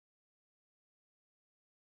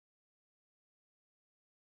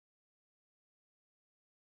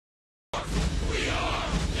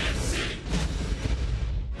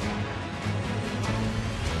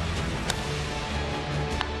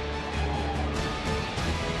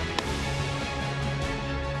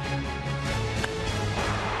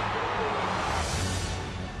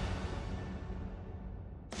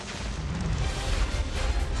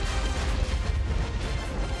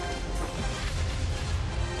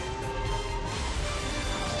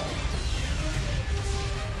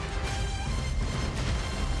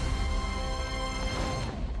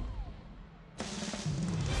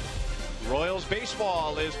Royals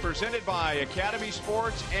baseball is presented by Academy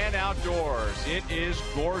Sports and Outdoors. It is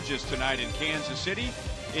gorgeous tonight in Kansas City.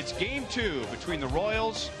 It's game 2 between the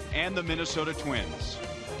Royals and the Minnesota Twins.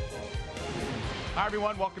 Hi,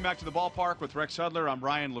 everyone. Welcome back to the ballpark with Rex Hudler. I'm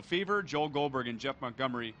Ryan Lefevre. Joel Goldberg and Jeff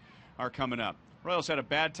Montgomery are coming up. Royals had a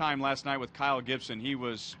bad time last night with Kyle Gibson. He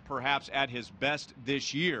was perhaps at his best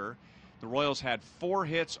this year. The Royals had 4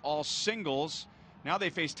 hits, all singles. Now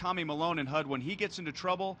they face Tommy Milone, and Hud, when he gets into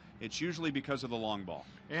trouble, it's usually because of the long ball.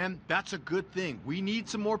 And that's a good thing. We need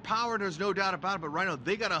some more power, there's no doubt about it, but right now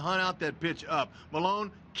they got to hunt out that pitch up.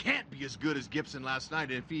 Milone can't be as good as Gibson last night,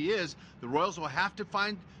 and if he is, the Royals will have to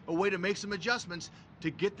find a way to make some adjustments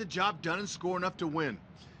to get the job done and score enough to win.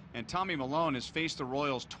 And Tommy Milone has faced the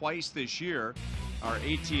Royals twice this year. Our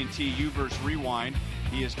AT&T U-verse rewind.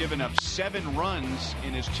 He has given up 7 runs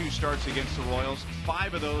in his 2 starts against the Royals,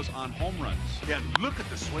 5 of those on home runs. Yeah, look at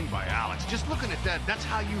the swing by Alex. Just looking at that, that's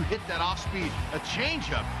how you hit that off speed. A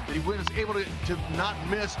changeup that he was able to not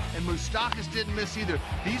miss, and Moustakas didn't miss either.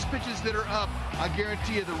 These pitches that are up, I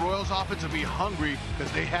guarantee you the Royals offense will be hungry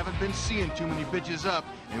because they haven't been seeing too many pitches up,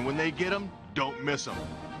 and when they get them, don't miss them.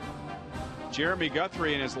 Jeremy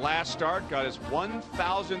Guthrie in his last start got his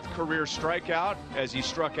 1,000th career strikeout as he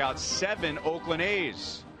struck out 7 Oakland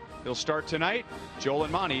A's. He'll start tonight. Joel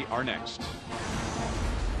and Monty are next.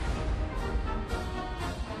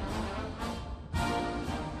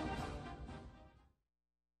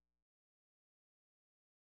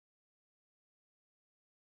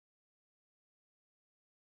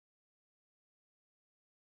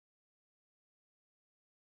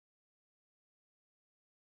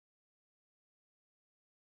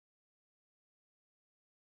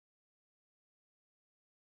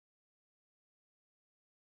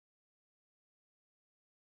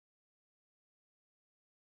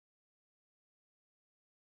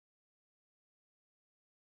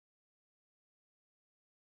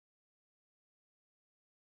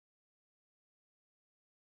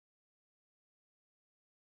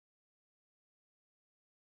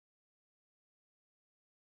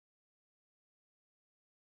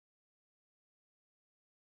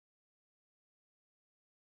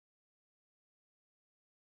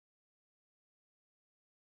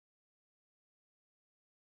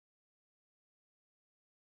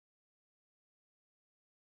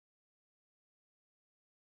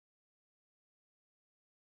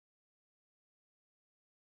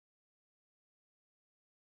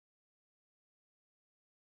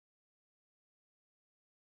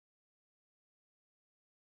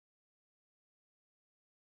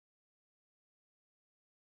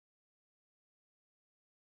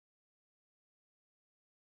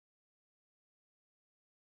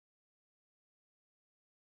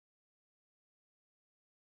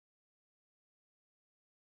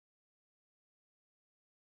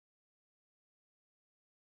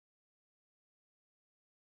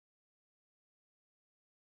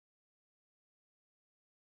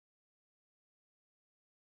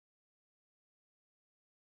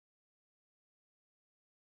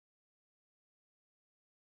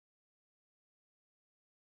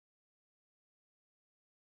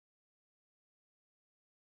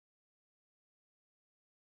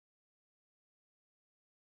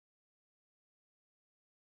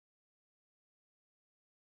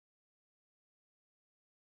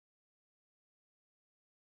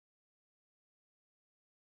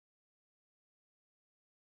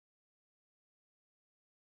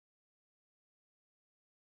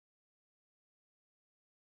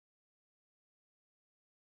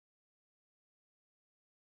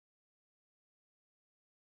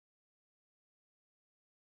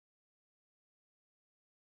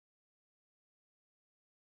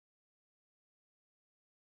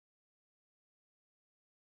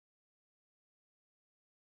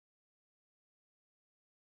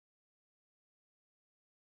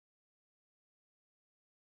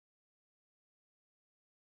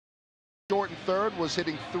 Short and third, was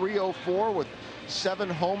hitting .304 with 7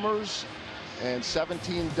 homers and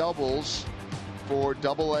 17 doubles for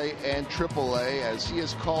AA and AAA, as he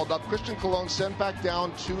is called up. Christian Colon sent back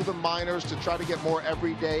down to the minors to try to get more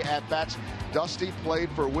everyday at-bats. Dusty played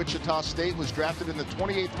for Wichita State, was drafted in the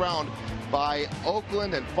 28th round by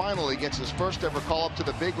Oakland, and finally gets his first ever call-up to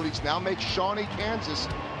the big leagues. Now makes Shawnee, Kansas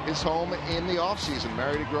his home in the offseason.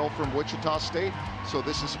 Married a girl from Wichita State, so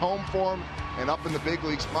this is home for him and up in the big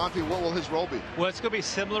leagues. Monty, what will his role be? Well, it's going to be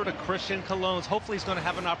similar to Christian Colon's. Hopefully he's going to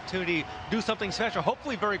have an opportunity to do something special.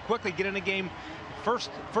 Hopefully very quickly get in a game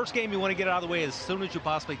first game you want to get out of the way as soon as you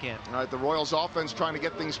possibly can. All right, the Royals offense trying to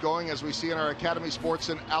get things going, as we see in our Academy Sports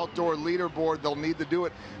and Outdoor leaderboard. They'll need to do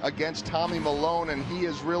it against Tommy Milone, and he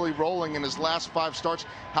is really rolling in his last 5 starts.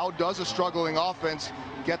 How does a struggling offense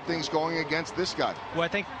get things going against this guy? Well, I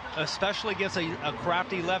think especially against a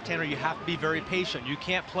crafty left-hander, you have to be very patient. You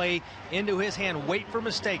can't play into his hand. Wait for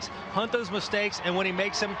mistakes. Hunt those mistakes, and when he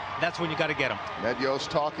makes them, that's when you got to get them. Ned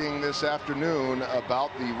Yost talking this afternoon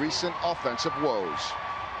about the recent offensive woes.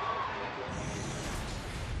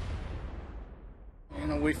 You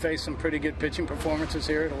know, we faced some pretty good pitching performances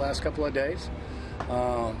here the last couple of days.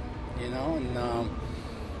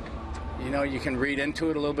 You know, you can read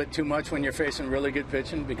into it a little bit too much when you're facing really good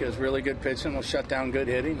pitching, because really good pitching will shut down good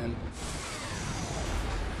hitting. And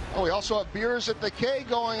we also have beers at the K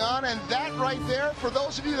going on, and that right there, for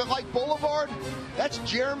those of you that like Boulevard, that's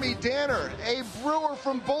Jeremy Danner, a Brewer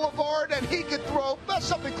from Boulevard, and he could throw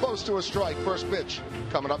something close to a strike. First pitch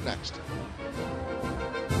coming up next.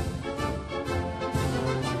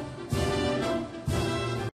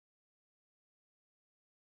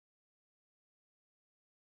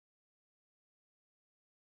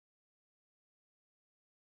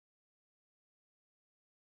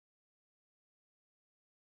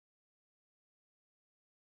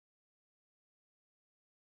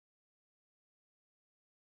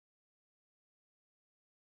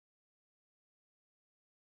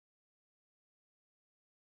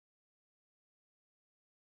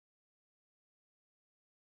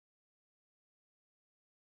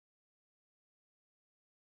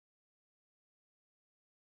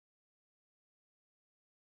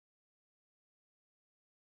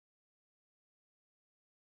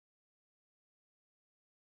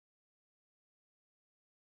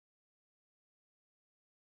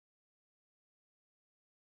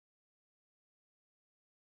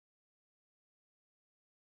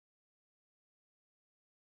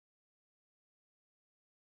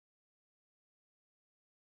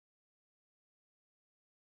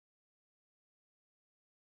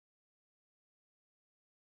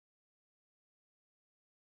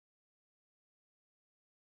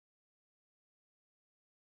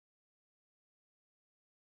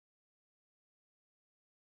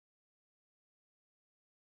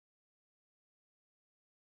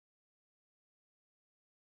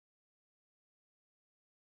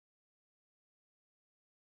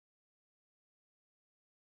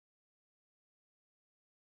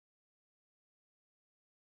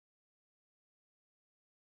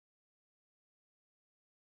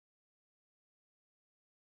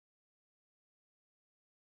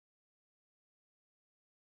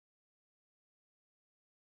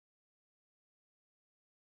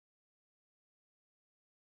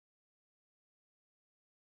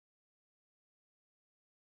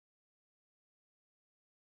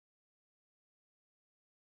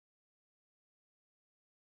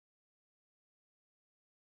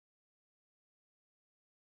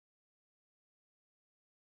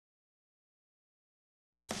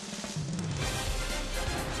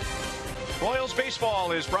 Royals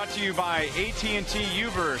baseball is brought to you by AT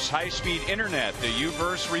U-verse high-speed internet. The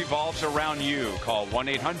U-verse revolves around you. Call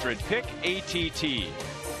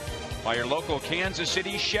 1-800-PIC-ATT. By your local Kansas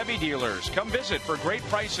City Chevy dealers. Come visit for great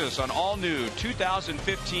prices on all new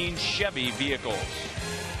 2015 Chevy vehicles.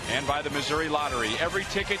 And by the Missouri Lottery. Every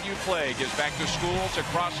ticket you play gives back to schools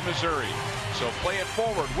across Missouri. So play it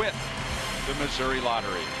forward with the Missouri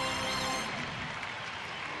Lottery.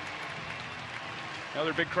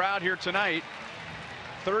 Another big crowd here tonight.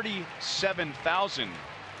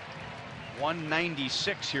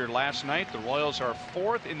 37,196 here last night. The Royals are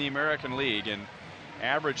 4th in the American League in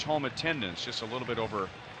average home attendance, just a little bit over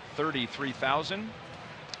 33,000.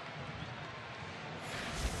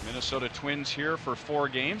 Minnesota Twins here for 4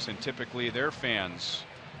 games, and typically their fans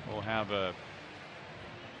will have a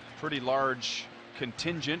pretty large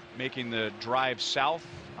contingent making the drive south,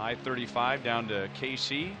 I-35 down to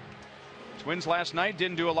KC. Twins last night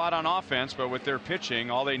didn't do a lot on offense, but with their pitching,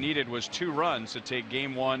 all they needed was 2 runs to take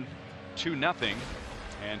game 1 2-0.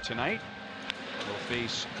 And tonight will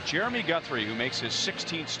face Jeremy Guthrie, who makes his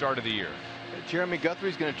 16th start of the year. Jeremy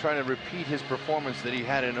Guthrie's going to try to repeat his performance that he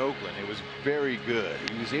had in Oakland. It was very good.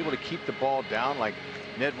 He was able to keep the ball down like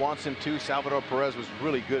Ned wants him to. Salvador Perez was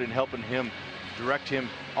really good in helping him direct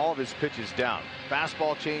all of his pitches down.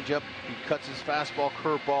 Fastball, changeup, he cuts his fastball,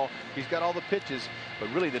 curveball. He's got all the pitches, but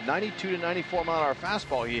really the 92 to 94 mile an hour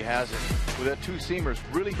fastball he has with that 2-seamer's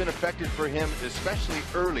really been effective for him, especially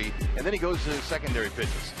early, and then he goes to the secondary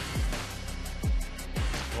pitches.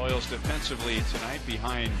 Royals defensively tonight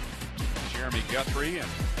behind Jeremy Guthrie, and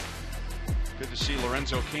Good to see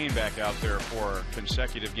Lorenzo Cain back out there for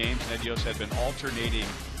consecutive games. Ned Yost had been alternating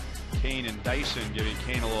Cain and Dyson, giving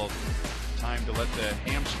Cain a little time to let the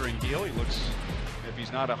hamstring heal. He looks, if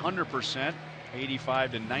he's not 100%,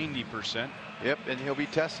 85 to 90%. Yep, and he'll be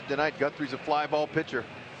tested tonight. Guthrie's a fly ball pitcher,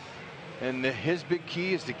 and his big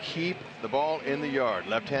key is to keep the ball in the yard.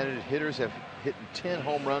 Left-handed hitters have hit 10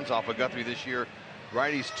 home runs off of Guthrie this year.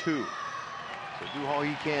 Righties 2. So do all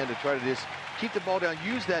he can to try to just keep the ball down.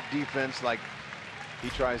 Use that defense like he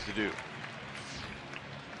tries to do.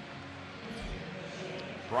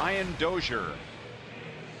 Brian Dozier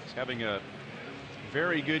is having a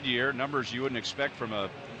very good year. Numbers you wouldn't expect from a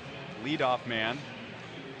leadoff man,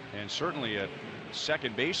 and certainly a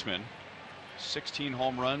second baseman. 16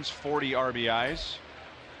 home runs, 40 RBIs.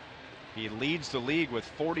 He leads the league with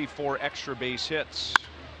 44 extra base hits.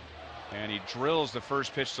 And he drills the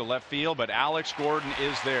first pitch to left field, but Alex Gordon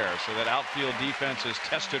is there. So that outfield defense is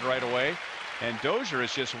tested right away. And Dozier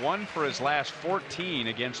is just 1 for his last 14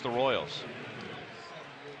 against the Royals.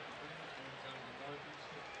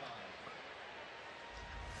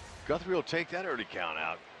 Guthrie will take that early count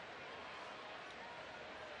out.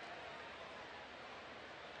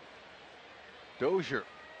 Dozier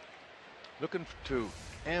looking to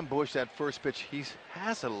ambush that first pitch. He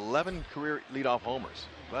has 11 career leadoff homers.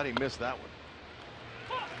 Glad he missed that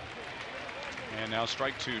one. And now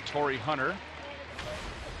strike to Torrey Hunter.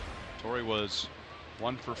 Torrey was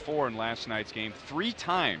 1 for 4 in last night's game. 3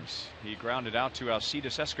 times he grounded out to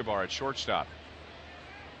Alcides Escobar at shortstop.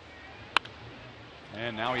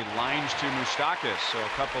 And now he lines to Moustakas. So a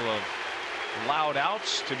couple of loud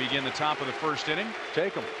outs to begin the top of the first inning.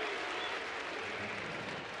 Take them.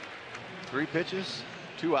 3 pitches,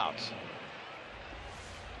 2 outs.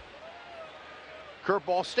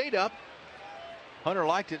 Curveball stayed up. Hunter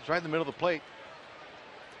liked it. It's right in the middle of the plate.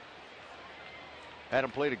 Had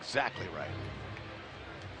him played exactly right.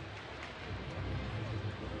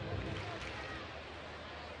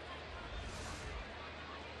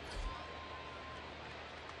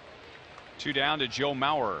 Two down to Joe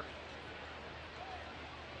Mauer.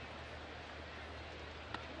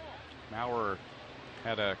 Mauer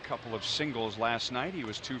had a couple of singles last night. He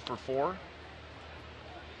was 2 for 4.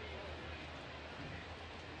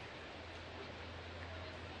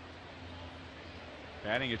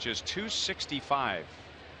 Batting at just .265.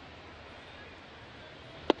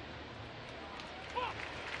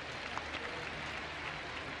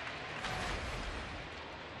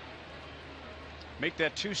 Make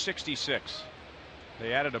that .266.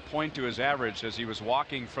 They added a point to his average as he was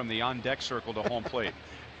walking from the on deck circle to home plate.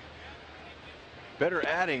 Better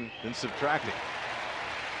adding than subtracting.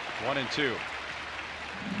 1 and 2.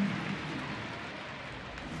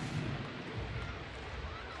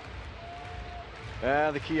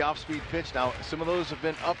 The key off-speed pitch. Now, some of those have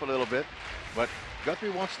been up a little bit, but Guthrie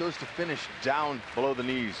wants those to finish down below the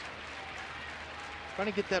knees. Trying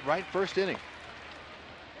to get that right first inning.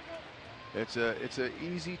 It's a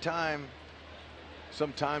easy time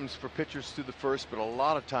sometimes for pitchers through the first, but a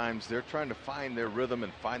lot of times they're trying to find their rhythm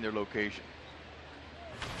and find their location.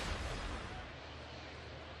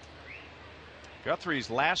 Guthrie's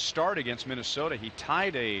last start against Minnesota, he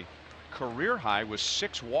tied a career high with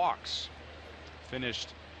 6 walks. Finished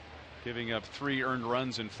giving up 3 earned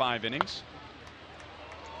runs in 5 innings.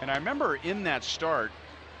 And I remember in that start,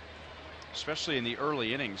 especially in the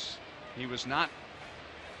early innings, he was not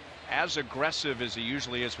as aggressive as he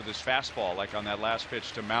usually is with his fastball, like on that last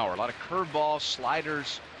pitch to Mauer. A lot of curveballs,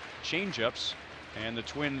 sliders, changeups, and the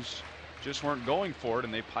Twins just weren't going for it,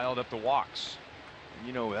 and they piled up the walks.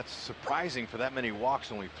 You know, that's surprising for that many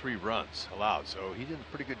walks, only 3 runs allowed. So he did a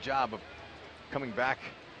pretty good job of coming back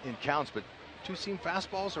in counts, but 2-seam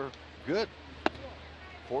fastballs are good.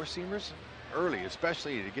 4-seamers early,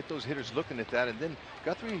 especially to get those hitters looking at that. And then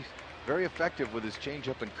Guthrie very effective with his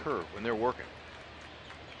changeup and curve when they're working.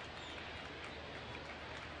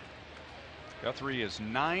 Guthrie is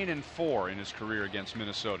 9 and 4 in his career against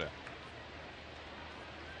Minnesota.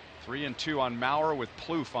 3 and 2 on Mauer with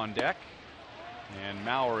Plouffe on deck, and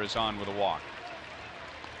Mauer is on with a walk.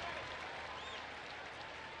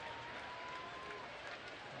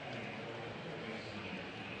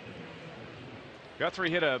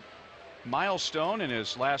 Guthrie hit a milestone in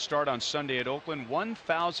his last start on Sunday at Oakland.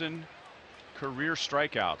 1,000 career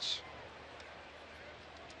strikeouts.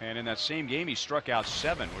 And in that same game, he struck out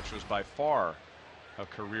 7, which was by far a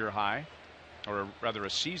career high, or rather a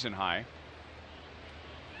season high.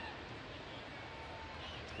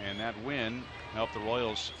 And that win helped the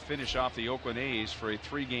Royals finish off the Oakland A's for a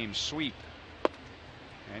 3-game sweep.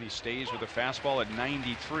 And he stays with a fastball at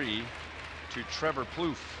 93 to Trevor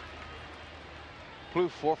Plouffe.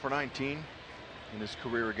 Plouffe 4 for 19. in his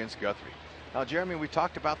career against Guthrie. Now, Jeremy, we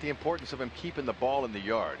talked about the importance of him keeping the ball in the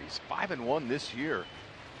yard. He's 5-1 this year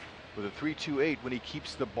with a 3.28 when he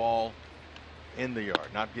keeps the ball in the yard,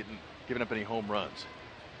 not giving up any home runs.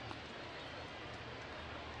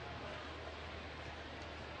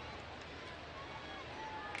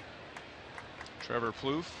 Trevor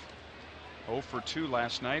Plouffe 0 for 2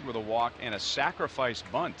 last night with a walk and a sacrifice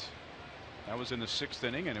bunt. That was in the 6th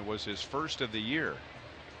inning, and it was his first of the year.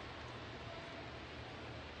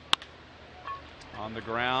 On the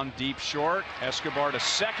ground, deep short. Escobar to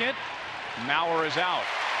second. Mauer is out.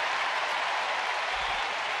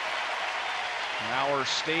 Mauer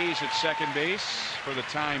stays at second base for the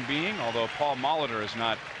time being, although Paul Molitor has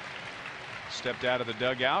not stepped out of the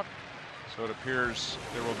dugout. So it appears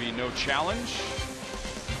there will be no challenge.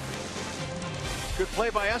 Good play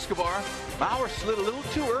by Escobar. Mauer slid a little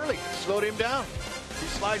too early. Slowed him down. He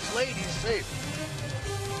slides late. He's safe.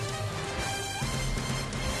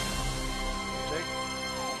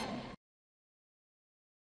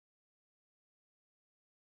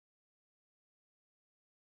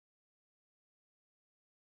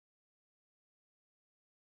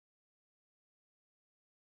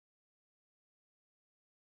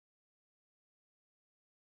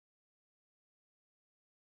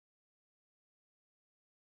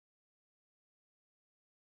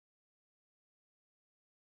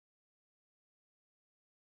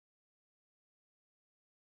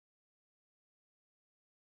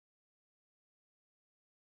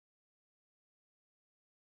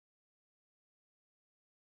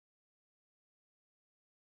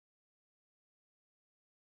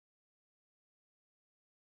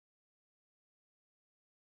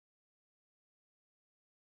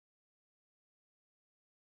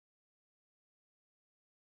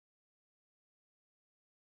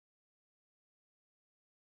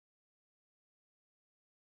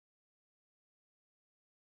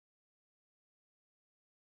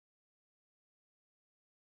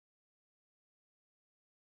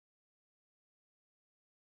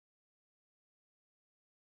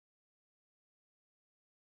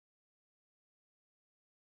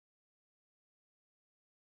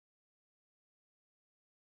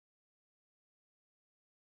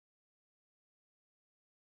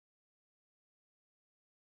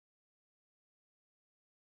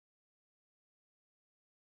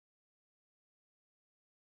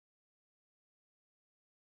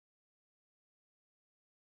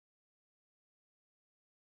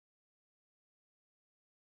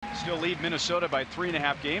 Still lead Minnesota by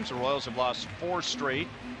 3.5 games. The Royals have lost 4 straight.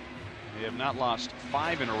 They have not lost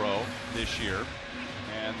 5 in a row this year,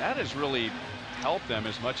 and that has really helped them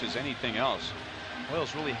as much as anything else. The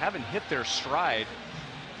Royals really haven't hit their stride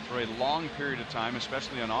for a long period of time,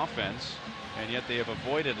 especially on offense, and yet they have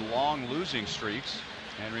avoided long losing streaks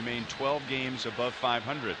and remain 12 games above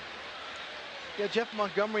 500. Yeah, Jeff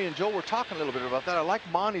Montgomery and Joel were talking a little bit about that. I like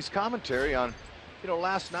Monty's commentary on, you know,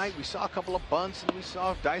 last night we saw a couple of bunts and we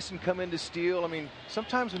saw Dyson come in to steal. I mean,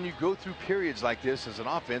 sometimes when you go through periods like this as an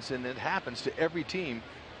offense, and it happens to every team,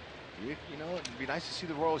 you know, it'd be nice to see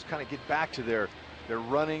the Royals kind of get back to their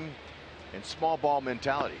running and small ball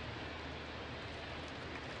mentality.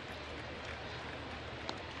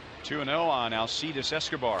 2-0 on Alcides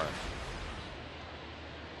Escobar.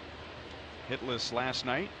 Hitless last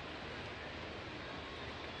night.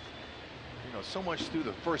 You know, so much through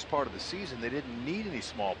the first part of the season, they didn't need any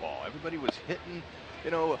small ball. Everybody was hitting.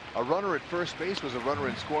 You know, a runner at first base was a runner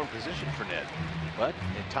in scoring position for Ned. But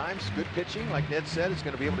at times, good pitching, like Ned said, is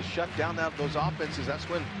going to be able to shut down those offenses. That's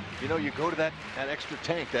when, you know, you go to that extra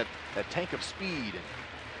tank, that tank of speed,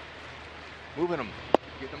 and moving them,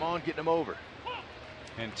 getting them on, getting them over.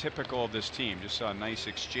 And typical of this team, just saw a nice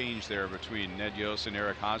exchange there between Ned Yost and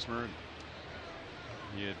Eric Hosmer.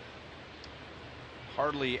 You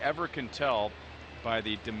hardly ever can tell by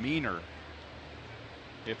the demeanor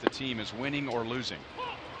if the team is winning or losing.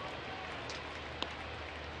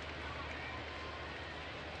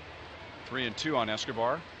 Three and 2 on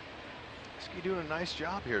Escobar. He's doing a nice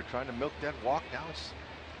job here trying to milk that walk down.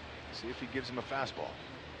 See if he gives him a fastball.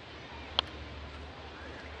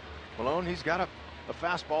 Malone, he's got a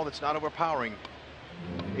fastball that's not overpowering.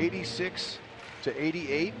 86 to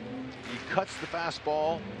 88. He cuts the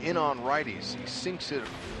fastball in on righties. He sinks it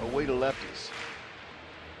away to lefties.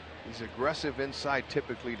 He's aggressive inside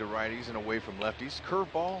typically to righties and away from lefties.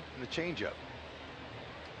 Curveball and the changeup.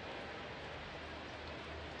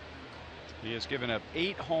 He has given up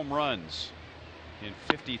 8 home runs in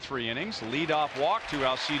 53 innings. Leadoff walk to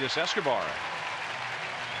Alcides Escobar.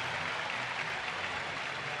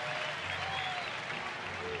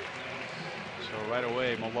 So right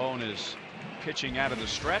away, Malone is pitching out of the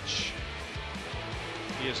stretch.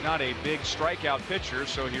 He is not a big strikeout pitcher,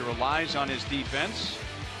 so he relies on his defense,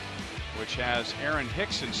 which has Aaron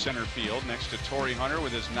Hicks in center field next to Torrey Hunter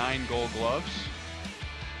with his 9 Gold Gloves.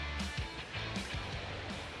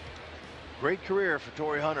 Great career for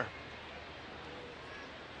Torrey Hunter.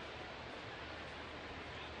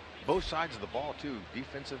 Both sides of the ball too,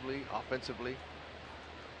 defensively, offensively.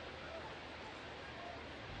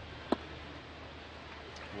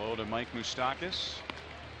 Low to Mike Moustakas.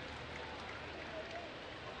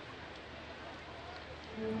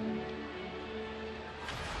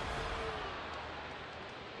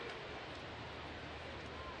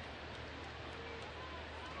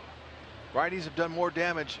 Righties have done more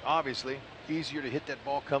damage, obviously. Easier to hit that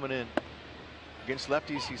ball coming in. Against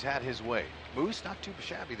lefties, he's had his way. Moose not too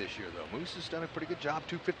shabby this year, though. Moose has done a pretty good job.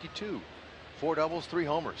 252, 4 doubles, 3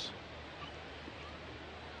 homers.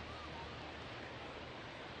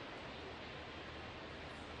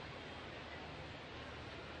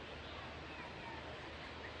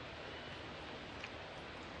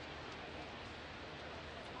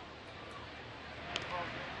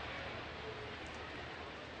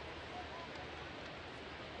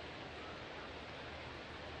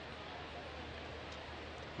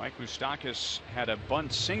 Mike Moustakas had a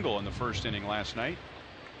bunt single in the first inning last night,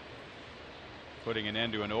 putting an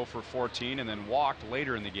end to an 0 for 14, and then walked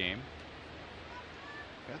later in the game.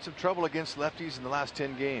 Had some trouble against lefties in the last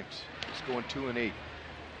 10 games. Just going 2-8.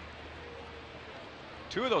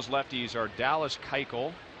 2 of those lefties are Dallas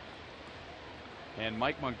Keuchel and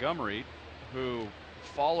Mike Montgomery, who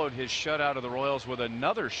followed his shutout of the Royals with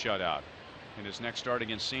another shutout in his next start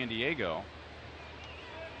against San Diego.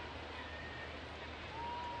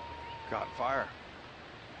 Caught fire.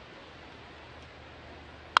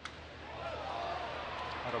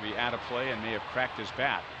 That'll be out of play and may have cracked his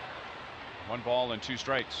bat. 1 ball and 2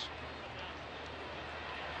 strikes.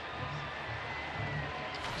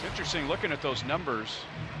 It's interesting looking at those numbers.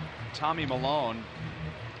 Tommy Milone,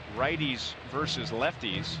 righties versus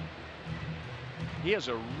lefties. He has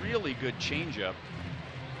a really good changeup.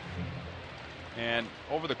 And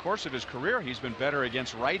over the course of his career, he's been better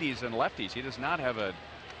against righties than lefties. He does not have a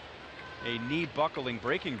knee buckling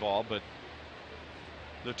breaking ball, but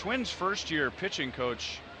the Twins' first-year pitching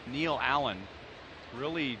coach Neil Allen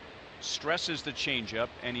really stresses the changeup,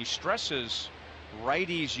 and he stresses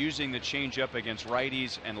righties using the changeup against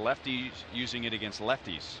righties and lefties using it against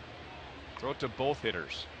lefties. Throw it to both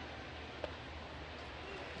hitters.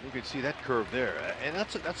 You can see that curve there, and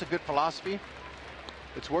that's a good philosophy.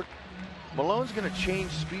 It's worked. Malone's going to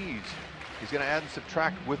change speeds. He's going to add and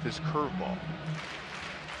subtract with his curveball.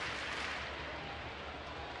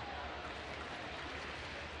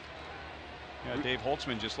 Yeah, Dave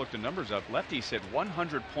Holtzman just looked the numbers up. Lefties hit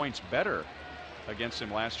 100 points better against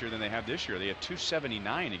him last year than they have this year. They had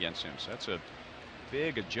 279 against him, so that's a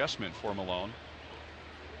big adjustment for Milone.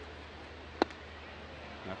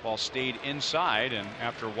 That ball stayed inside, and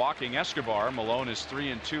after walking Escobar, Milone is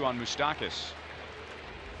 3-2 on Moustakas.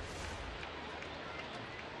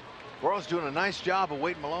 Royals doing a nice job of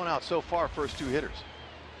waiting Milone out so far, first 2 hitters.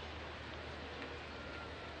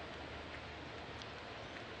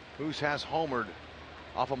 Moose has homered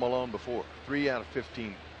off of Milone before. 3 out of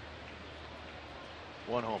 15.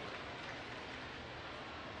 1 homer.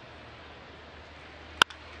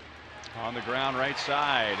 On the ground right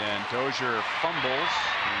side, and Dozier fumbles.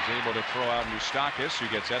 He's able to throw out Moustakas, who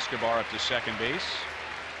gets Escobar up to second base.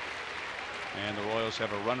 And the Royals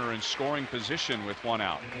have a runner in scoring position with 1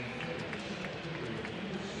 out.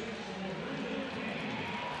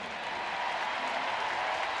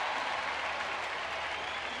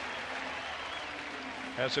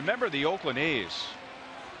 As a member of the Oakland A's,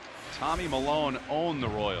 Tommy Milone owned the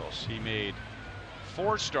Royals. He made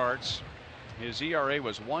 4 starts. His ERA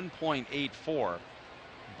was 1.84,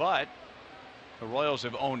 but the Royals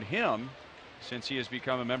have owned him since he has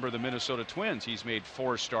become a member of the Minnesota Twins. He's made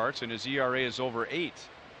 4 starts and his ERA is over 8.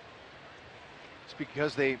 It's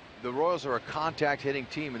because the Royals are a contact hitting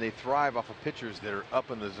team, and they thrive off of pitchers that are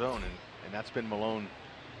up in the zone, and that's been Milone,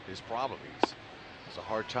 his problem. He has a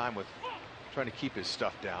hard time with trying to keep his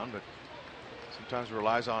stuff down, but sometimes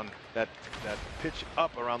relies on that pitch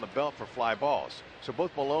up around the belt for fly balls. So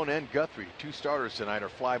both Milone and Guthrie, 2 starters tonight, are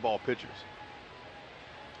fly ball pitchers.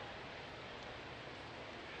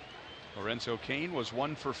 Lorenzo Cain was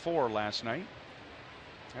 1 for 4 last night.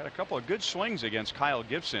 Had a couple of good swings against Kyle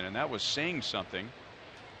Gibson, and that was saying something.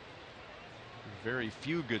 Very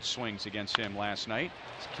few good swings against him last night.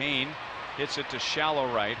 Cain hits it to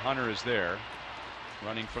shallow right. Hunter is there,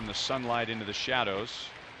 running from the sunlight into the shadows.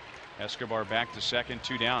 Escobar back to second,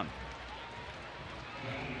 2 down.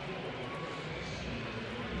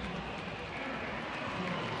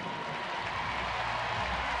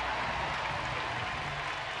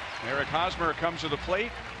 Eric Hosmer comes to the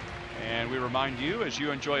plate, and we remind you, as you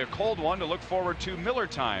enjoy a cold one, to look forward to Miller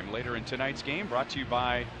Time later in tonight's game, brought to you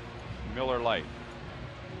by Miller Lite.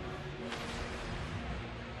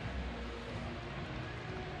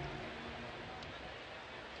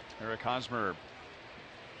 Eric Hosmer,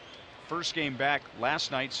 first game back last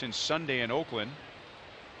night since Sunday in Oakland,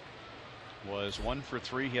 was 1 for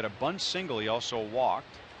 3. He had a bunt single. He also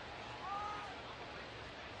walked.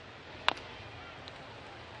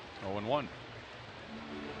 0-1.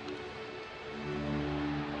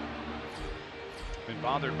 Been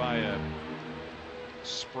bothered by a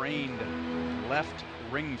sprained left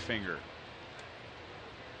ring finger.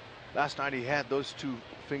 Last night he had those two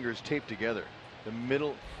fingers taped together, the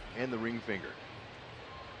middle and the ring finger.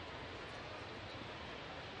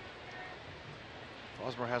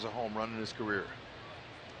 Hosmer has a home run in his career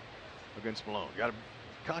against Malone. Got to be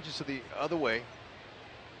conscious of the other way.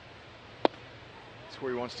 That's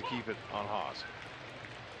where he wants to keep it on Hos.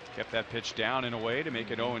 Kept that pitch down in a way to make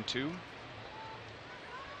it 0-2.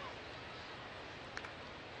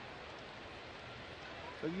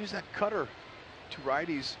 They'll use that cutter to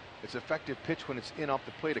righties. It's an effective pitch when it's in off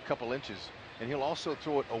the plate a couple inches, and he'll also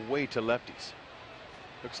throw it away to lefties.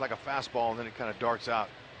 Looks like a fastball, and then it kind of darts out.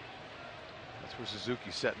 That's where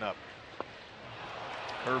Suzuki's setting up.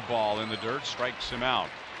 Curveball in the dirt, strikes him out.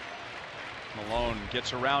 Malone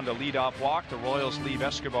gets around a leadoff walk. The Royals leave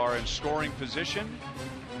Escobar in scoring position.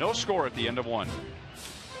 No score at the end of 1.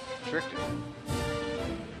 Tricked it.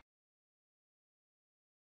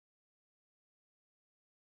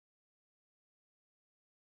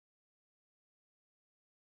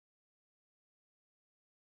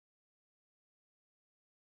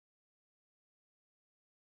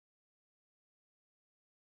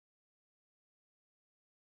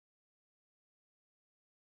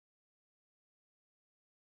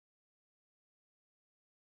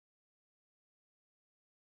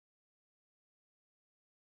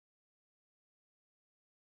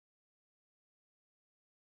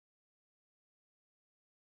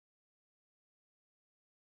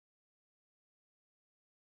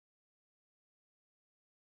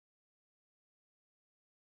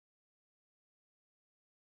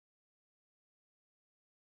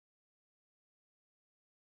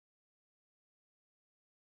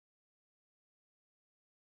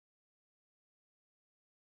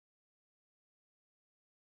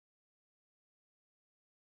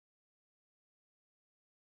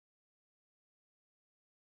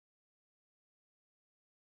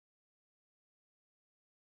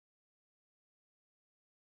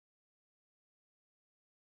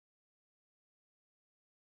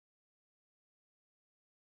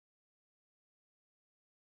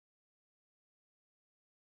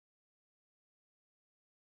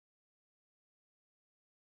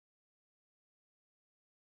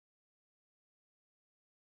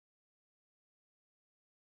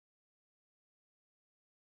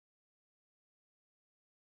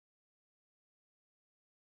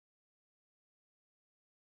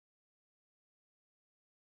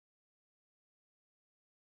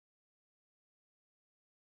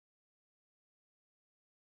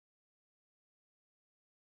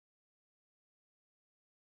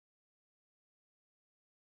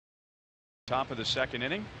 Top of the second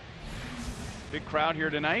inning. Big crowd here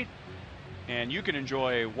tonight, and you can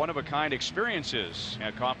enjoy one-of-a-kind experiences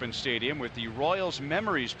at Kauffman Stadium with the Royals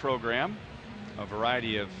Memories program. A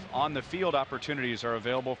variety of on-the-field opportunities are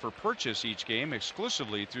available for purchase each game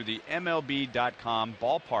exclusively through the MLB.com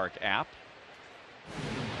ballpark app,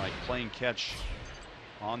 like playing catch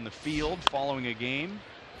on the field following a game.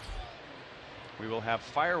 We will have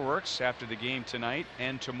fireworks after the game tonight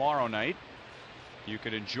and tomorrow night. You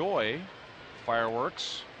could enjoy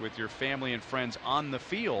fireworks with your family and friends on the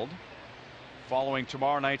field following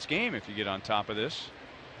tomorrow night's game. If you get on top of this,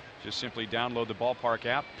 just simply download the ballpark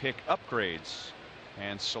app, pick upgrades,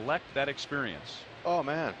 and select that experience. Oh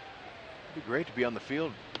man, it'd be great to be on the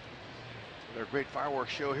field. They're a great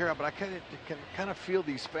fireworks show here, but I can kind of feel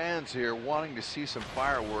these fans here wanting to see some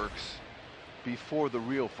fireworks before the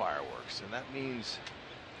real fireworks, and that means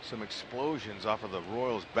some explosions off of the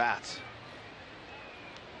Royals bats.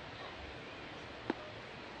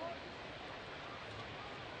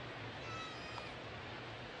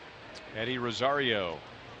 Eddie Rosario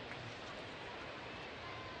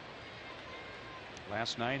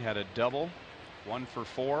last night had a double, 1 for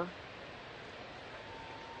 4.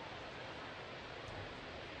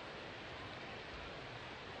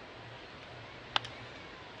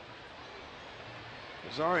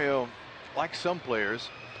 Rosario, like some players,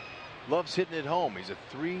 loves hitting at home. He's a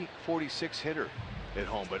 .346 hitter at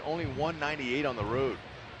home, but only .198 on the road.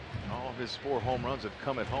 All of his 4 home runs have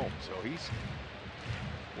come at home. So he's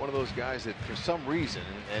one of those guys that for some reason,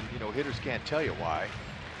 and you know, hitters can't tell you why,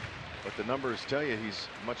 but the numbers tell you he's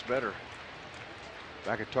much better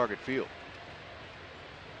back at target field.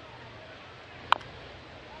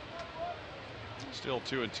 Still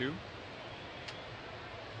 2-2.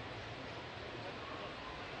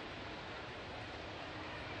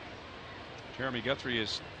 Jeremy Guthrie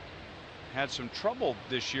has had some trouble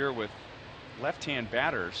this year with left-hand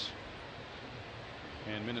batters,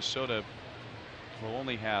 and Minnesota will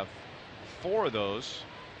only have 4 of those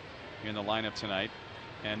in the lineup tonight,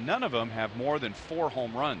 and none of them have more than 4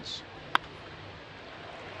 home runs.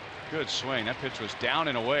 Good swing. That pitch was down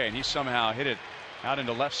and away, and he somehow hit it out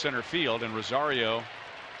into left center field, and Rosario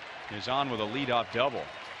is on with a leadoff double.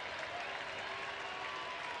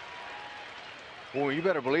 Boy, you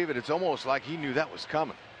better believe it. It's almost like he knew that was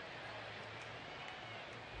coming.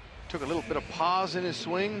 Took a little bit of pause in his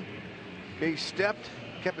swing. He stepped,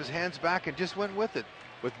 kept his hands back, and just went with it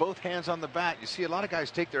with both hands on the bat. You see a lot of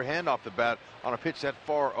guys take their hand off the bat on a pitch that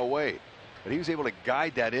far away, but he was able to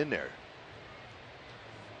guide that in there.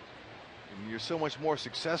 And you're so much more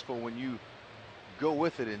successful when you go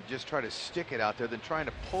with it and just try to stick it out there than trying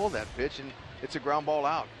to pull that pitch, and it's a ground ball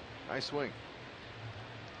out. Nice swing.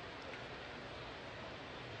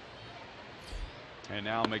 And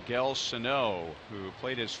now Miguel Sano, who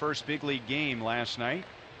played his first big league game last night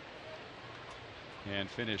and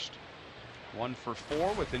finished 1 for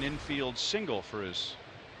 4 with an infield single for his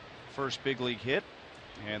first big league hit,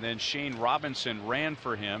 and then Shane Robinson ran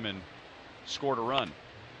for him and scored a run.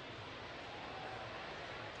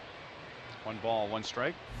 1 ball, 1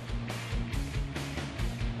 strike.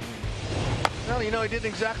 Well, you know, he didn't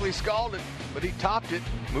exactly scald it, but he topped it.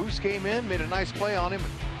 Moose came in, made a nice play on him.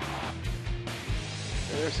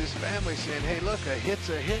 There's his family saying, hey, look, a hit's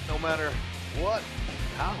a hit no matter what,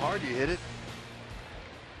 how hard you hit it.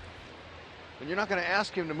 And you're not going to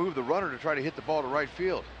ask him to move the runner to try to hit the ball to right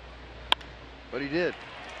field. But he did.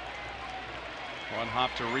 1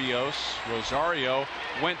 hop to Rios. Rosario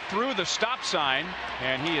went through the stop sign,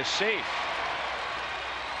 and he is safe.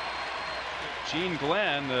 Gene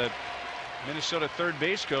Glenn, the Minnesota third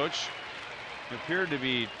base coach, appeared to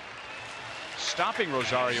be stopping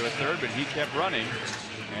Rosario at third, but he kept running,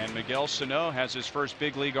 and Miguel Sano has his first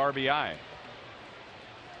big league RBI.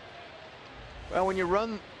 Well, when you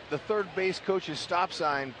run the third base coach's stop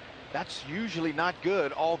sign, that's usually not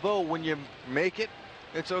good, although when you make it,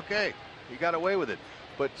 it's okay. He got away with it.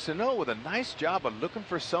 But Sano with a nice job of looking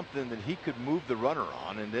for something that he could move the runner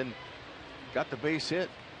on, and then got the base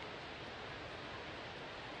hit.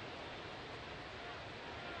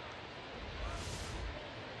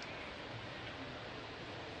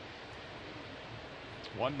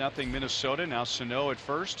 One nothing Minnesota. Now Sano at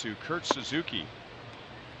first to Kurt Suzuki.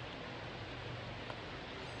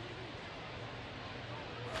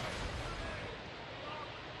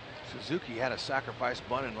 Suzuki had a sacrifice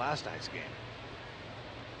bunt in last night's game.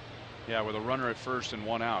 Yeah, with a runner at first and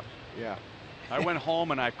 1 out. Yeah. I went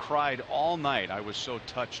home and I cried all night. I was so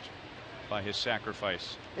touched by his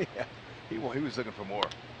sacrifice. Yeah, he was looking for more.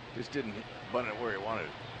 Just didn't bunt it where he wanted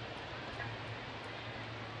it.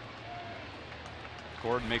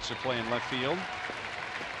 Gordon makes a play in left field.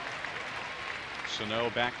 Sano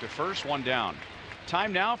back to first, 1 down.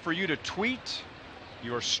 Time now for you to tweet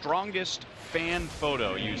your strongest fan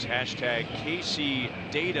photo. Use hashtag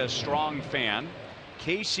KCDataStrongFan.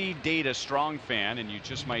 KCDataStrongFan, and you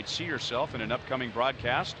just might see yourself in an upcoming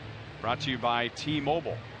broadcast brought to you by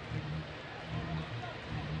T-Mobile.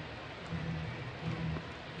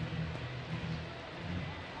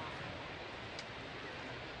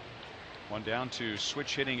 One down to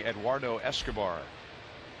switch hitting Eduardo Escobar.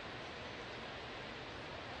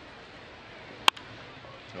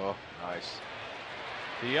 Oh, nice.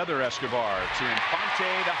 The other Escobar to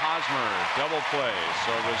Infante to Hosmer. Double play.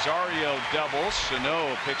 So Rosario doubles.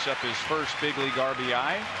 Sano picks up his first big league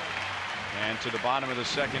RBI. And to the bottom of the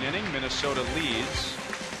second inning, Minnesota leads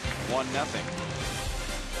 1-0.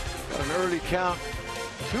 Got an early count.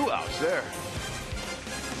 2 outs there.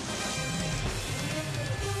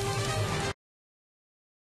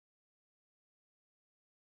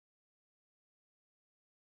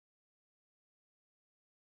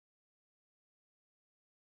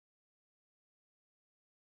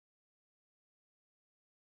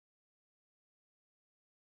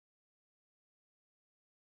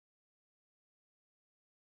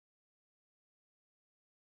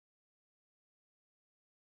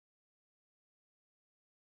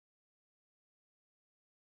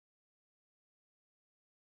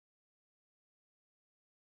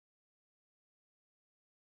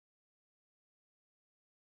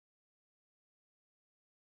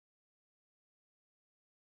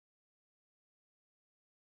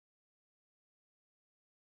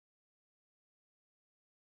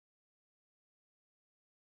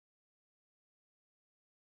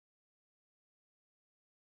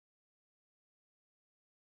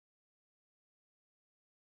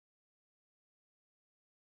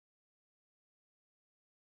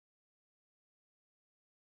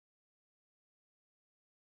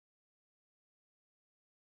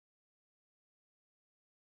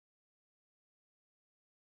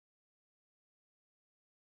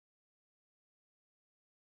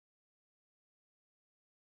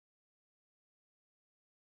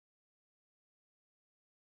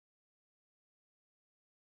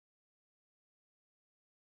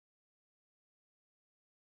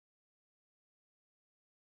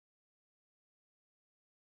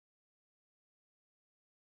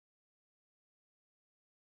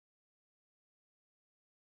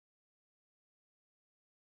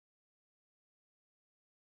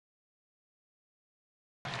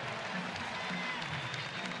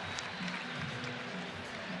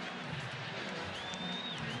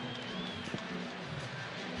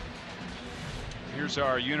 Here's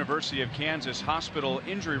our University of Kansas hospital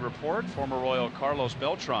injury report. Former Royal Carlos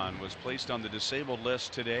Beltran was placed on the disabled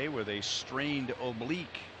list today with a strained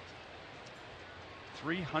oblique.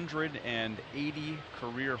 380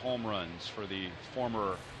 career home runs for the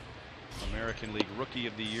former American League Rookie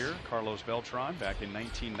of the Year, Carlos Beltran, back in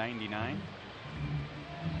 1999.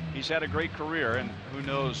 He's had a great career, and who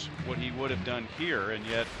knows what he would have done here, and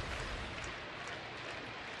yet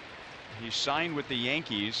he signed with the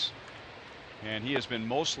Yankees, and he has been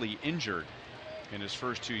mostly injured in his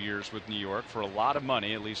first 2 years with New York for a lot of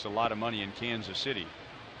money, at least a lot of money in Kansas City.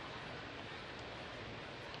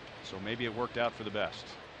 So maybe it worked out for the best.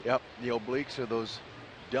 Yep, the obliques are those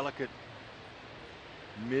delicate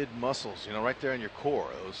mid muscles, you know, right there in your core.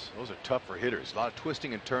 Those are tough for hitters. A lot of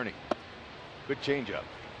twisting and turning. Good changeup.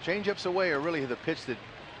 Changeups away are really the pitch that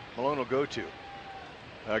Malone will go to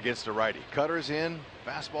against a righty. Cutters in,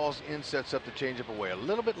 fastballs in, sets up the changeup away. A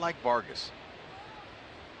little bit like Vargas.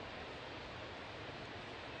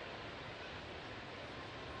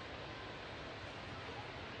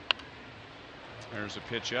 There's a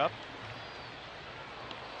pitch up.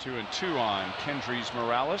 2-2 on Kendrys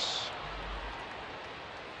Morales.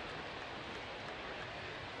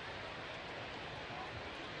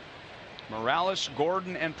 Morales,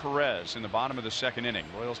 Gordon, and Perez in the bottom of the second inning.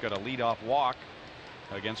 Royals got a leadoff walk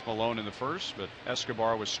against Malone in the first, but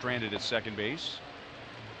Escobar was stranded at second base.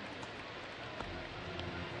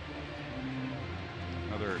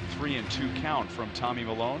 Another 3-2 count from Tommy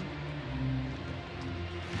Malone.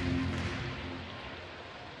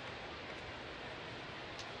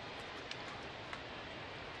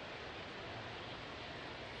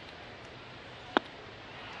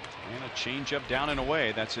 And a changeup down and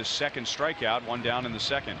away. That's his second strikeout. One down in the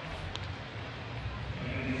second.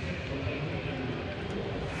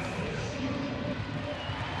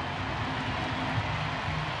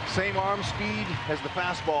 Same arm speed as the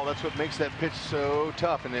fastball. That's what makes that pitch so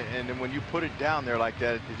tough. And when you put it down there like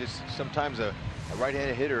that, it just sometimes a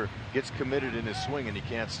right-handed hitter gets committed in his swing and he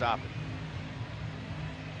can't stop it.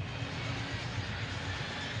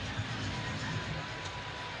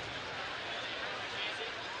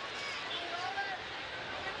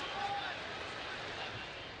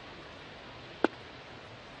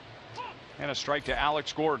 And a strike to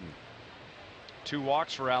Alex Gordon. 2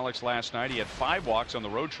 walks for Alex last night. He had 5 walks on the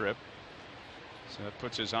road trip. So that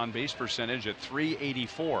puts his on base percentage at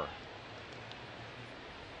 .384.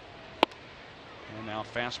 And now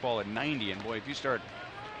fastball at 90. And boy, if you start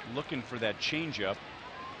looking for that changeup,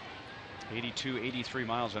 82, 83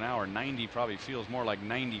 miles an hour, 90 probably feels more like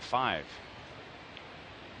 95.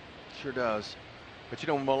 Sure does. But you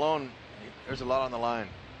know, Malone, there's a lot on the line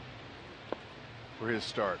for his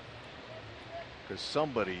start. Because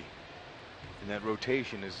somebody in that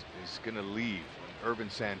rotation is going to leave when Urban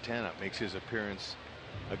Santana makes his appearance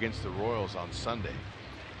against the Royals on Sunday.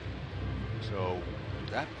 So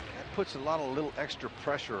that puts a lot of little extra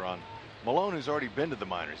pressure on Malone, who's already been to the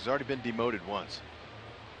minors. He's already been demoted once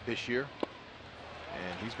this year,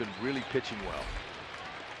 and he's been really pitching well.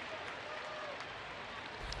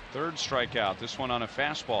 Third strikeout, this one on a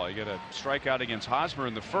fastball. You get a strikeout against Hosmer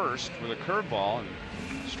in the first with a curveball, and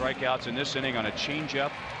strikeouts in this inning on a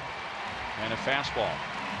changeup and a fastball.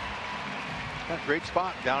 Got a great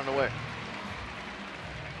spot down and away.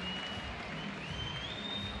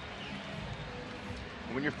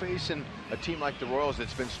 When you're facing a team like the Royals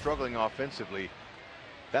that's been struggling offensively,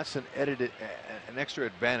 that's an extra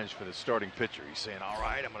advantage for the starting pitcher. He's saying, all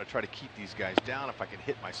right, I'm going to try to keep these guys down. If I can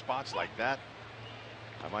hit my spots like that,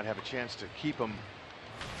 I might have a chance to keep them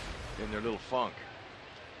in their little funk.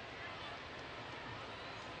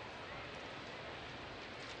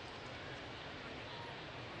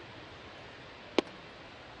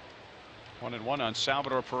 One and one on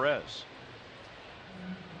Salvador Perez.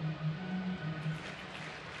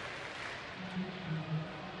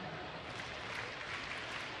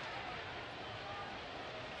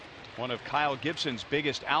 One of Kyle Gibson's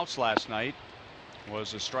biggest outs last night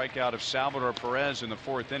was a strikeout of Salvador Perez in the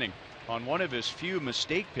 4th inning on one of his few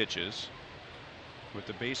mistake pitches. With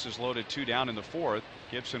the bases loaded, 2 down in the 4th,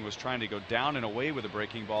 Gibson was trying to go down and away with a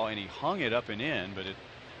breaking ball, and he hung it up and in, but it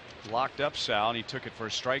locked up Sal, and he took it for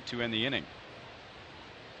a strike to end the inning.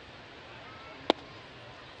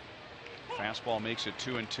 Fastball makes it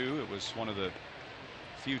 2-2. It was one of the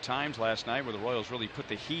few times last night where the Royals really put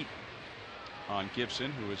the heat on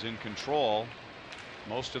Gibson, who was in control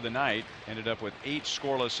most of the night. Ended up with 8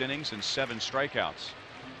 scoreless innings and 7 strikeouts.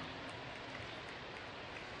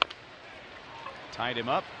 Tied him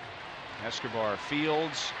up. Escobar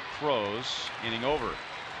fields, throws, inning over.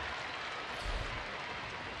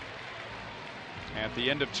 At the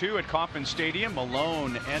end of 2 at Kauffman Stadium,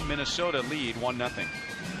 Malone and Minnesota lead 1-0.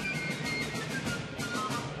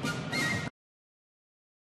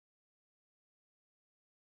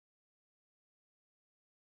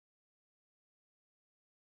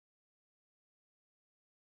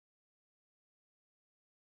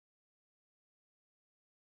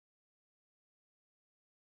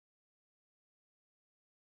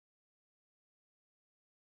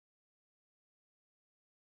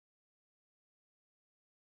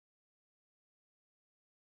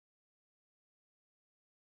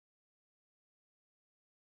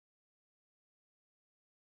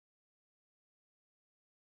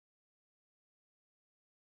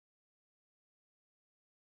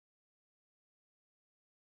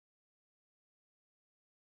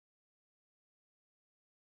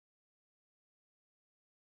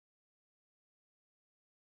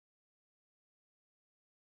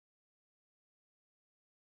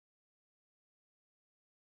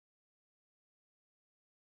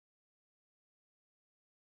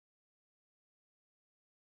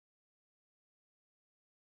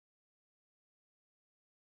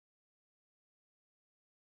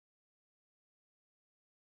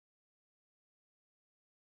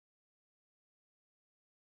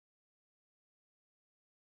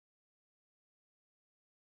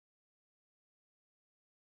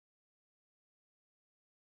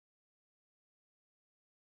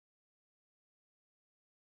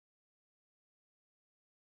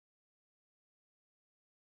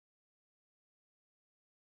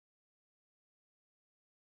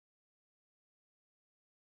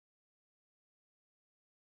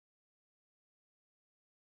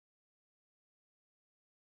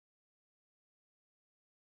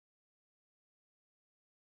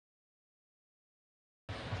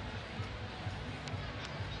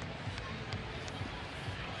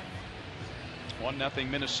 One nothing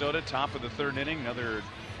Minnesota, top of the 3rd inning. Another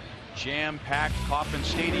jam-packed Kauffman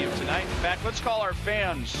Stadium tonight. In fact, let's call our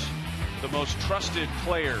fans the most trusted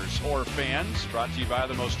players or fans. Brought to you by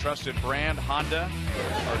the most trusted brand, Honda.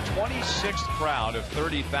 Our 26th crowd of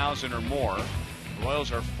 30,000 or more. The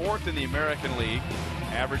Royals are 4th in the American League,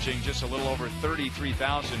 averaging just a little over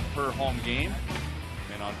 33,000 per home game,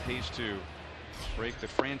 and on pace to break the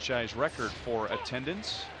franchise record for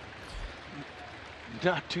attendance.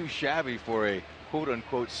 Not too shabby for a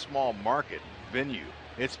quote-unquote small market venue.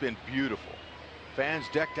 It's been beautiful. Fans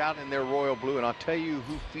decked out in their royal blue, and I'll tell you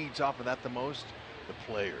who feeds off of that the most: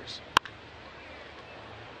 the players.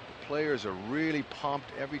 The players are really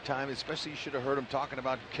pumped every time, especially you should have heard them talking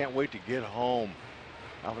about can't wait to get home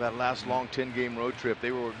after that last long 10-game road trip.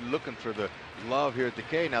 They were looking for the love here at the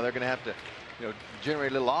K. Now they're going to have to,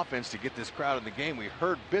 generate a little offense to get this crowd in the game. We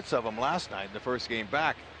heard bits of them last night in the first game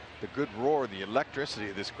back. The good roar, the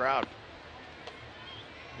electricity of this crowd.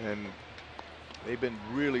 And they've been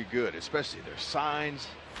really good, especially their signs,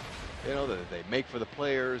 that they make for the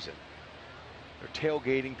players, and they're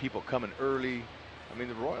tailgating, people coming early. I mean,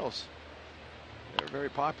 the Royals, they're a very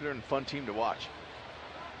popular and fun team to watch.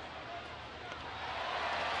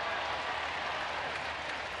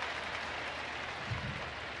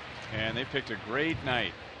 And they picked a great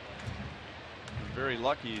night. Very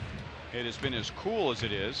lucky it has been as cool as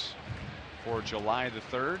it is for July the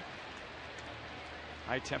 3rd.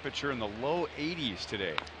 High temperature in the low 80s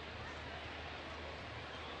today.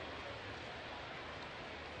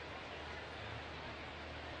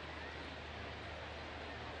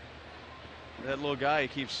 That little guy, he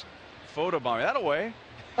keeps photobombing. That away.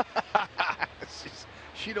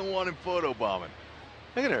 She don't want him photobombing.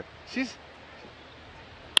 Look at her. She's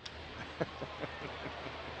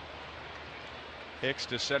Hicks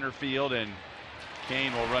to center field, and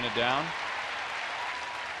Kane will run it down.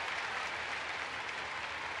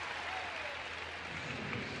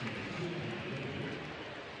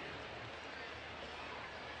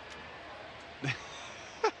 He's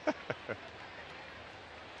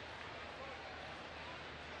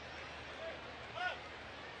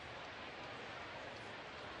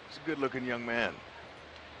a good-looking young man.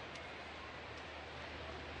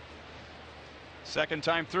 Second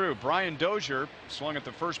time through, Brian Dozier swung at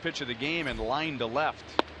the first pitch of the game and lined to left.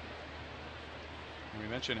 We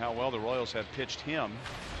mentioned how well the Royals have pitched him.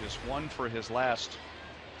 Just 1 for his last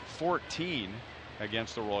 14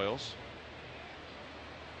 against the Royals.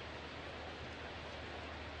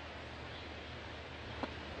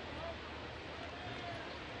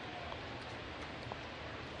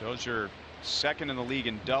 Dozier second in the league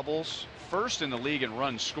in doubles, first in the league in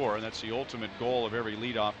runs scored. That's the ultimate goal of every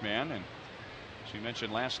leadoff man. And as we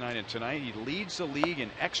mentioned last night and tonight, he leads the league in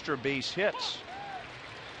extra base hits.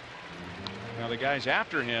 Now the guys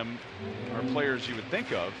after him are players you would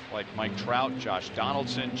think of, like Mike Trout, Josh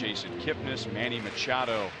Donaldson, Jason Kipnis, Manny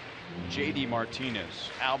Machado, J.D.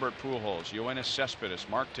 Martinez, Albert Pujols, Yoenis Cespedes,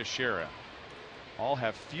 Mark Teixeira. All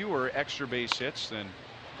have fewer extra base hits than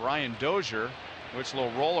Brian Dozier. Which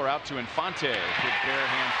little roller out to Infante. Good bare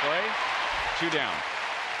hand play. 2 down.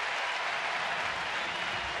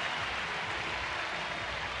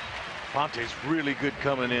 Infante's really good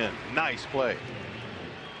coming in. Nice play.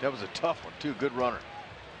 That was a tough one too. Good runner.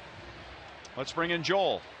 Let's bring in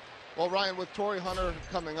Joel. Well, Ryan, with Torrey Hunter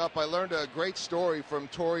coming up, I learned a great story from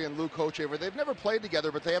Torrey and Luke Hochevar. They've never played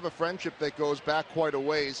together, but they have a friendship that goes back quite a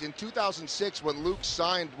ways. In 2006, when Luke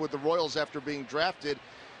signed with the Royals after being drafted,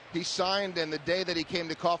 he signed, and the day that he came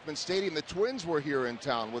to Kauffman Stadium, the Twins were here in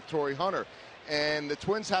town with Torrey Hunter. And the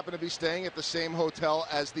Twins happened to be staying at the same hotel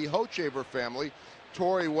as the Hochevar family.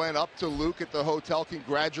 Torrey went up to Luke at the hotel,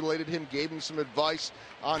 congratulated him, gave him some advice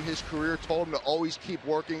on his career, told him to always keep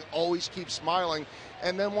working, always keep smiling.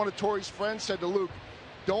 And then one of Torrey's friends said to Luke,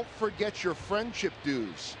 "Don't forget your friendship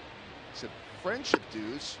dues." He said, "Friendship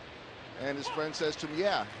dues?" And his friend says to him,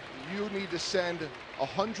 "Yeah, you need to send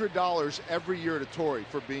 $100 every year to Torrey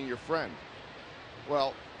for being your friend."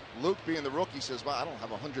 Well, Luke, being the rookie, says, "Well, I don't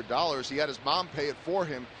have $100. He had his mom pay it for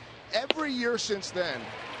him. Every year since then,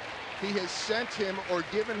 he has sent him or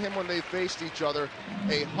given him, when they faced each other,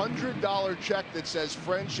 a $100 check that says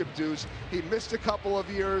friendship dues. He missed a couple of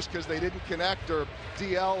years because they didn't connect or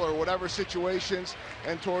DL or whatever situations.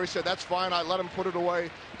 And Torrey said, "That's fine. I let him put it away,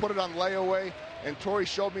 put it on layaway." And Torrey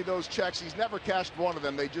showed me those checks. He's never cashed one of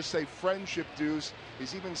them. They just say friendship dues.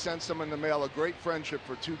 He's even sent some in the mail. A great friendship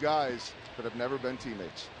for two guys that have never been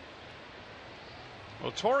teammates.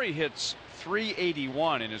 Well, Torrey hits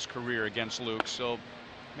 .381 in his career against Luke, so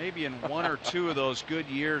maybe in one or two of those good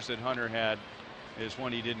years that Hunter had is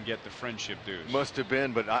when he didn't get the friendship dues. Must have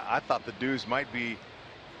been, but I thought the dues might be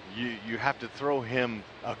you have to throw him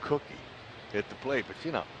a cookie at the plate. But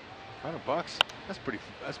you know, $100, that's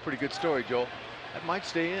pretty good story, Joel. That might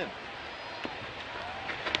stay in.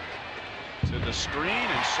 To the screen,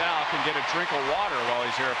 and Sal can get a drink of water while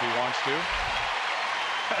he's here if he wants to.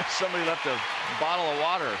 Somebody left a bottle of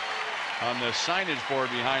water on the signage board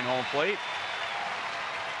behind home plate.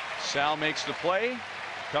 Sal makes the play.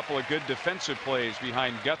 A couple of good defensive plays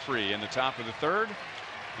behind Guthrie in the top of the third,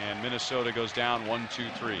 and Minnesota goes down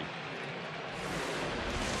 1-2-3.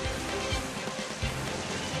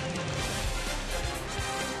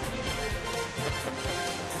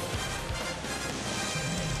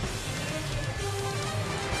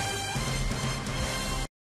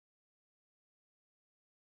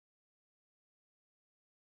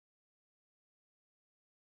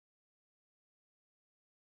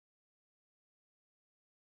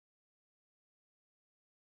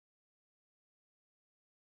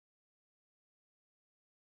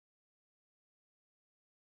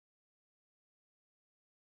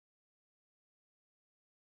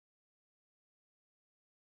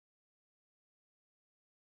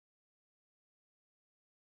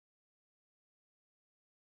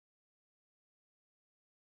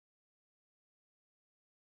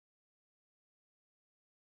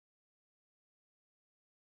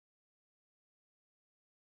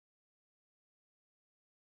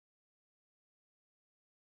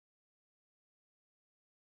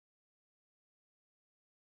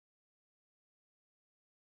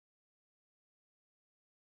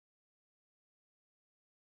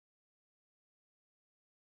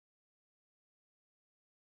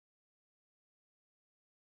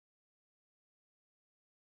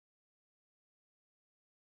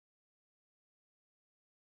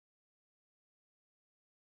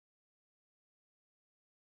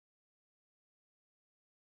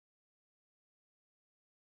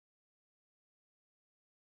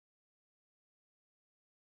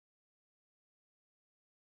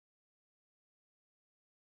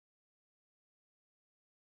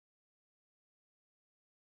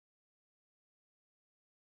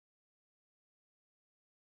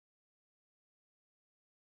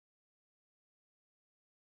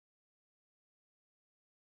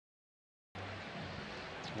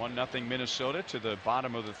 It's 1-0 Minnesota to the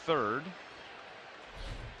bottom of the third.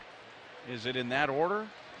 Is it in that order?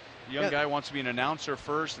 The young guy wants to be an announcer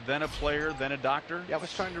first, then a player, then a doctor. Yeah, I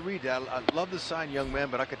was trying to read that. I love the sign, young man,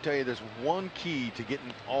 but I could tell you there's one key to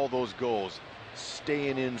getting all those goals.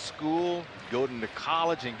 Staying in school, going to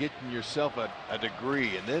college, and getting yourself a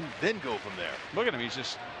degree, and then go from there. Look at him. He's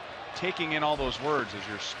just taking in all those words as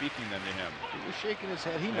you're speaking them to him. He was shaking his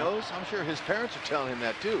head. He knows. I'm sure his parents are telling him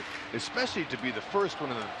that too, especially to be the first one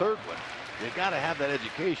and the third one. You got to have that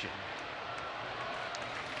education.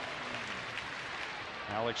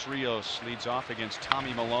 Alex Rios leads off against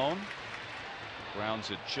Tommy Milone.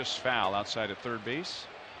 Grounds it just foul outside of third base.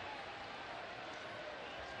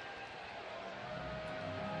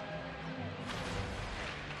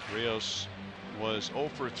 Rios was 0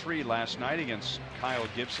 for 3 last night against Kyle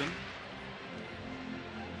Gibson.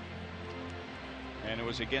 And it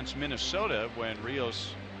was against Minnesota when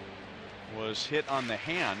Rios was hit on the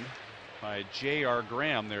hand by J.R.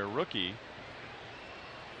 Graham, their rookie.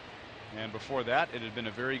 And before that, it had been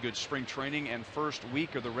a very good spring training and first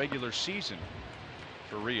week of the regular season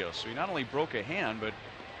for Rios. So he not only broke a hand, but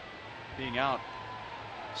being out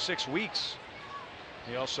 6 weeks,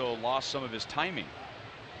 he also lost some of his timing.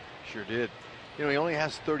 Sure did. You know, he only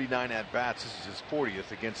has 39 at-bats. This is his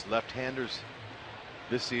 40th against left-handers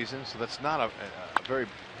this season, so that's not a very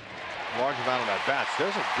large amount of at-bats.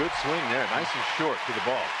 There's a good swing there, nice and short to the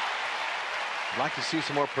ball. I'd like to see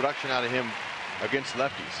some more production out of him against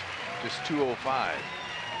lefties. Just 205.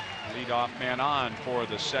 Leadoff man on for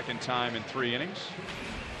the second time in 3 innings.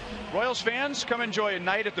 Royals fans, come enjoy a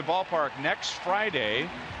night at the ballpark next Friday.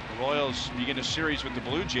 The Royals begin a series with the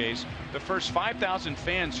Blue Jays. The first 5,000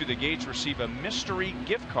 fans through the gates receive a mystery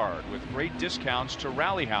gift card with great discounts to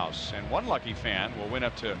Rally House, and one lucky fan will win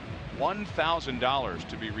up to $1,000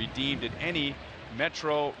 to be redeemed at any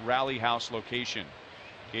Metro Rally House location.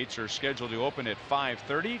 Gates are scheduled to open at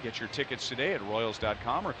 5:30. Get your tickets today at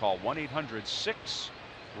Royals.com or call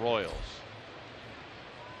 1-800-6-ROYALS.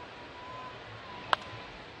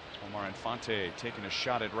 Omar Infante taking a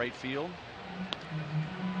shot at right field.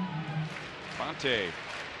 Infante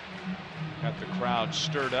got the crowd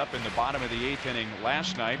stirred up in the bottom of the 8th inning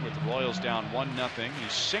last night with the Royals down 1-0. He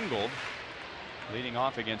singled leading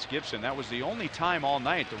off against Gibson. That was the only time all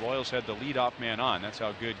night the Royals had the leadoff man on. That's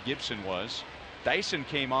how good Gibson was. Dyson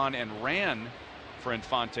came on and ran for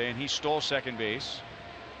Infante, and he stole second base.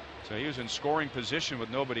 So he was in scoring position with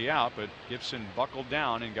nobody out, but Gibson buckled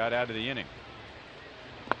down and got out of the inning.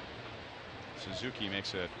 Suzuki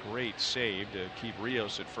makes a great save to keep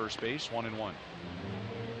Rios at first base, 1-1.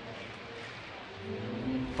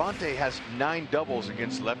 Infante has 9 doubles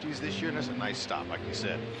against lefties this year, and that's a nice stop, like you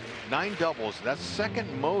said. 9 doubles. That's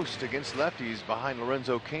second most against lefties behind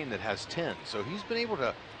Lorenzo Cain that has 10. So he's been able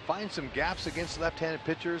to find some gaps against left-handed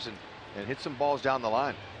pitchers and hit some balls down the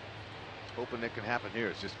line. Hoping it can happen here.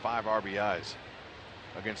 It's just 5 RBIs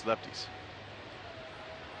against lefties.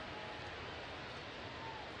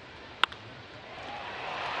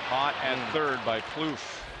 Caught at third by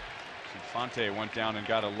Plouffe. Infante went down and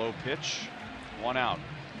got a low pitch. 1 out.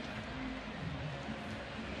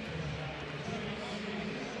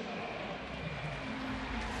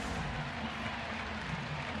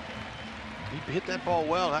 He hit that ball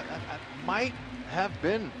well. That might have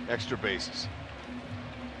been extra bases.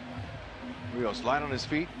 Rios light on his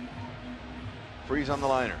feet. Freeze on the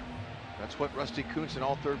liner. That's what Rusty Kuntz and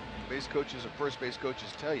all third base coaches and first base coaches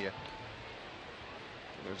tell you.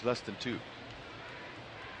 There's less than 2.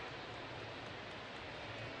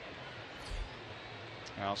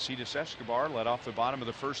 Alcides Escobar led off the bottom of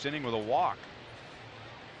the first inning with a walk.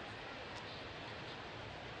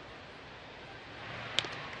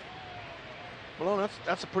 Well,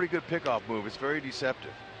 that's a pretty good pickoff move. It's very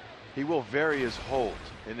deceptive. He will vary his hold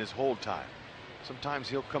in his hold time. Sometimes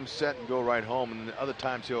he'll come set and go right home, and other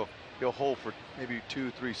times he'll hold for maybe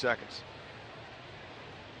 2-3 seconds.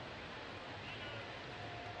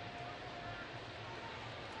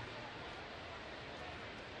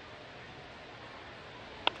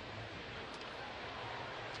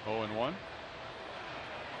 Oh, and 1.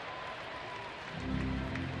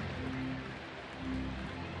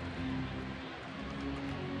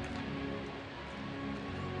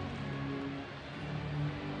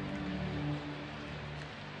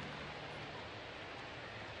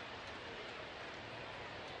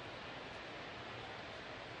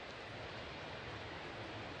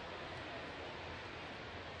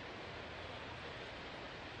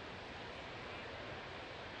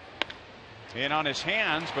 In on his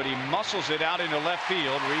hands, but he muscles it out into left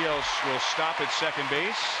field. Rios will stop at second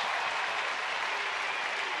base.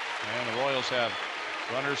 And the Royals have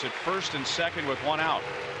runners at first and second with 1 out.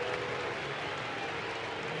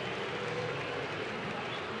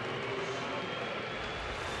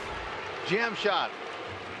 Jam shot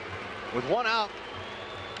with 1 out.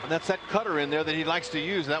 And that's that cutter in there that he likes to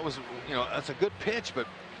use. That was, that's a good pitch, but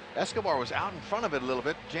Escobar was out in front of it a little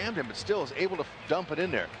bit, jammed him, but still is able to dump it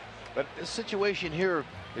in there. But this situation here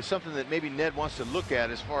is something that maybe Ned wants to look at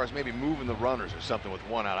as far as maybe moving the runners or something with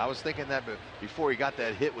 1 out. I was thinking that before he got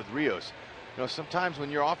that hit with Rios. Sometimes when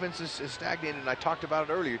your offense is stagnated, and I talked about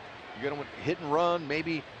it earlier, you're going to hit and run,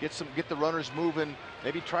 maybe get the runners moving,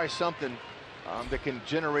 maybe try something. that can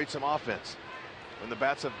generate some offense when the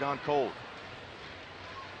bats have gone cold.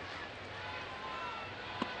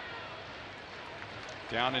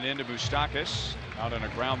 Down and into Moustakas, out on a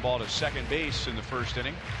ground ball to second base in the first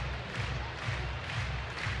inning.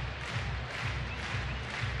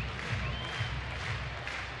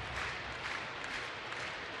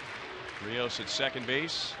 Rios at second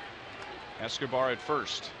base, Escobar at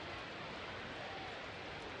first.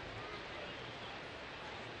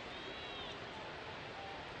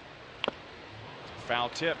 Foul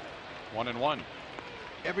tip, 1-1.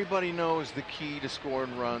 Everybody knows the key to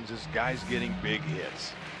scoring runs is guys getting big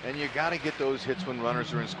hits, and you got to get those hits when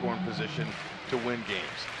runners are in scoring position to win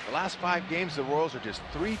games. The last 5 games, the Royals are just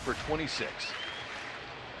 3 for 26.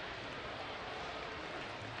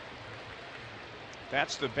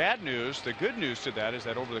 That's the bad news. The good news to that is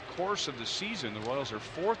that over the course of the season, the Royals are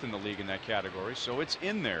 4th in the league in that category, so it's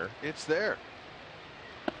in there. It's there.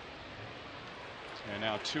 And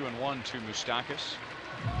now 2-1 to Moustakas.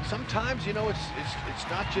 Sometimes, you know, it's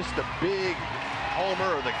not just the big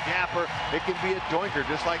homer or the gapper. It can be a doinker,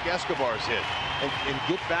 just like Escobar's hit, and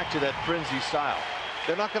get back to that frenzy style.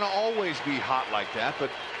 They're not going to always be hot like that,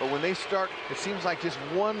 but when they start, it seems like just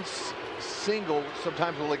one single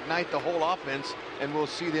sometimes will ignite the whole offense, and we'll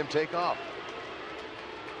see them take off.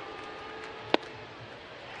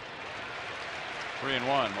 3-1.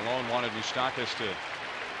 Malone wanted Moustakas to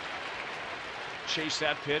chase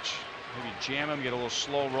that pitch, maybe jam him, get a little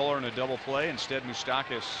slow roller in a double play. Instead,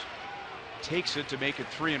 Moustakas takes it to make it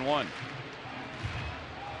 3-1.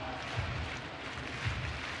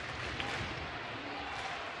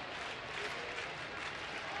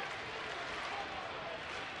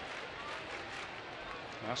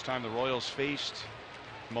 Last time the Royals faced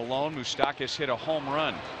Malone, Moustakas hit a home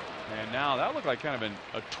run, and now that looked like kind of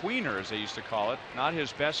a tweener, as they used to call it. Not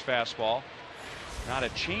his best fastball, not a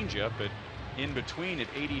changeup, but in between at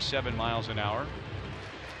 87 miles an hour.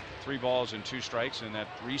 3 balls and 2 strikes. And that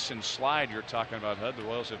recent slide you're talking about, Hud, the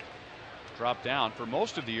Royals have dropped down. For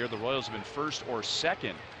most of the year, the Royals have been 1st or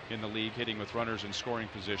 2nd in the league hitting with runners in scoring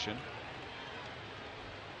position.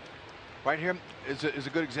 Right here is a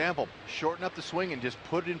good example. Shorten up the swing and just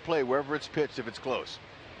put it in play wherever it's pitched if it's close.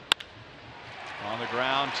 On the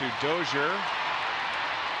ground to Dozier,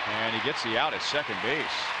 and he gets the out at second base.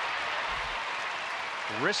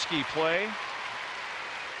 Risky play.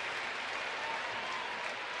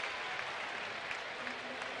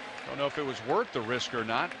 Don't know if it was worth the risk or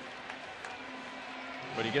not,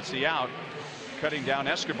 but he gets the out, cutting down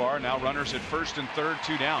Escobar. Now runners at first and third,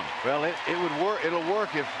 2 down. Well, it would work. It'll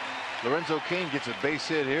work if Lorenzo Cain gets a base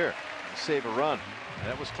hit here and save a run.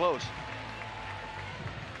 That was close.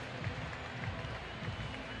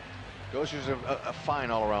 Dozier's a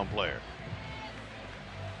fine all-around player,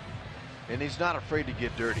 and he's not afraid to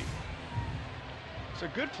get dirty. It's a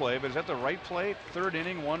good play, but is that the right play? 3rd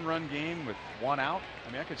inning, 1-run game with 1 out.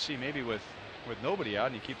 I mean, I could see maybe with nobody out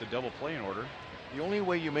and you keep the double play in order. The only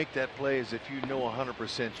way you make that play is if you know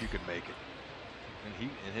 100% you can make it, and he,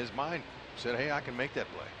 in his mind, said, hey, I can make that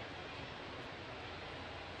play.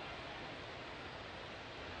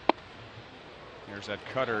 There's that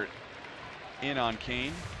cutter in on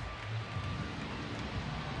Cain.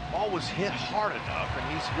 Ball was hit hard enough, and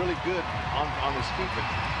he's really good on his feet, but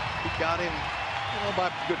he got him, you know, by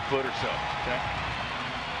a good foot or so. Okay.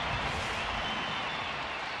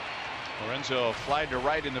 Lorenzo flied to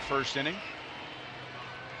right in the first inning.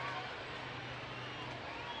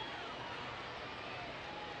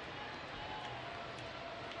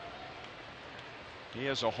 He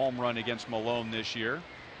has a home run against Malone this year.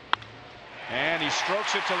 And he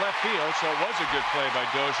strokes it to left field, so it was a good play by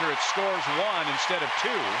Dozier. It scores 1 instead of 2.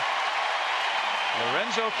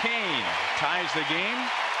 Lorenzo Cain ties the game,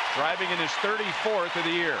 driving in his 34th of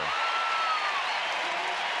the year.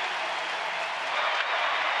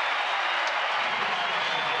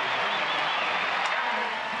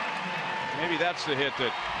 Maybe that's the hit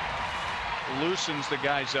that loosens the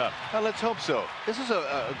guys up. Well, let's hope so. This is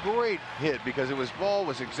a great hit because ball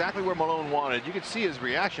was exactly where Malone wanted. You could see his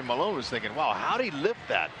reaction. Malone was thinking, wow, how did he lift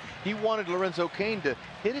that? He wanted Lorenzo Cain to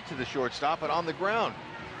hit it to the shortstop and on the ground,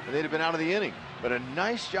 and they'd have been out of the inning. But a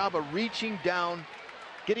nice job of reaching down,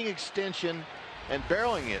 getting extension, and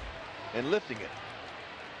barreling it and lifting it.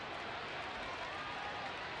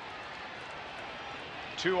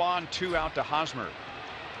 2 on, 2 out to Hosmer.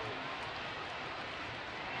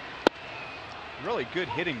 Really good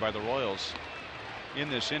hitting by the Royals in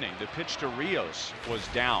this inning. The pitch to Rios was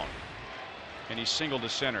down, and he singled to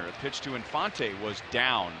center. The pitch to Infante was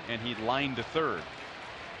down, and he lined to third.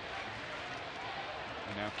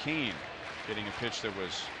 And now Cain getting a pitch that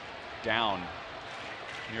was down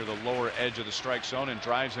near the lower edge of the strike zone and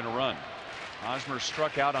drives in a run. Hosmer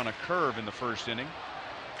struck out on a curve in the first inning.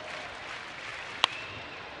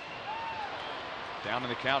 Down in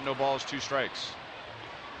the count, no balls, 2 strikes.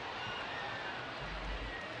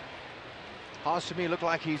 Haas to me looked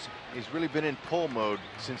like he's really been in pull mode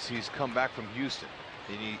since he's come back from Houston.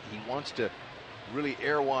 And he wants to really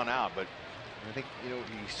air one out, but I think, you know,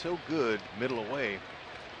 he's so good middle away,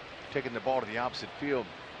 taking the ball to the opposite field.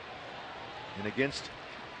 And against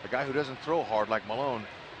a guy who doesn't throw hard like Malone,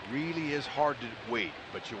 really is hard to wait,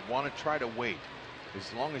 but you want to try to wait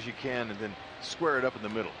as long as you can and then square it up in the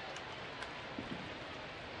middle.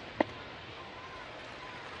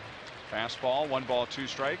 Fastball, 1 ball, 2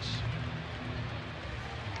 strikes.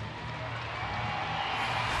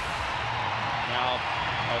 Now,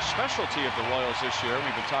 a specialty of the Royals this year,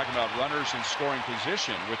 we've been talking about runners in scoring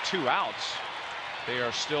position. With 2 outs, they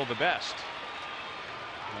are still the best.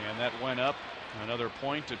 And that went up another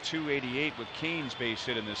point to 288 with Kane's base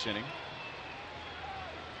hit in this inning.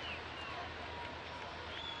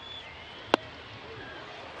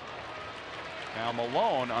 Now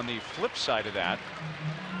Malone, on the flip side of that,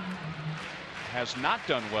 has not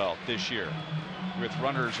done well this year with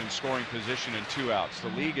runners in scoring position and 2 outs. The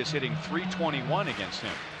league is hitting .321 against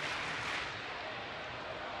him.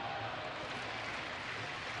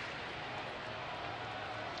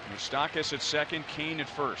 Moustakas at second, Kane at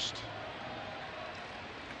first.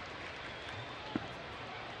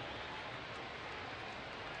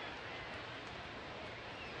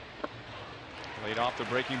 Laid off the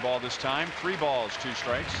breaking ball this time. 3 balls, 2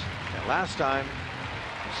 strikes. And last time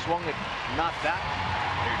he swung it, not that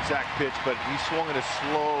exact pitch, but he swung it a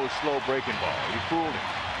slow breaking ball. He fooled him.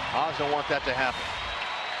 Oz don't want that to happen.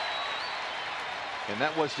 And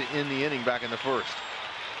that was to end the inning back in the first.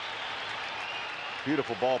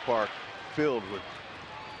 Beautiful ballpark filled with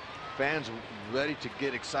fans ready to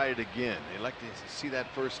get excited again. They like to see that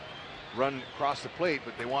first run across the plate,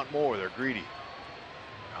 but they want more. They're greedy,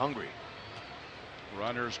 they're hungry.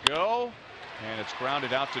 Runners go, and it's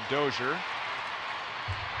grounded out to Dozier.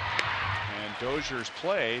 And Dozier's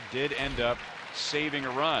play did end up saving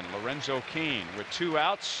a run. Lorenzo Cain with 2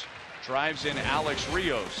 outs drives in Alex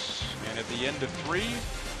Rios, and at the end of 3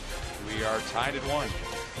 we are tied at 1.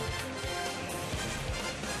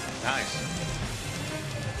 Nice.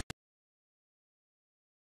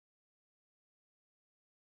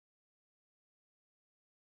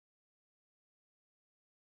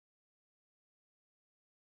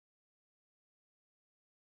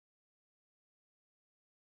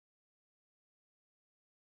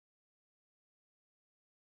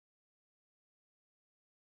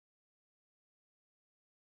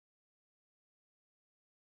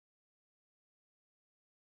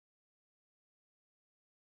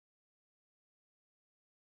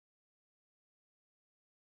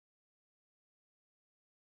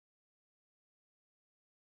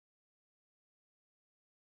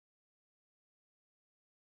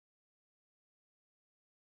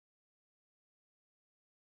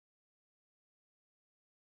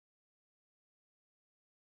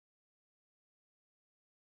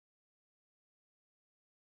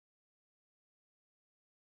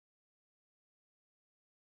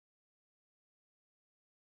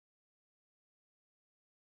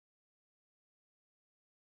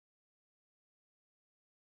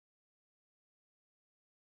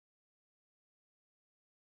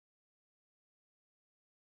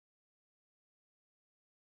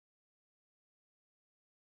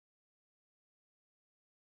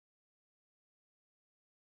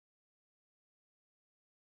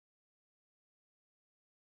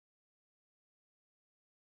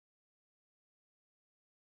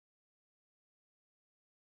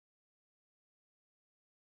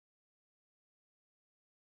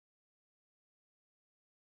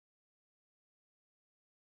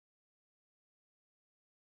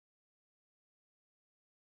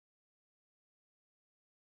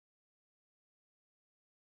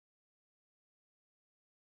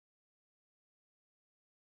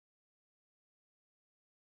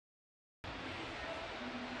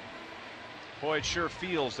 Boy, it sure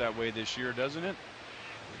feels that way this year, doesn't it?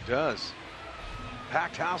 It does.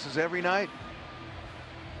 Packed houses every night.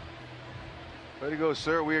 Way to go,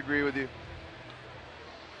 sir. We agree with you.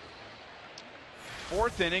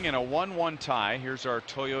 4th inning and a 1-1 tie. Here's our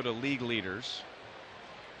Toyota League leaders.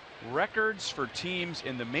 Records for teams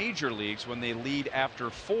in the major leagues when they lead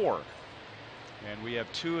after 4. And we have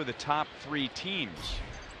 2 of the top 3 teams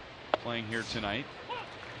playing here tonight.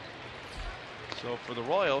 So for the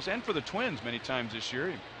Royals and for the Twins many times this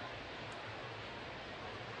year,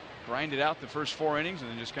 grinded out the first 4 innings and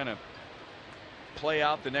then just kind of play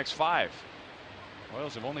out the next 5.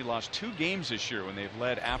 Royals have only lost 2 games this year when they've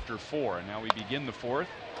led after 4, and now we begin the 4th.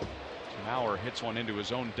 Mauer hits one into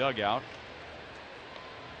his own dugout.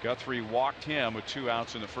 Guthrie walked him with 2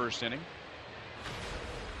 outs in the first inning.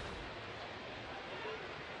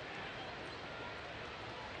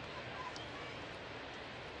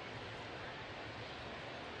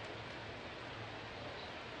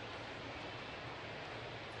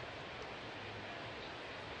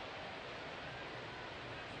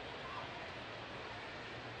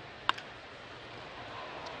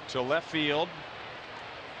 To left field.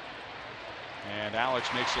 And Alex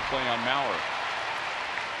makes the play on Mauer.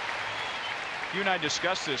 You and I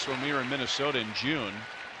discussed this when we were in Minnesota in June,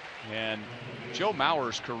 and Joe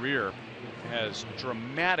Mauer's career has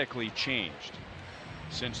dramatically changed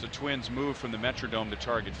since the Twins moved from the Metrodome to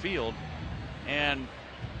Target Field. And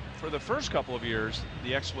for the first couple of years,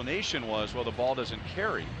 the explanation was, well, the ball doesn't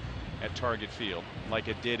carry at Target Field like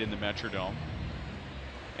it did in the Metrodome.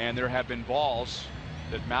 And there have been balls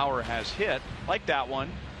that Mauer has hit, like that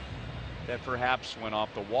one, that perhaps went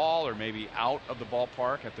off the wall or maybe out of the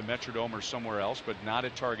ballpark at the Metrodome or somewhere else, but not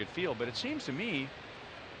at Target Field. But it seems to me,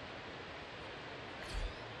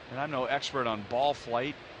 and I'm no expert on ball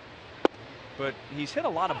flight, but he's hit a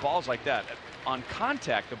lot of balls like that. On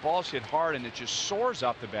contact, the ball's hit hard and it just soars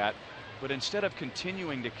off the bat, but instead of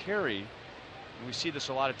continuing to carry, and we see this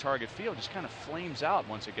a lot at Target Field, just kind of flames out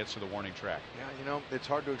once it gets to the warning track. Yeah, you know, it's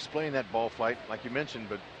hard to explain that ball flight, like you mentioned,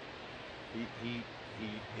 but he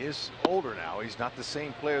is older now. He's not the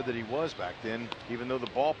same player that he was back then, even though the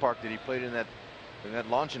ballpark that he played in, that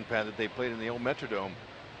launching pad that they played in the old Metrodome,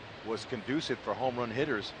 was conducive for home run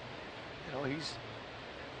hitters. You know,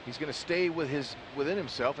 he's going to stay within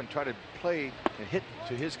himself and try to play and hit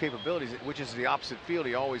to his capabilities, which is the opposite field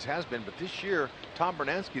he always has been. But this year, Tom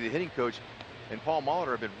Bernansky, the hitting coach, and Paul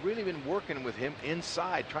Molitor have really been working with him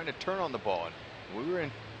inside, trying to turn on the ball. And when we were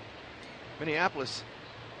in Minneapolis,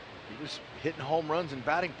 he was hitting home runs in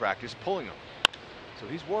batting practice, pulling them. So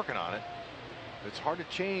he's working on it. It's hard to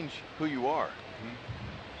change who you are.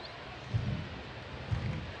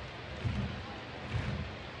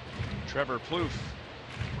 Trevor Plouffe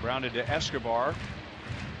grounded to Escobar,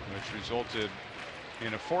 which resulted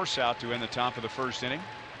in a force out to end the top of the first inning.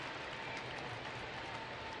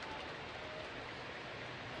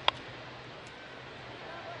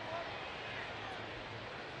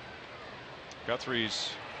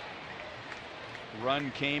 Guthrie's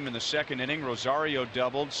run came in the second inning. Rosario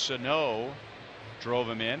doubled. Sano drove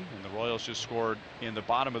him in, and the Royals just scored in the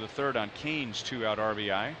bottom of the third on Kane's 2-out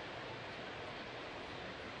RBI.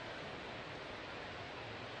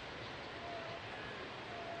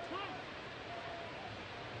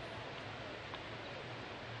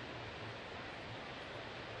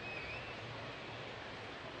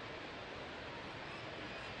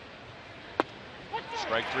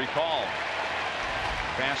 Strike 3 call.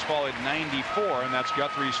 Fastball at 94, and that's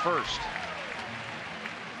Guthrie's first.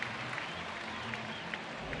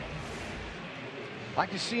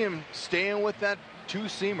 Like to see him staying with that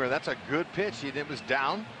 2-seamer. That's a good pitch. It was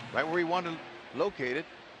down right where he wanted to locate it.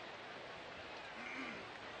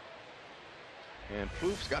 And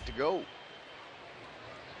Plouffe's got to go.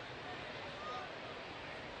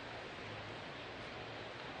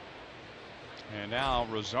 And now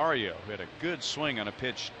Rosario had a good swing on a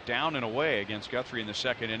pitch down and away against Guthrie in the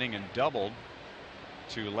second inning and doubled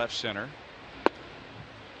to left center.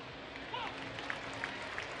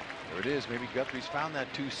 There it is. Maybe Guthrie's found that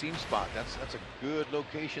 2-seam spot. That's a good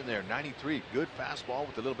location there. 93. Good fastball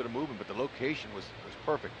with a little bit of movement, but the location was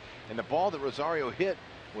perfect. And the ball that Rosario hit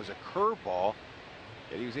was a curve ball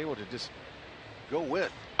that he was able to just go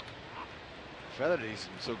with. Feathered it.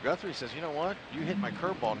 So Guthrie says, you know what? You hit my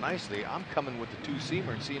curveball nicely. I'm coming with the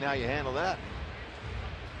 2-seamer and seeing how you handle that.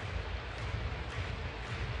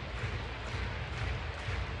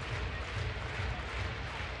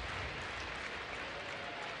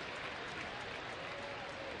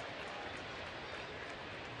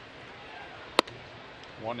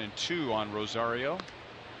 One and 2 on Rosario.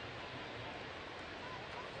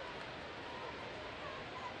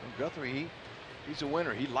 And Guthrie, he's a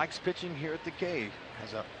winner. He likes pitching here at the K.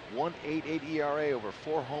 Has a 1.88 ERA over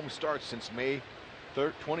 4 home starts since May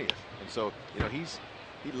 20th. And so, you know, he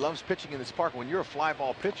loves pitching in this park. When you're a fly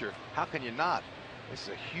ball pitcher, how can you not? This is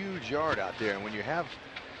a huge yard out there. And when you have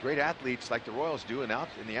great athletes like the Royals do in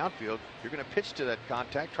the outfield, you're going to pitch to that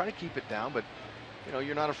contact, try to keep it down, but you know,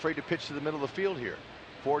 you're not afraid to pitch to the middle of the field here.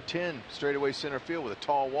 410 straightaway center field with a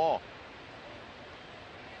tall wall.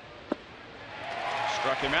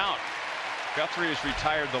 Struck him out. Guthrie has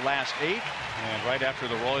retired the last 8, and right after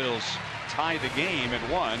the Royals tie the game at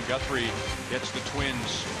 1, Guthrie gets the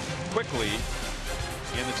Twins quickly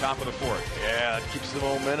in the top of the fourth. Yeah, it keeps the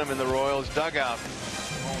momentum in the Royals dugout.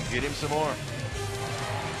 Come on, get him some more.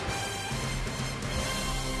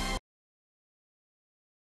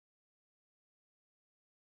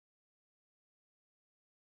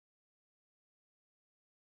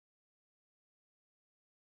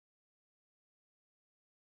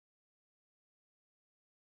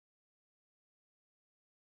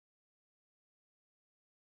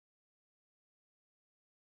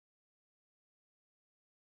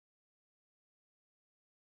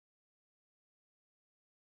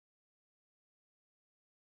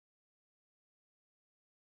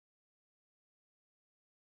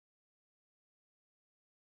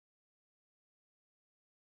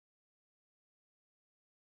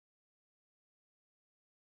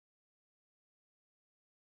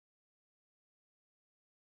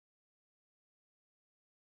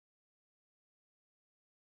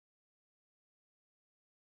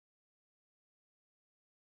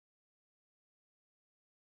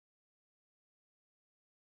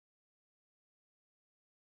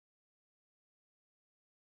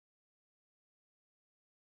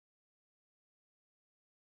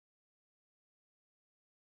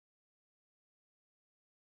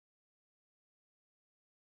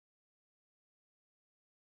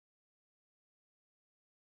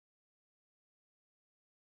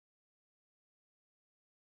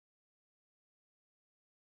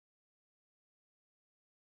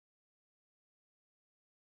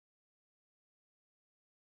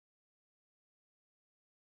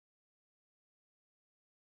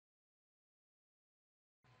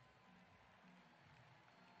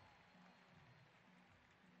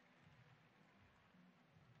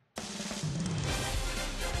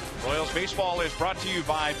 Royals baseball is brought to you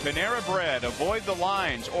by Panera Bread. Avoid the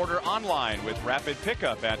lines. Order online with rapid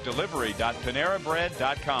pickup at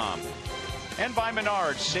delivery.panerabread.com. And by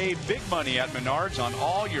Menards. Save big money at Menards on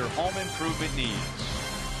all your home improvement needs.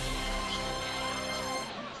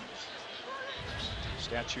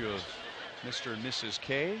 Statue of Mr. and Mrs.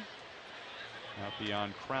 K out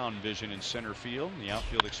beyond crown vision in center field. The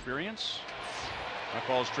outfield experience. That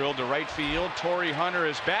ball's drilled to right field. Torrey Hunter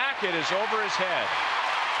is back. It is over his head.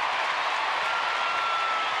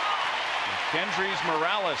 Kendrys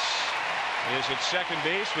Morales is at second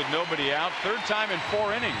base with nobody out. Third time in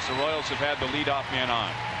 4 innings the Royals have had the leadoff man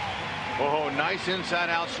on. Oh, nice inside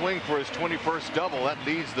out swing for his 21st double. That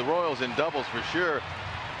leads the Royals in doubles for sure.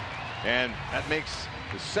 And that makes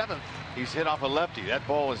the 7th he's hit off a lefty. That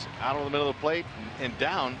ball is out of the middle of the plate and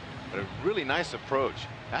down, but a really nice approach.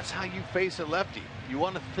 That's how you face a lefty. You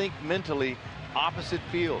want to think mentally opposite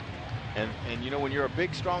field. And you know, when you're a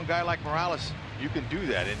big strong guy like Morales, you can do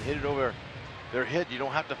that and hit it over their head. You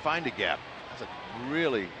don't have to find a gap. That's a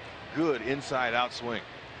really good inside out swing.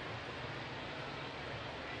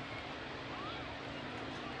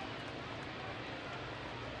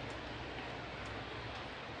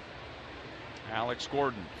 Alex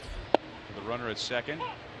Gordon for the runner at second.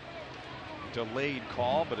 Delayed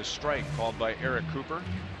call, but a strike called by Eric Cooper.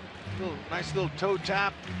 Nice little toe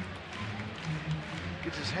tap.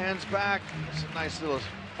 Gets his hands back. It's a nice little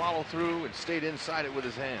follow through and stayed inside it with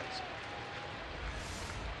his hands.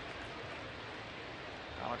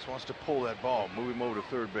 Alex wants to pull that ball, move him over to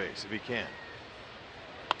third base if he can.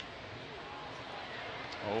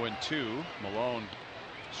 0-2. Malone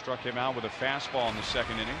struck him out with a fastball in the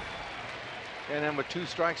second inning. And then with 2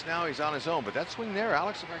 strikes now, he's on his own. But that swing there,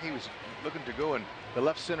 Alex looked like he was looking to go in the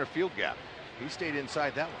left center field gap. He stayed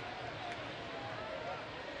inside that one.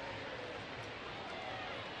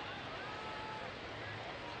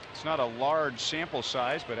 It's not a large sample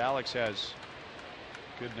size, but Alex has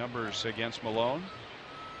good numbers against Malone.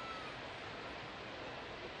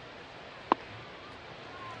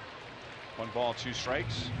 One ball, 2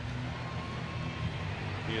 strikes.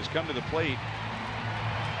 He has come to the plate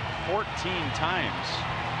 14 times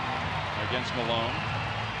against Malone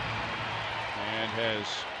and has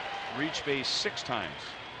reached base 6 times.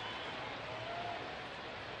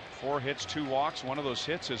 4 hits, 2 walks. One of those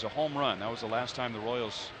hits is a home run. That was the last time the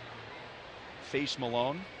Royals faced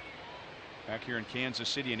Malone back here in Kansas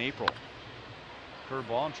City in April.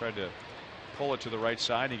 Curveball and tried to pull it to the right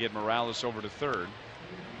side and get Morales over to third.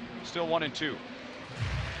 Still 1-2.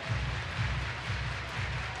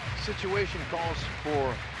 Situation calls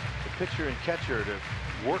for the pitcher and catcher to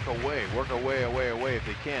work away if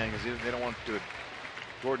they can, because they don't want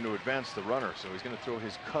Gordon to advance the runner. So he's going to throw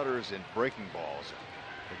his cutters and breaking balls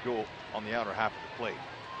that go on the outer half of the plate,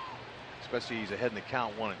 especially he's ahead in the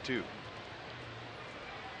count 1-2.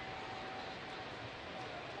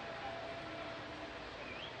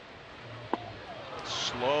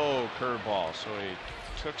 slow curveball, so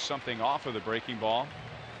he took something off of the breaking ball.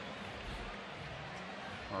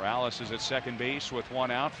 Morales is at second base with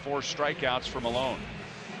 1 out, 4 strikeouts for Malone.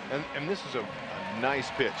 And this is a nice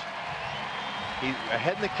pitch. He's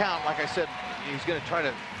ahead in the count. Like I said, he's going to try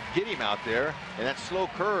to get him out there, and that slow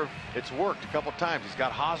curve, it's worked a couple times. He's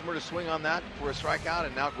got Hosmer to swing on that for a strikeout,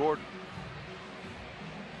 and now Gordon.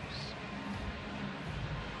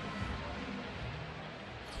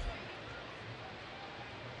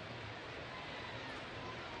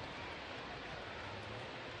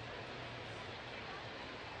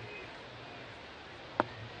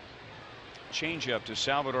 Changeup to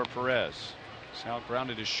Salvador Perez. Sal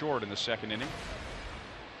grounded is short in the second inning.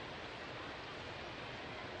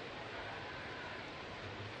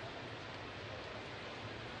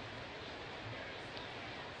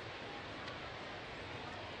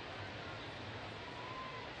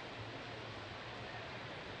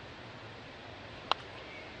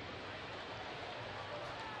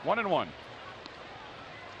 One and one.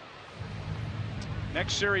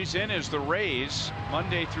 Next series in is the Rays,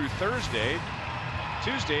 Monday through Thursday.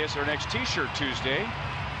 Tuesday is their next T-shirt Tuesday.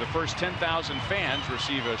 The first 10,000 fans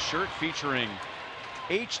receive a shirt featuring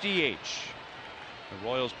HDH. The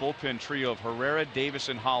Royals bullpen trio of Herrera, Davis,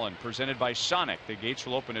 and Holland, presented by Sonic. The gates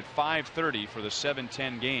will open at 5:30 for the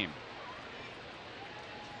 7:10 game.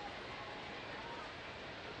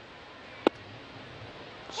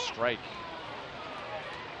 Strike.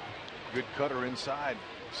 Good cutter inside.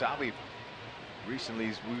 Salvi recently,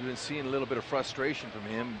 we've been seeing a little bit of frustration from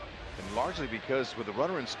him, and largely because with the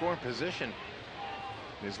runner in scoring position,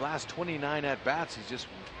 in his last 29 at bats, he's just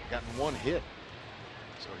gotten 1 hit.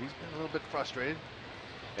 So he's been a little bit frustrated.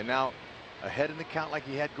 And now ahead in the count like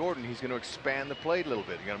he had Gordon, he's going to expand the plate a little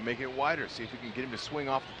bit. He's going to make it wider, see if he can get him to swing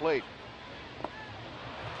off the plate.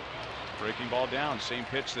 Breaking ball down, same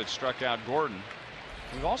pitch that struck out Gordon.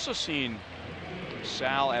 We've also seen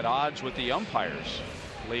Sal at odds with the umpires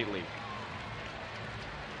lately.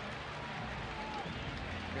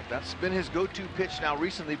 That's been his go-to pitch now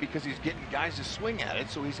recently because he's getting guys to swing at it,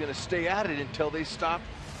 so he's going to stay at it until they stop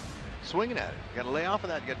swinging at it. You got to lay off of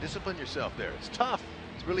that. You got to discipline yourself there. It's tough.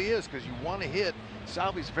 It really is, because you want to hit.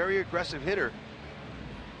 Salvi's a very aggressive hitter,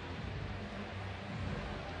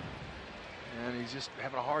 and he's just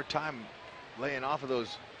having a hard time laying off of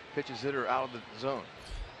those pitches that are out of the zone.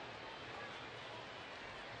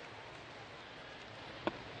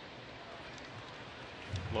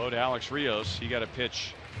 Low to Alex Rios. He got a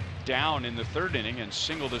pitch down in the 3rd inning and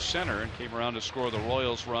singled to center and came around to score the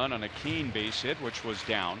Royals run on a Kane base hit, which was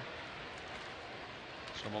down.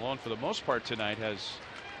 So Malone, for the most part tonight, has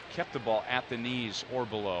kept the ball at the knees or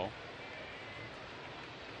below.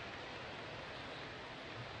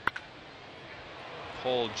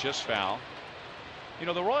 Pulled just foul. You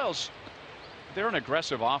know, the Royals, they're an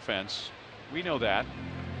aggressive offense. We know that.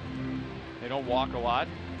 They don't walk a lot.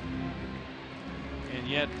 And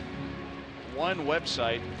yet one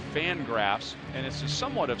website, Fangraphs, and it's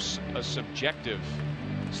somewhat of a subjective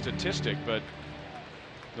statistic, but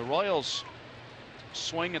the Royals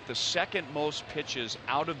swing at the 2nd most pitches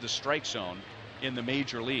out of the strike zone in the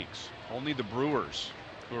major leagues. Only the Brewers,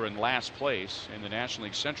 who are in last place in the National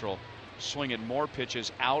League Central, swing at more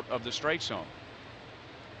pitches out of the strike zone.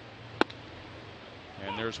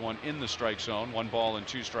 And there's one in the strike zone, 1 ball and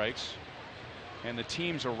 2 strikes. And the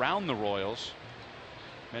teams around the Royals,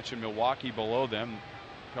 mentioned Milwaukee below them,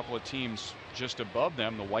 a couple of teams just above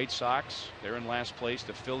them. The White Sox, they're in last place.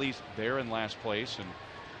 The Phillies, they're in last place. And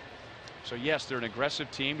so yes, they're an aggressive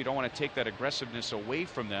team. You don't want to take that aggressiveness away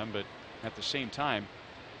from them, but at the same time,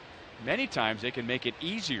 many times they can make it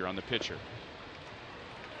easier on the pitcher.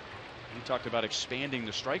 We talked about expanding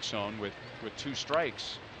the strike zone with 2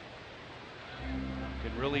 strikes. You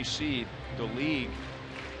can really see the league,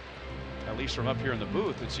 at least from up here in the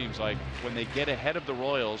booth, it seems like when they get ahead of the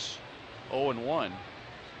Royals 0-1,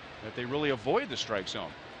 that they really avoid the strike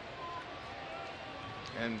zone.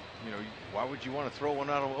 And you know, why would you want to throw one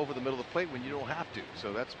out over the middle of the plate when you don't have to?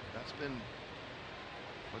 So that's been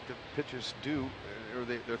what the pitchers do, or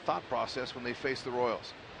their thought process when they face the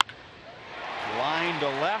Royals. Line to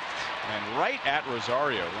left and right at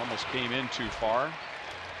Rosario. Almost came in too far.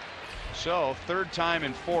 So 3rd time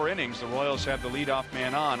in 4 innings the Royals have the leadoff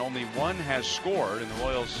man on. Only 1 has scored, and the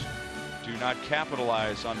Royals do not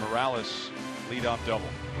capitalize on Morales' leadoff double.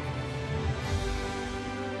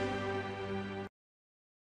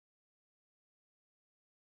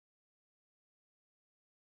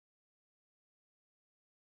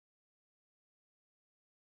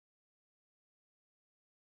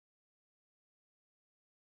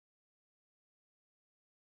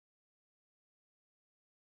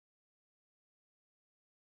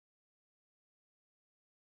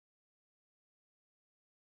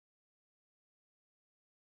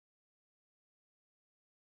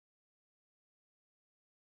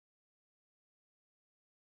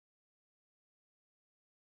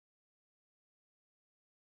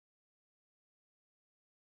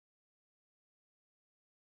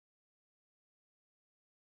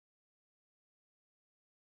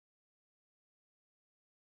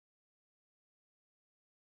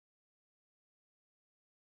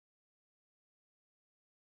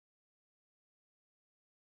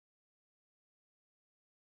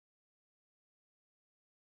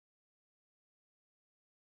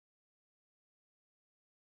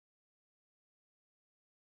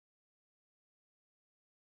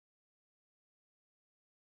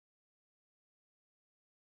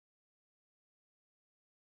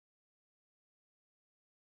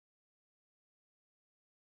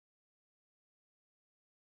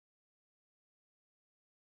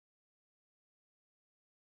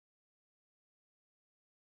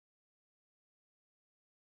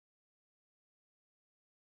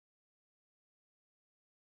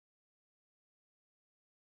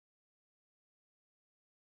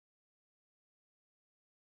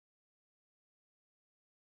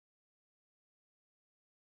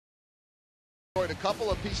 Detroit. A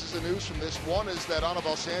couple of pieces of news from this. One is that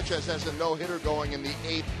Anibal Sanchez has a no-hitter going in the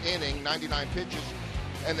 8th inning, 99 pitches.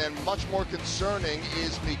 And then much more concerning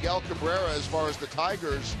is Miguel Cabrera, as far as the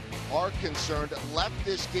Tigers are concerned, left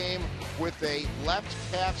this game with a left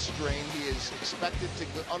calf strain. He is expected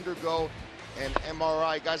to undergo an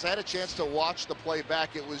MRI. Guys, I had a chance to watch the play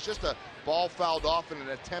back. It was just a ball fouled off in an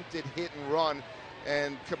attempted hit and run,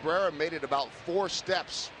 and Cabrera made it about 4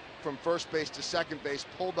 steps from first base to second base,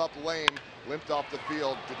 pulled up lame, limped off the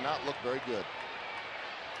field, did not look very good.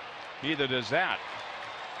 Neither does that.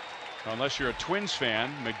 Unless you're a Twins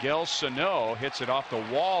fan. Miguel Sano hits it off the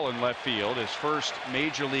wall in left field, his first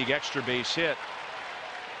major league extra base hit.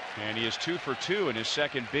 And he is 2 for 2 in his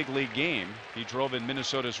second big league game. He drove in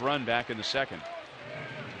Minnesota's run back in the second.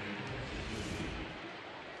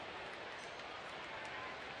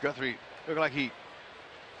 Guthrie looked like he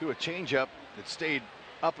threw a changeup that stayed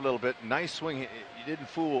up a little bit. Nice swing. He didn't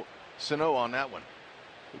fool Sano on that one.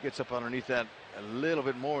 He gets up underneath that a little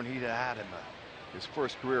bit more, and he had him his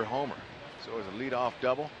first career homer. So it was a leadoff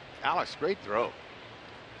double. Alex, great throw.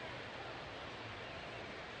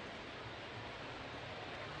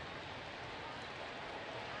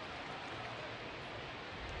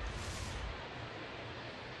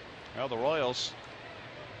 Well, the Royals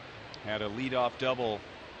had a leadoff double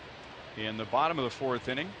in the bottom of the 4th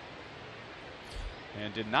inning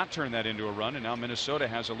and did not turn that into a run, and now Minnesota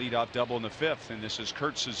has a leadoff double in the 5th, and this is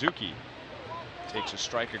Kurt Suzuki. Takes a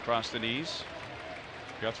strike across the knees.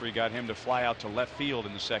 Guthrie got him to fly out to left field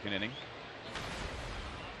in the 2nd inning.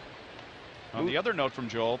 On the other note from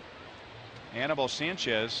Joel, Anibal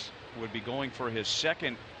Sanchez would be going for his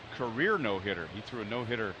 2nd career no-hitter. He threw a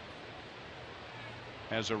no-hitter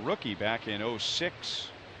as a rookie back in 06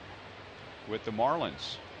 with the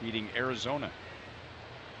Marlins, beating Arizona.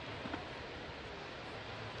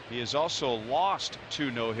 He has also lost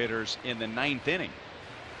 2 no-hitters in the 9th inning.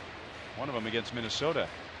 One of them against Minnesota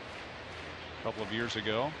a couple of years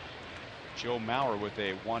ago. Joe Mauer with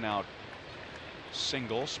a 1-out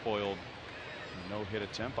single, spoiled no-hit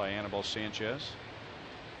attempt by Anibal Sanchez.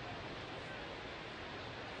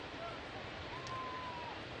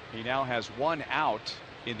 He now has 1 out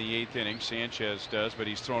in the 8th inning. Sanchez does, but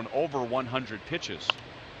he's thrown over 100 pitches.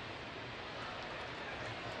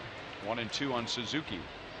 1-2 on Suzuki.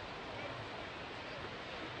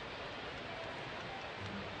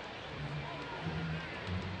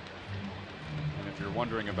 And if you're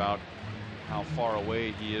wondering about how far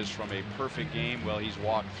away he is from a perfect game, well, he's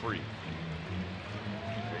walked 3.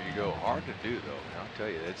 There you go. Hard to do, though. I'll tell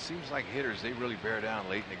you, it seems like hitters, they really bear down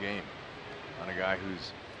late in the game on a guy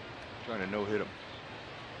who's trying to no-hit him.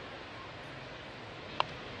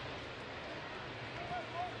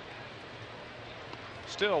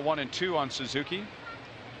 Still 1-2 on Suzuki.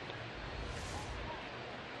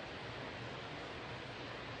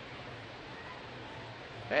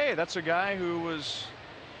 Hey, that's a guy who was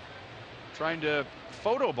trying to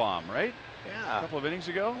photobomb, right? Yeah. A couple of innings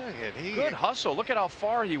ago. He Good hustle. Look at how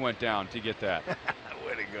far he went down to get that.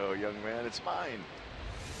 Way to go, young man. It's mine.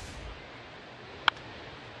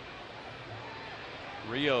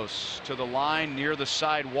 Rios to the line near the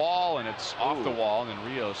side wall, and it's off the wall, and then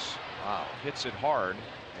Rios hits it hard.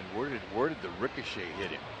 And where did the ricochet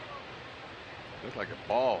hit him? Looked like a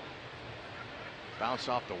ball bounced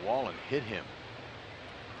off the wall and hit him.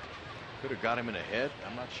 Could have got him in the head.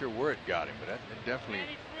 I'm not sure where it got him, but it definitely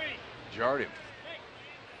jarred him.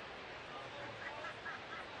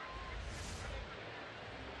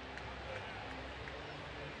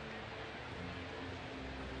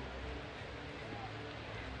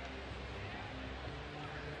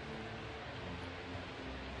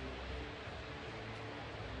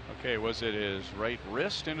 Okay, was it his right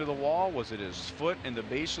wrist into the wall? Was it his foot in the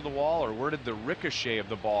base of the wall? Or where did the ricochet of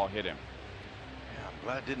the ball hit him? Yeah, I'm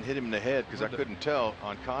glad it didn't hit him in the head, because I couldn't tell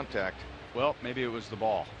on contact. Well, maybe it was the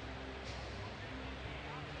ball.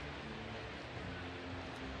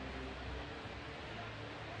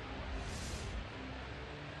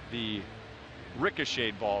 The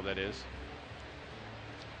ricocheted ball, that is.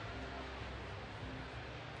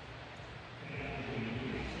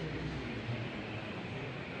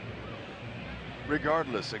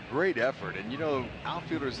 Regardless, a great effort. And you know,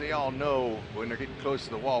 outfielders, they all know when they're getting close to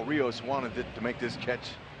the wall. Rios wanted it to make this catch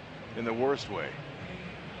in the worst way.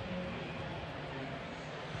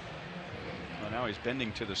 Well, now he's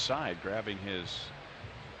bending to the side, grabbing his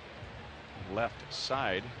left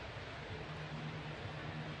side.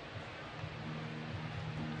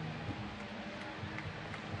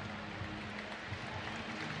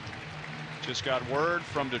 Just got word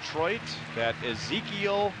from Detroit that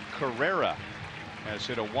Ezekiel Carrera has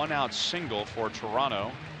hit a 1-out single for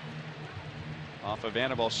Toronto. off of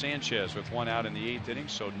Anibal Sanchez with 1 out in the 8th inning.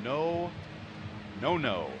 So no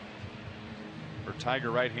for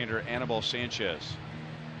Tiger right-hander Anibal Sanchez.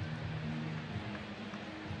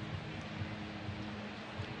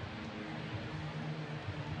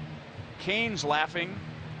 Cain's laughing.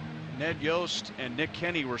 Ned Yost and Nick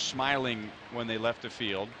Kenny were smiling when they left the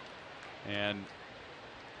field, and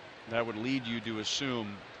that would lead you to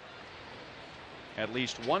assume at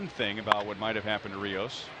least one thing about what might have happened to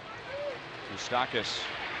Rios. Moustakas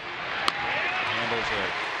handles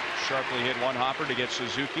a sharply hit one hopper to get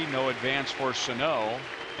Suzuki. No advance for Sano,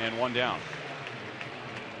 and 1 down.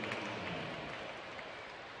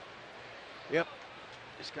 Yep,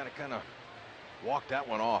 just got to kind of walk that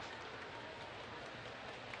one off.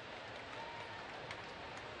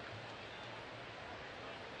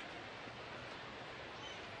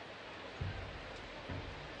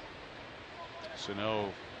 Sano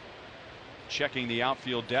checking the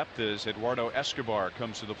outfield depth as Eduardo Escobar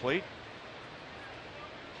comes to the plate.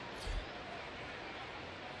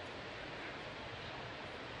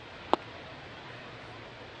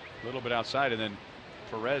 A little bit outside, and then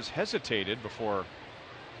Perez hesitated before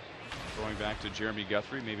going back to Jeremy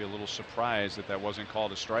Guthrie. Maybe a little surprised that that wasn't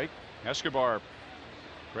called a strike. Escobar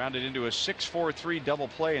grounded into a 6-4-3 double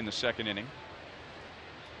play in the 2nd inning.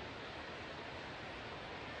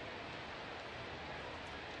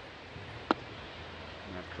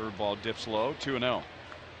 Curveball dips low. 2-0.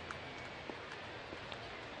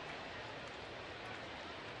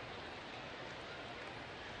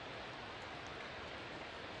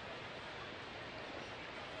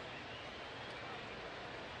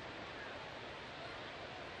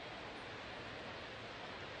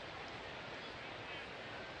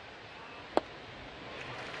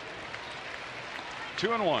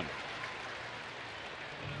 Two and 1.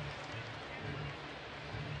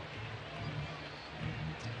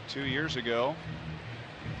 Two years ago,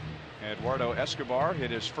 Eduardo Escobar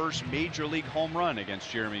hit his first major league home run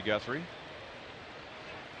against Jeremy Guthrie.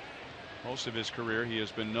 Most of his career, he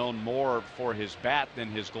has been known more for his bat than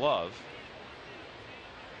his glove.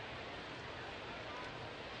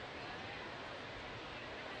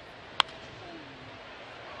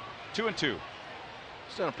 Two and 2.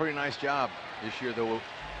 He's done a pretty nice job this year, though.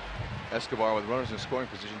 Escobar with runners in scoring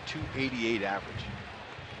position, 288 average.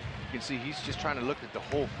 You can see he's just trying to look at the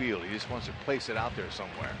whole field. He just wants to place it out there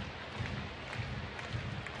somewhere.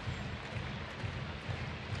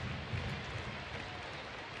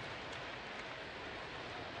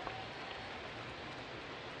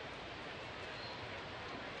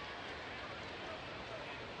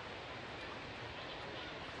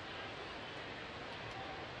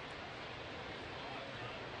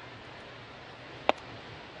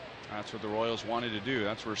 That's what the Royals wanted to do.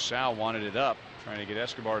 That's where Sal wanted it up, trying to get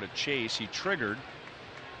Escobar to chase. He triggered.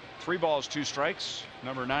 3 balls, 2 strikes.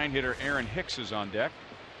 Number 9 hitter Aaron Hicks is on deck.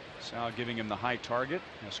 Sal giving him the high target.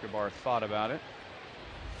 Escobar thought about it.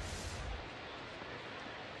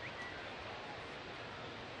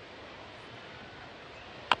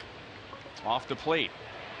 Off the plate.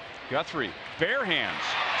 Guthrie, bare hands,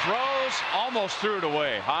 throws, almost threw it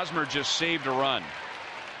away. Hosmer just saved a run.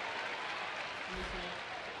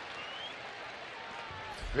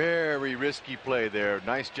 Very risky play there.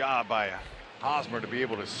 Nice job by Hosmer to be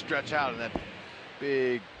able to stretch out in that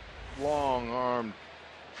big, long-armed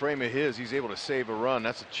frame of his. He's able to save a run.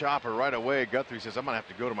 That's a chopper right away. Guthrie says, I'm going to have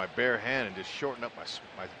to go to my bare hand and just shorten up my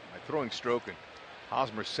throwing stroke, and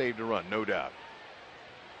Hosmer saved a run, no doubt.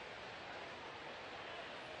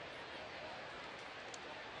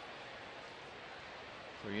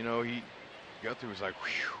 So, you know, Guthrie was like,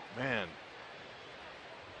 whew, man.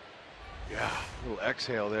 Yeah, a little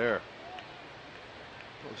exhale there.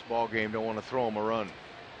 Close ball game, don't want to throw him a run.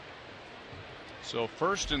 So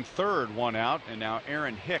 1st and 3rd, 1 out, and now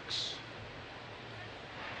Aaron Hicks.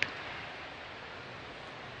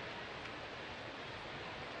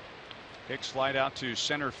 Hicks slide out to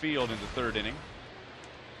center field in the 3rd inning.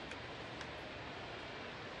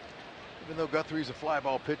 Even though Guthrie's a fly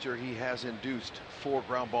ball pitcher, he has induced 4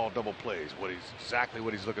 ground ball double plays. Exactly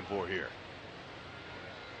what he's looking for here.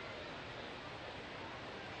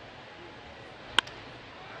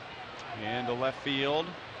 Into left field.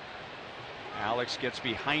 Alex gets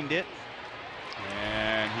behind it,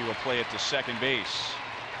 and he will play it to second base.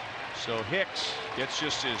 So Hicks gets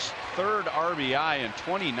just his 3rd RBI in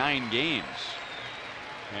 29 games,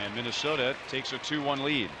 and Minnesota takes a 2-1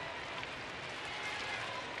 lead.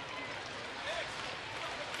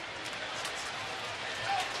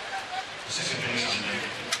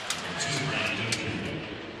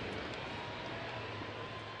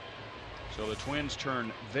 So the Twins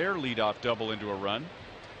turn their leadoff double into a run.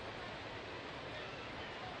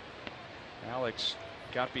 Alex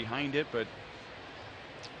got behind it, but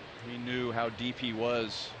he knew how deep he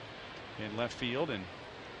was in left field and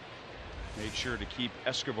made sure to keep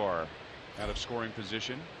Escobar out of scoring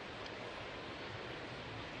position.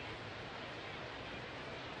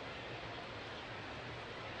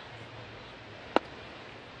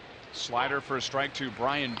 Slider for a strike to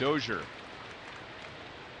Brian Dozier.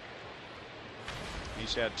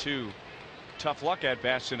 He's had 2 tough luck at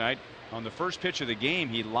bats tonight. On the first pitch of the game,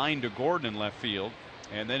 he lined to Gordon in left field,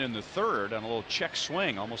 and then in the third, on a little check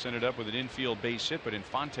swing, almost ended up with an infield base hit, but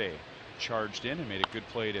Infante charged in and made a good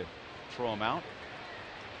play to throw him out.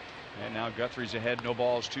 And now Guthrie's ahead, no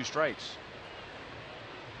balls, 2 strikes.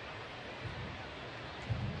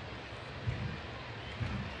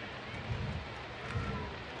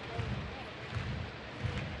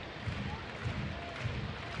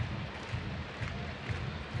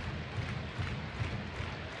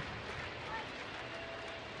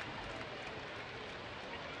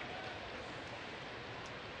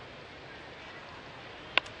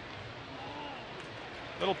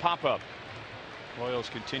 Little pop-up. Royals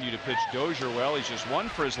continue to pitch Dozier well. He's just 1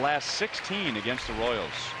 for his last 16 against the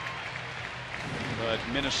Royals. But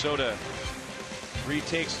Minnesota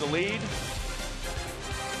retakes the lead.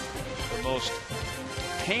 The most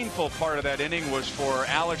painful part of that inning was for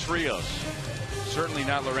Alex Rios. Certainly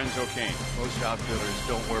not Lorenzo Cain. Most outfielders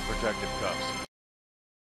don't wear protective cuffs.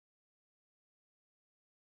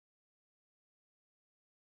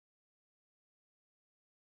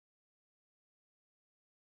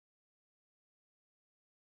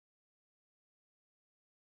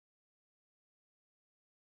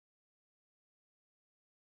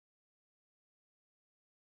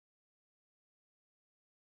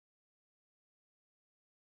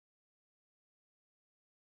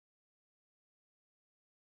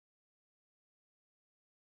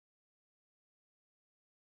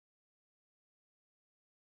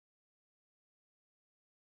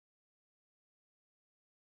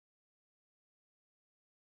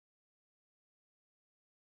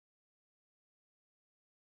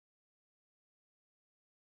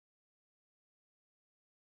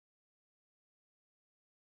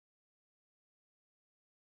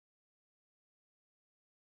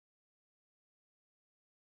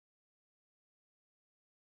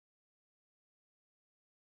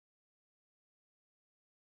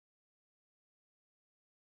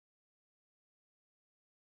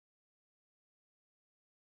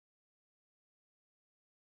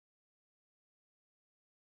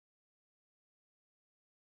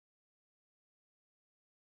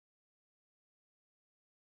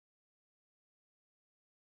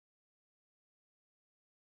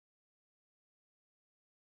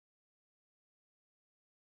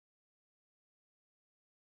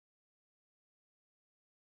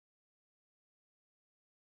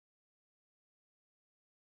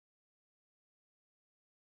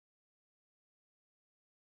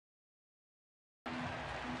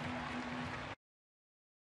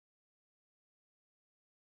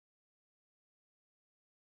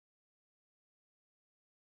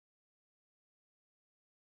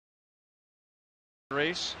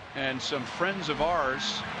 Race and some friends of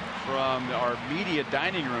ours from our media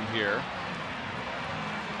dining room here.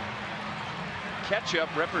 Ketchup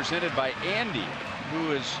represented by Andy,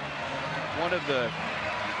 who is one of the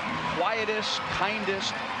quietest,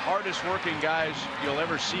 kindest, hardest working guys you'll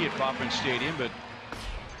ever see at Kauffman Stadium. But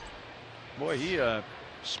boy, he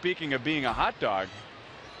speaking of being a hot dog,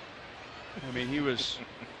 I mean, he was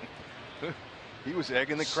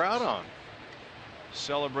egging the crowd on,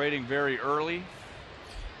 celebrating very early.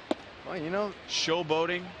 Well, you know,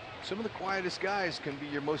 showboating. Some of the quietest guys can be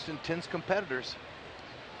your most intense competitors.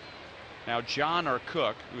 Now John, our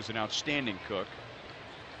cook, who's an outstanding cook,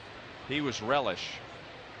 he was relish,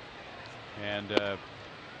 and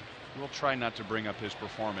we'll try not to bring up his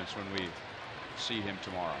performance when we see him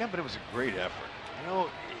tomorrow. Yeah, but it was a great effort. You know,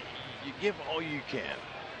 you give all you can.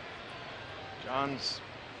 John's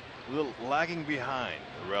a little lagging behind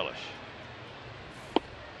the relish.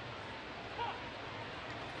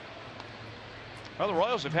 Well, the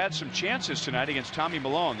Royals have had some chances tonight against Tommy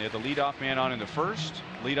Milone. They had the leadoff man on in the first,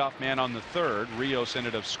 leadoff man on the third. Rios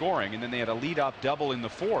ended up scoring, and then they had a leadoff double in the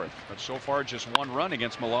fourth. But so far, just 1 run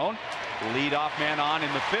against Milone. Leadoff man on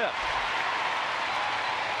in the fifth.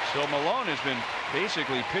 So Milone has been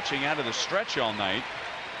basically pitching out of the stretch all night.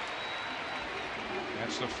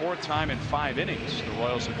 That's the 4th time in 5 innings the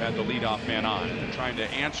Royals have had the leadoff man on. They're trying to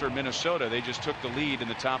answer Minnesota. They just took the lead in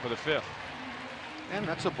the top of the 5th. And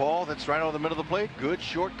that's a ball that's right on the middle of the plate. Good,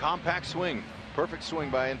 short, compact swing. Perfect swing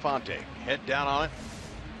by Infante. Head down on it.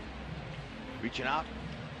 Reaching out.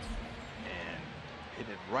 And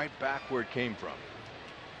hitting it right back where it came from.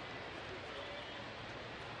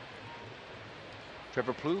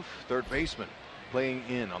 Trevor Plouffe, third baseman, playing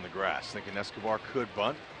in on the grass, thinking Escobar could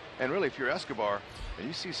bunt. And really, if you're Escobar and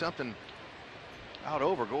you see something out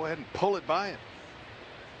over, go ahead and pull it by him.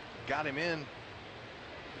 Got him in.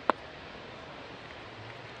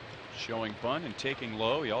 Showing bunt and taking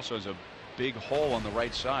low. He also has a big hole on the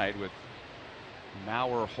right side with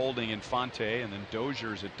Mauer holding Infante, and then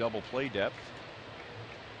Dozier's at double play depth.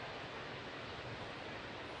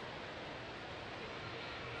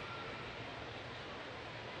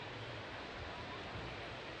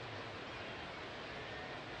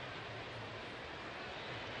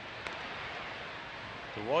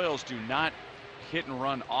 The Royals do not hit and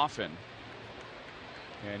run often,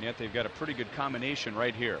 and yet they've got a pretty good combination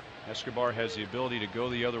right here. Escobar has the ability to go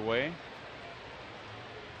the other way.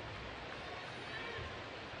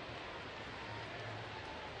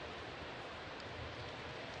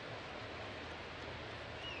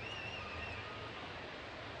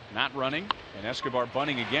 Not running, and Escobar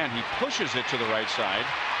bunting again. He pushes it to the right side.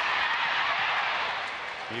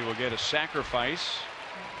 He will get a sacrifice.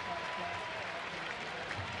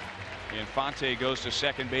 Infante goes to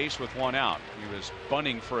second base with one out. He was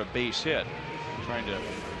bunting for a base hit, trying to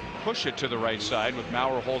push it to the right side with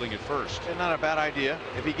Mauer holding it first. And not a bad idea.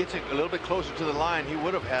 If he gets it a little bit closer to the line, he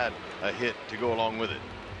would have had a hit to go along with it.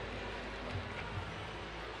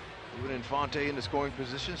 Moving Infante into scoring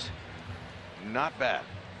positions, not bad.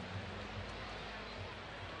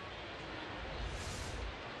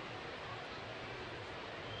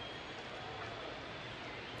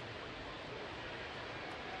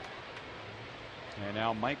 And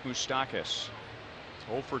now Mike Moustakas,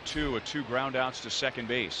 0 for 2 with 2 groundouts to second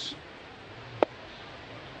base.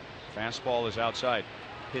 Fastball is outside.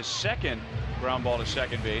 His second ground ball to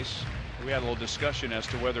second base, we had a little discussion as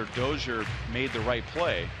to whether Dozier made the right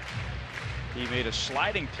play. He made a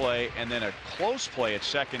sliding play and then a close play at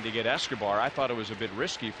second to get Escobar. I thought it was a bit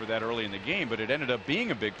risky for that early in the game, but it ended up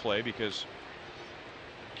being a big play because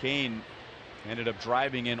Kane ended up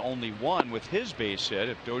driving in only one with his base hit.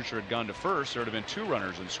 If Dozier had gone to first, there would have been 2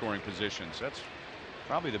 runners in scoring positions. That's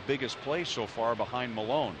probably the biggest play so far behind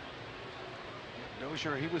Malone.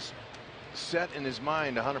 Dozier, he was set in his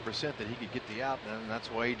mind 100% that he could get the out, and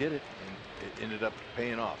that's why he did it, and it ended up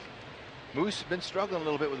paying off. Moose has been struggling a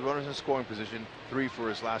little bit with runners in scoring position, 3 for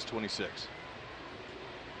his last 26.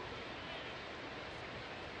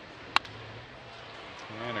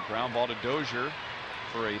 And a ground ball to Dozier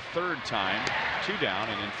for a third time. 2 down,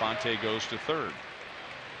 and Infante goes to third.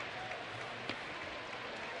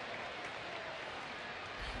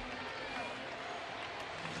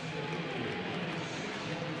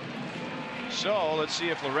 So let's see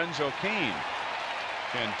if Lorenzo Cain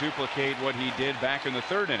can duplicate what he did back in the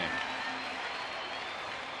 3rd inning.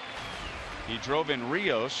 He drove in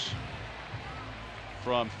Rios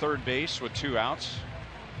from third base with 2 outs.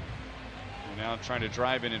 And now trying to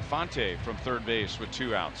drive in Infante from third base with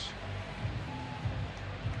 2 outs.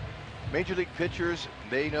 Major league pitchers,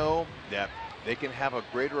 they know that they can have a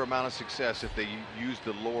greater amount of success if they use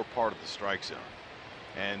the lower part of the strike zone.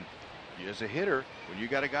 And as a hitter, when you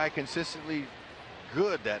got a guy consistently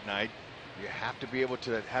good that night, you have to be able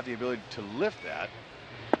to have the ability to lift that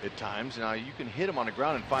at times. Now you can hit him on the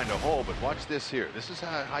ground and find a hole, but watch this here. This is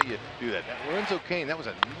how you do that. Lorenzo Cain, that was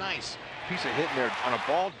a nice piece of hitting there on a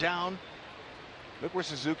ball down. Look where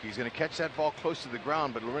Suzuki, he's going to catch that ball close to the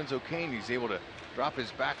ground, but Lorenzo Cain, he's able to drop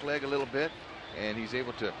his back leg a little bit, and he's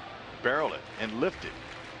able to barrel it and lift it.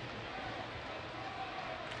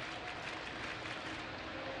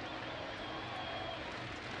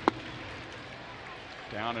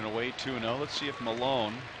 Down and away 2-0. Let's see if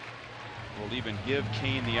Malone will even give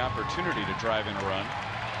Cain the opportunity to drive in a run.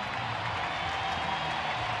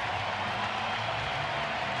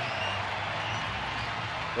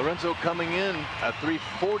 Lorenzo coming in a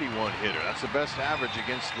 .341 hitter. That's the best average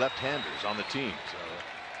against left-handers on the team. So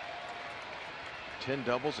 10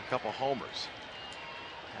 doubles, a couple homers.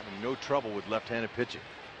 Having no trouble with left-handed pitching.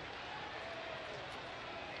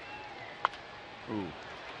 Ooh.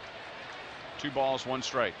 2 balls, 1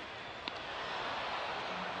 strike.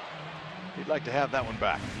 He'd like to have that one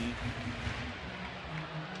back.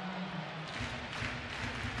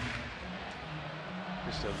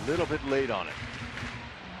 Just a little bit late on it.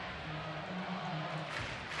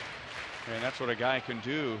 And that's what a guy can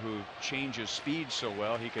do who changes speed so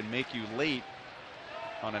well. He can make you late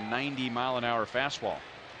on a 90-mile-an-hour fastball.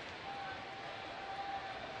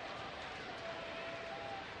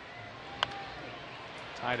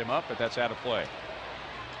 Tied him up, but that's out of play.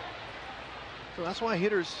 So that's why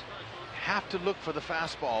hitters have to look for the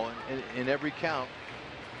fastball in every count.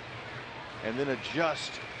 and then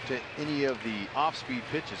adjust to any of the off-speed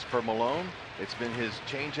pitches. For Malone, it's been his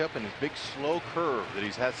changeup and his big slow curve that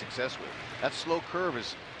he's had success with. That slow curve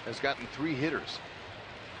has gotten 3 hitters.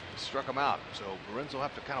 Struck him out, so Lorenzo will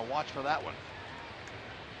have to kind of watch for that one.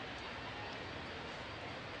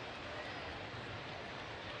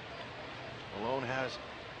 Malone has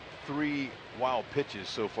 3 wild pitches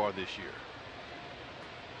so far this year.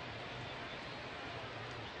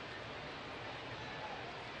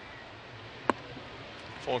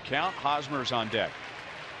 Full count. Hosmer's on deck.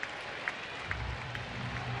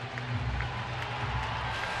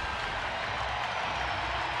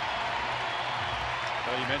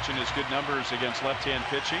 Well, you mentioned his good numbers against left-hand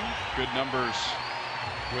pitching. Good numbers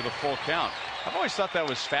with a full count. I've always thought that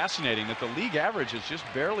was fascinating, that the league average is just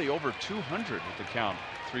barely over 200 with the count.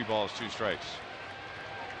 3 balls, 2 strikes.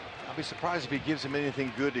 I'll be surprised if he gives him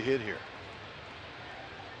anything good to hit here.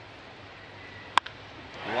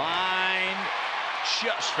 Line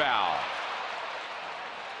just foul.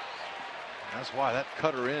 That's why that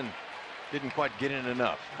cutter in didn't quite get in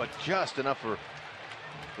enough, but just enough for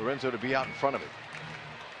Lorenzo to be out in front of it.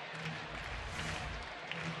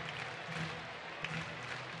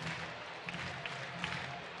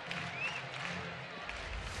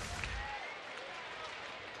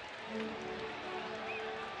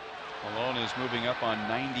 Malone is moving up on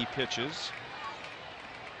 90 pitches.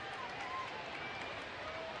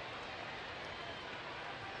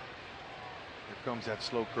 Here comes that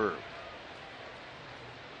slow curve.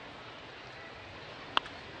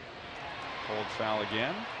 Hold foul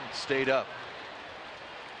again. It stayed up.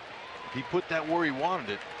 If he put that where he wanted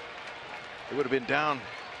it, it would have been down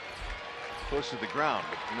close to the ground.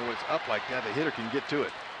 But you know, it's up like that, the hitter can get to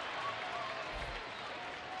it.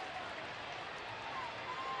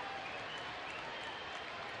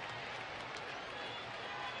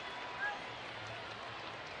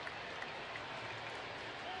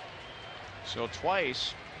 So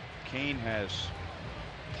twice Kane has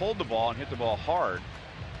pulled the ball and hit the ball hard.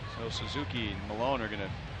 So Suzuki and Malone are going to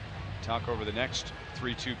talk over the next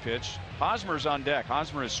 3-2 pitch. Hosmer's on deck.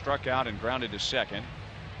 Hosmer is struck out and grounded to second.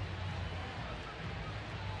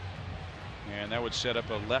 And that would set up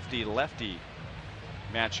a lefty-lefty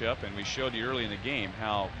matchup. And we showed you early in the game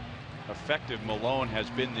how effective Malone has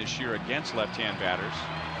been this year against left-hand batters.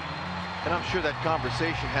 And I'm sure that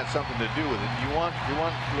conversation had something to do with it. You want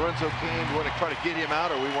Lorenzo Kane, you want to try to get him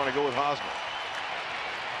out, or we want to go with Hosmer?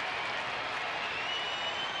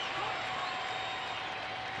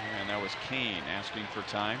 And that was Kane asking for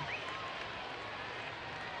time.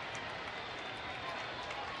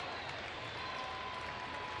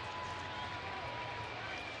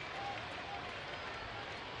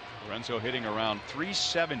 Lorenzo hitting around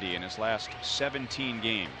 370 in his last 17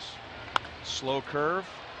 games. Slow curve.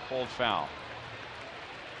 Hold foul.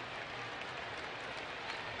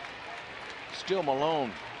 Still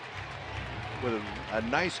Malone with a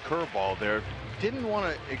nice curveball there. Didn't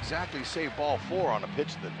want to exactly say ball 4 on a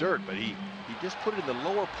pitch in the dirt, but he just put it in the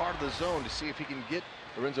lower part of the zone to see if he can get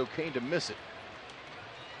Lorenzo Kane to miss it.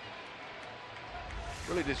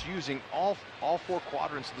 Really just using all 4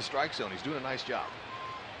 quadrants of the strike zone. He's doing a nice job.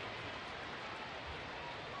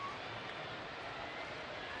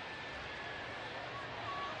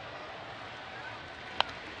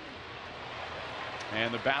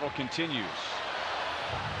 And the battle continues.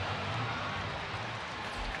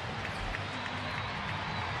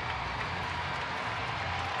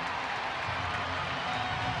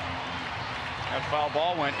 That foul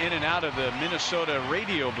ball went in and out of the Minnesota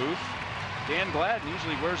radio booth. Dan Gladden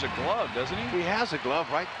usually wears a glove, doesn't he? He has a glove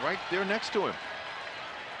right there next to him.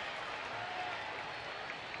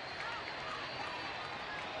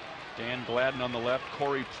 Dan Gladden on the left,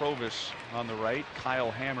 Corey Provis on the right. Kyle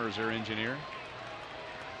Hammer's their engineer.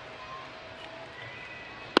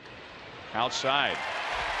 Outside.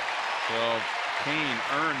 So Kane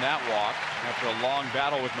earned that walk after a long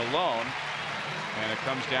battle with Malone. And it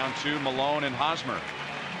comes down to Malone and Hosmer.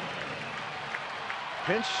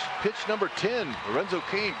 Pitch number 10. Lorenzo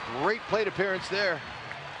Kane, great plate appearance there.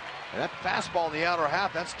 And that fastball in the outer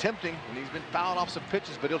half, that's tempting. And he's been fouling off some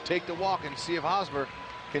pitches, but he'll take the walk and see if Hosmer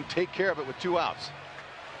can take care of it with 2 outs.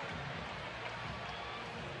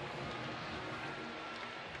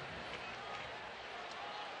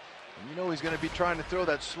 And you know he's going to be trying to throw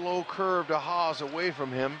that slow curve to Haas away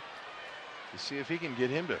from him to see if he can get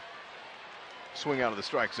him to swing out of the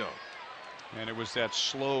strike zone. And it was that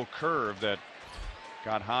slow curve that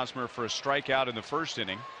got Hosmer for a strikeout in the first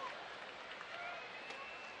inning.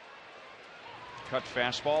 Cut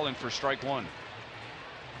fastball in for strike 1.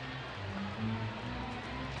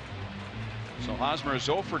 So Hosmer is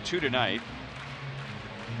 0 for 2 tonight.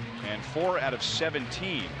 and 4 out of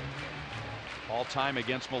 17 all time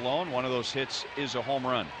against Malone. One of those hits is a home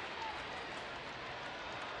run.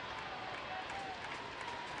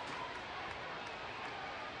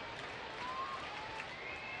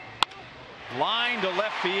 Line to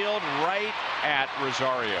left field, right at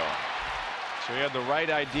Rosario. So he had the right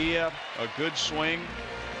idea, a good swing.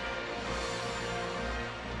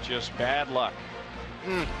 Just bad luck.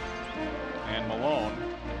 And Malone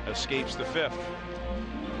escapes the 5th.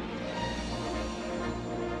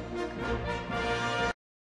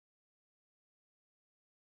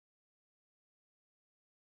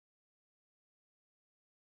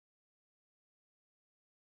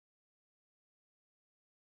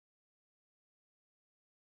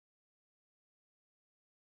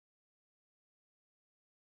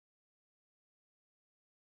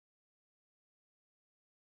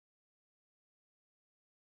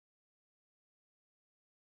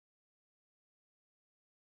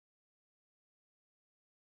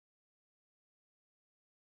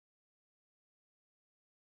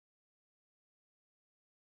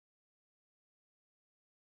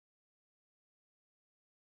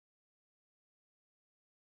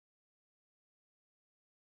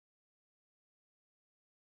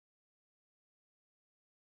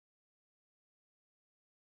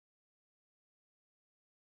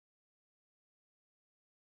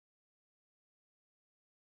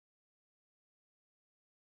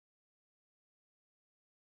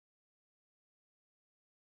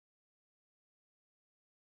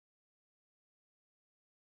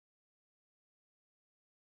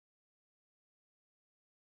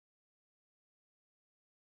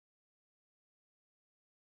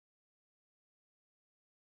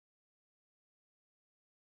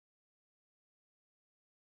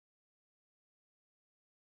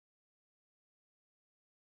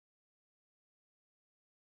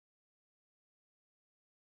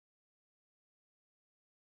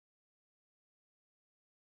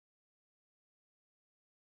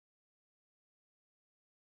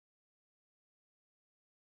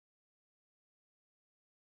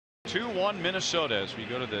 (2-1) Minnesota as we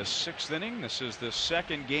go to the 6th inning. This is the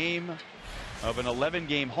second game of an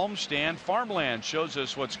 11-game homestand. Farmland shows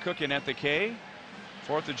us what's cooking at the K.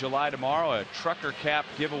 4th of July tomorrow, a trucker cap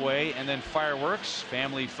giveaway, and then fireworks.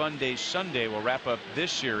 Family Fun Day Sunday will wrap up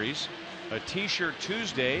this series. A T-shirt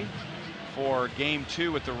Tuesday for Game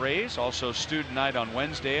 2 with the Rays. Also student night on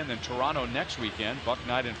Wednesday, and then Toronto next weekend. Buck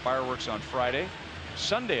night and fireworks on Friday.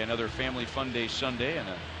 Sunday, another Family Fun Day Sunday, and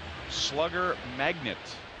a Slugger Magnet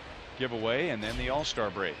giveaway, and then the All-Star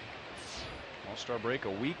break. All-Star break a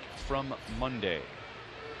week from Monday.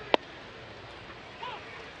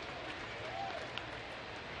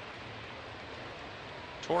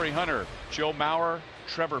 Torrey Hunter, Joe Mauer,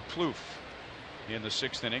 Trevor Plouffe in the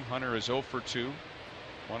 6th inning. Hunter is 0 for 2.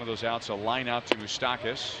 One of those outs, a line out to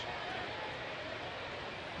Moustakas.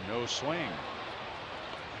 No swing.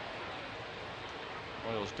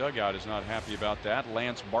 Royals dugout is not happy about that.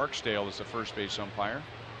 Lance Barksdale is the first base umpire.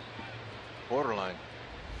 Borderline.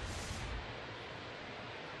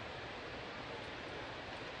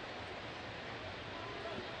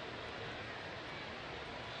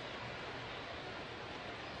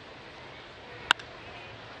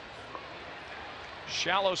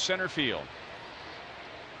 Shallow center field.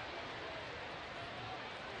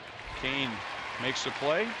 Kane makes the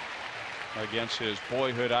play against his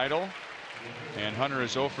boyhood idol, and Hunter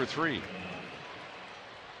is 0 for 3.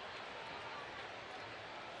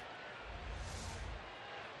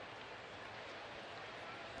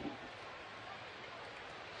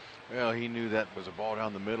 Well, he knew that was a ball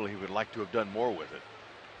down the middle. He would like to have done more with it.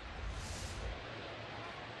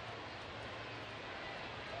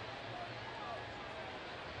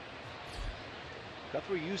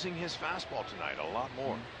 Guthrie using his fastball tonight a lot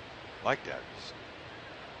more. Like that. Just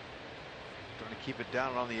trying to keep it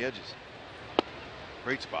down on the edges.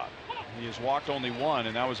 Great spot. He has walked only 1,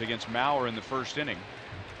 and that was against Mauer in the 1st inning.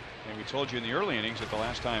 And we told you in the early innings that the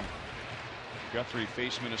last time Guthrie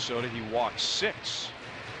faced Minnesota, he walked 6,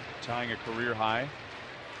 tying a career high.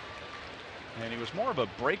 And he was more of a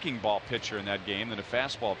breaking ball pitcher in that game than a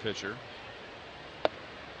fastball pitcher.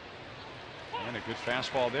 And a good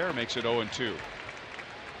fastball there makes it 0-2.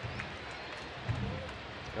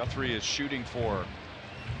 Guthrie is shooting for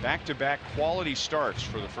back-to-back quality starts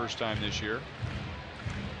for the first time this year.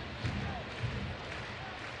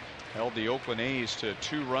 Held the Oakland A's to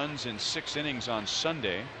 2 runs in 6 innings on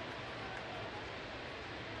Sunday.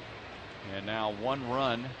 And now 1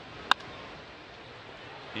 run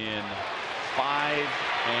in 5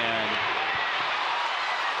 and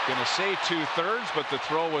gonna say 2/3, but the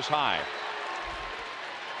throw was high.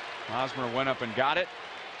 Hosmer went up and got it,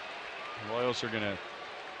 The Royals are going to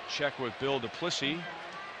check with Bill Duplessis.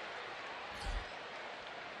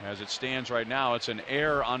 As it stands right now, it's an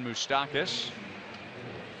error on Moustakas.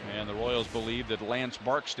 And the Royals believe that Lance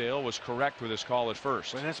Barksdale was correct with his call at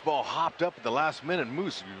first. When this ball hopped up at the last minute,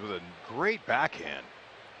 Moose with a great backhand.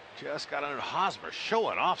 Just got under Hosmer,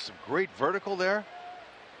 showing off some great vertical there.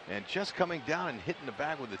 And just coming down and hitting the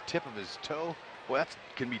bag with the tip of his toe. Boy, that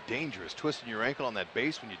can be dangerous. Twisting your ankle on that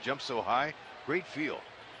base when you jump so high. Great feel.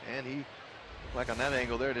 And he, like on that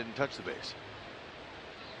angle there, didn't touch the base.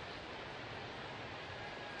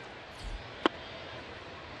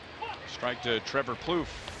 Strike to Trevor Plouffe.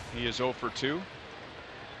 He is 0 for 2.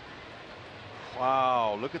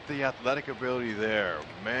 Wow, look at the athletic ability there.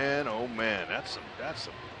 Man, oh man, that's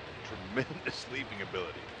some tremendous leaping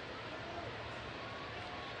ability.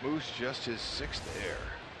 Moose just his 6th error.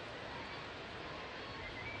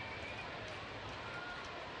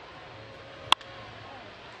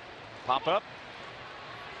 Pop up.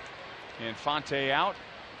 And Fonte out.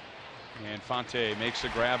 And Fonte makes the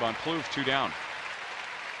grab on Plouffe. 2 down.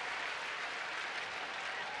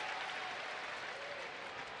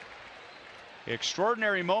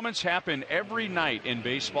 Extraordinary moments happen every night in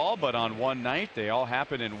baseball, but on one night they all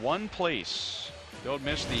happen in one place. Don't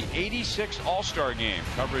miss the 86 All-Star Game.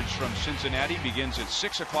 Coverage from Cincinnati begins at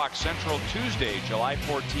 6 o'clock Central Tuesday, July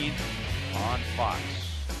 14th on Fox.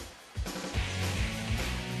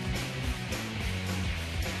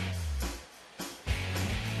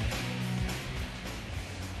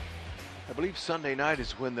 I believe Sunday night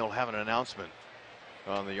is when they'll have an announcement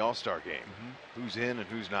on the All-Star Game. Who's in and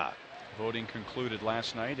who's not. Voting concluded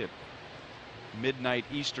last night at midnight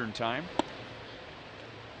Eastern time.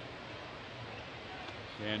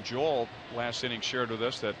 And Joel last inning shared with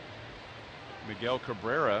us that Miguel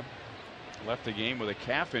Cabrera left the game with a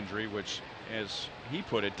calf injury, which, as he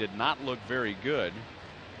put it, did not look very good.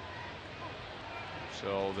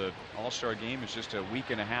 So the All-Star Game is just a week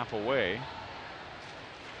and a half away.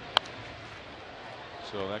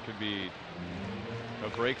 So that could be a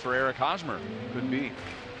break for Eric Hosmer. Could be.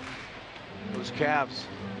 Those calves,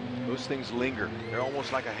 those things linger. They're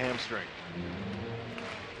almost like a hamstring.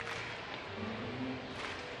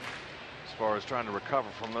 As far as trying to recover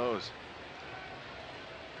from those.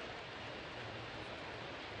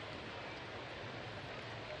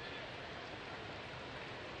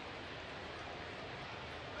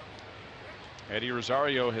 Eddie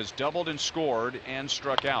Rosario has doubled and scored and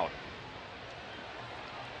struck out.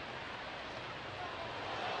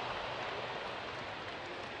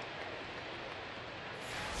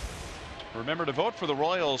 Remember to vote for the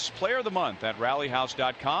Royals Player of the Month at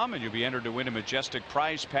rallyhouse.com, and you'll be entered to win a majestic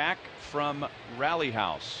prize pack from Rally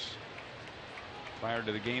House. Prior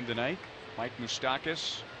to the game tonight, Mike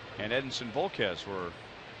Moustakas and Edinson Volquez were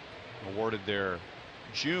awarded their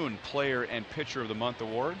June Player and Pitcher of the Month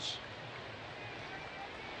awards.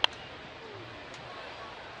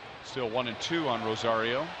 Still 1-2 on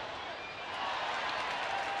Rosario.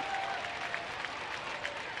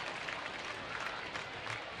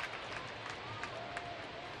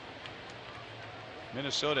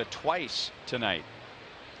 Minnesota twice tonight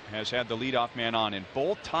has had the leadoff man on, and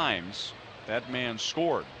both times that man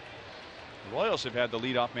scored. The Royals have had the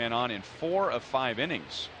leadoff man on in 4 of 5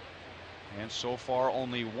 innings, and so far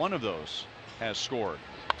only one of those has scored.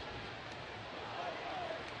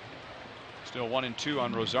 Still 1-2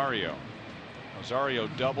 on Rosario. Rosario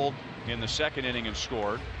doubled in the 2nd inning and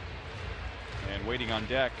scored. And waiting on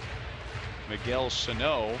deck, Miguel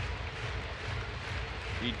Sano.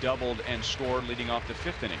 He doubled and scored leading off the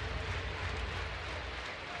 5th inning.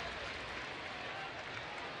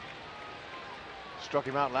 Struck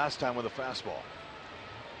him out last time with a fastball.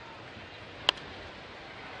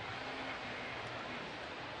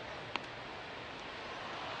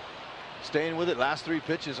 Staying with it, last 3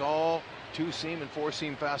 pitches, all 2-seam and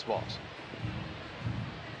 4-seam fastballs.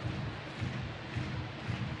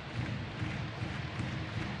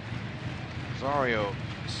 Rosario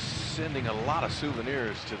sending a lot of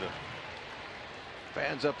souvenirs to the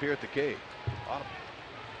fans up here at the K. A lot of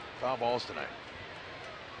foul balls tonight.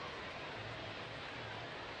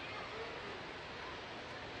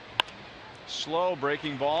 Slow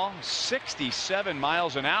breaking ball, 67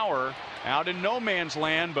 miles an hour out in no man's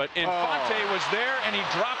land, but Infante was there and he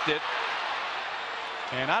dropped it.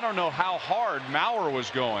 And I don't know how hard Maurer was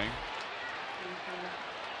going,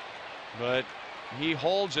 but he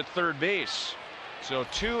holds at third base. So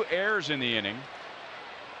 2 errors in the inning.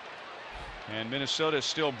 And Minnesota is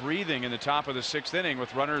still breathing in the top of the 6th inning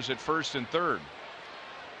with runners at 1st and 3rd.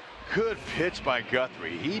 Good pitch by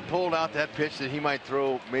Guthrie. He pulled out that pitch that he might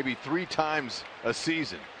throw maybe 3 times a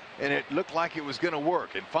season. and it looked like it was going to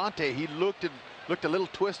work. Infante, he looked a little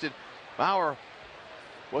twisted. Bauer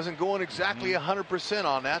wasn't going exactly 100%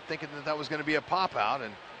 on that, thinking that was going to be a pop out,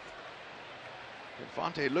 and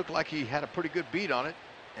Infante looked like he had a pretty good beat on it.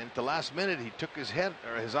 And at the last minute, he took his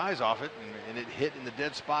eyes off it, and it hit in the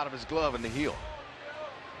dead spot of his glove in the heel.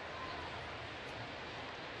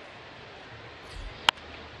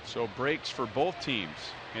 So breaks for both teams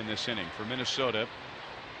in this inning. For Minnesota,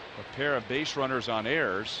 a pair of base runners on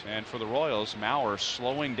errors, and for the Royals, Mauer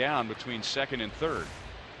slowing down between second and third.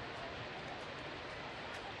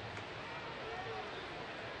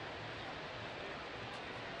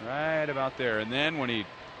 Right about there, and then when he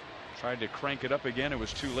tried to crank it up again, it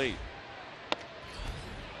was too late.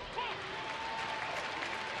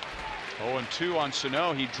 0-2 on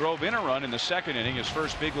Sano. He drove in a run in the second inning, his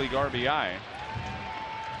first big league RBI,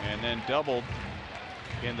 and then doubled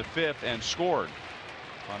in the fifth and scored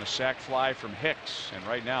on a sac fly from Hicks, and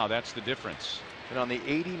right now that's the difference. And on the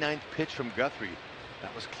 89th pitch from Guthrie,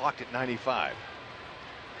 that was clocked at 95.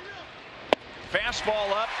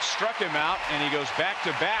 Fastball up, struck him out, and he goes back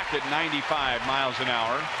to back at 95 miles an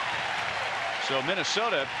hour. So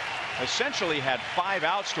Minnesota essentially had 5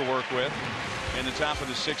 outs to work with in the top of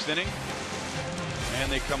the 6th inning, and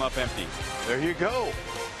they come up empty. There you go.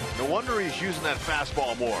 No wonder he's using that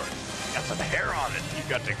fastball more. Got some hair on it. You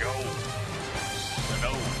got to go.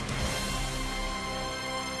 Sano.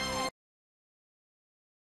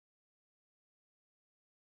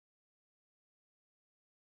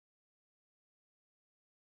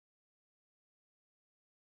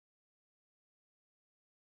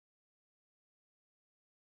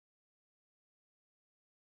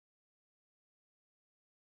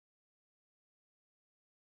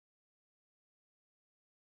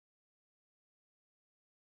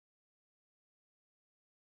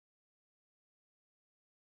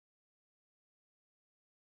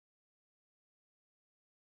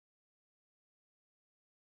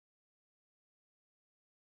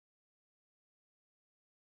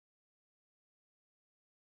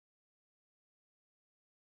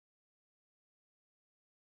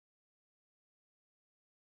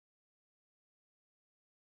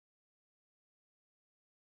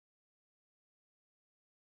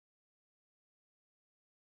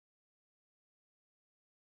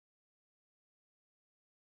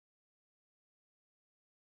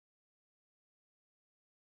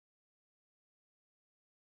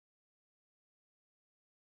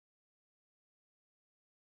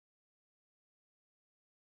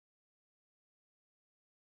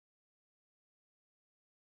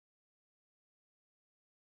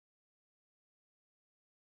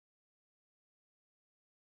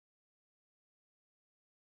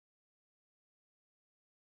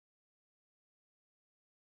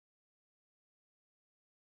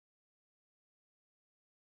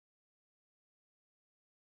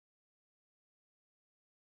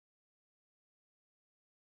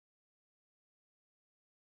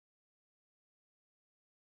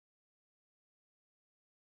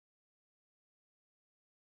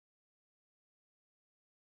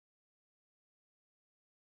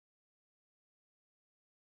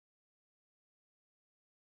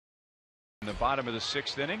 In the bottom of the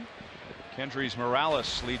 6th inning, Kendrys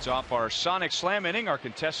Morales leads off our Sonic Slam inning. Our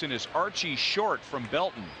contestant is Archie Short from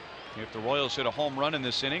Belton. If the Royals hit a home run in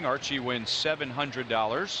this inning, Archie wins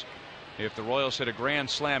 $700. If the Royals hit a grand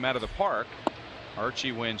slam out of the park,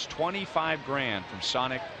 Archie wins $25,000 from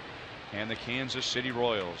Sonic and the Kansas City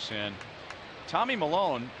Royals. And Tommy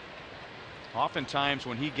Milone, oftentimes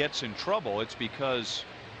when he gets in trouble, it's because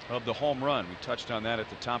of the home run. We touched on that at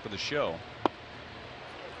the top of the show.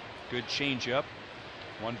 Good changeup.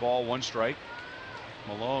 1 ball, 1 strike.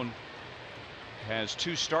 Milone has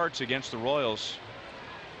 2 starts against the Royals.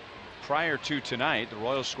 Prior to tonight, the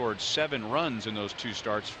Royals scored 7 runs in those 2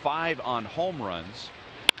 starts, 5 on home runs.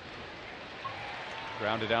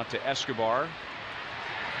 Grounded out to Escobar,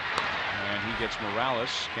 and he gets Morales.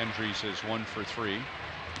 Kendrys is 1 for 3.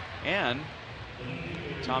 And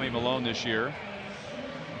Tommy Milone this year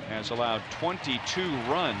has allowed 22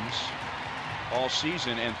 runs all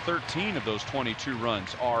season, and 13 of those 22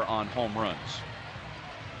 runs are on home runs.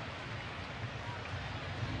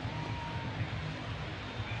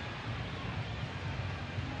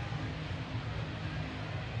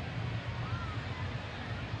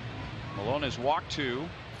 Milone has walked 2.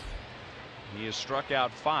 He has struck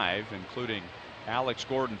out 5, including Alex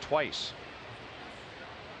Gordon twice.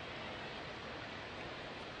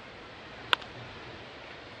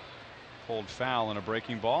 Pulled foul on a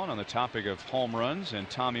breaking ball. And on the topic of home runs and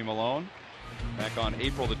Tommy Milone, back on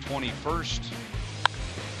April the 21st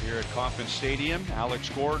here at Kauffman Stadium, Alex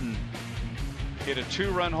Gordon hit a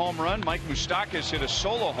 2-run home run. Mike Moustakas hit a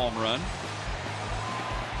solo home run.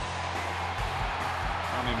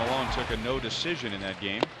 Tommy Milone took a no decision in that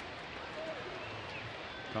game.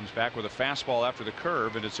 Comes back with a fastball after the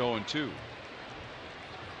curve, and it's 0-2.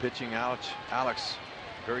 Pitching Alex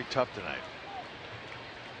very tough tonight.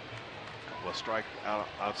 Couple of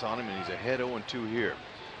strikeouts on him, and he's ahead 0-2 here.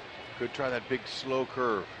 Could try that big slow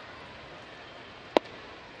curve.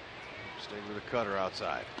 Stay with the cutter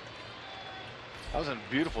outside. That was a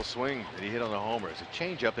beautiful swing that he hit on the homer. It's a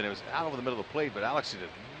changeup, and it was out over the middle of the plate, but Alex did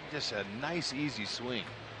just a nice, easy swing.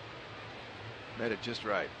 Made it just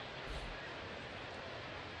right.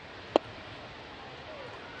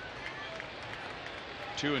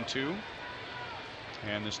 Two and two.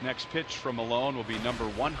 And this next pitch from Milone will be number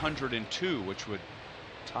 102, which would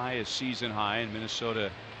tie a season high, and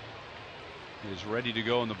Minnesota is ready to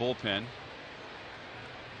go in the bullpen.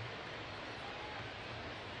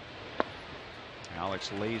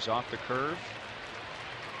 Alex lays off the curve.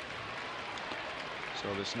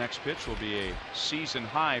 So this next pitch will be a season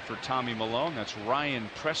high for Tommy Milone. That's Ryan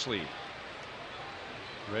Presley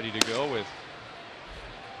ready to go with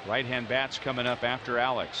right-hand bats coming up after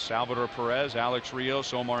Alex. Salvador Perez, Alex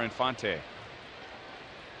Rios, Omar Infante.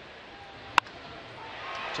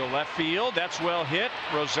 To left field. That's well hit.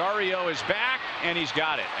 Rosario is back, and he's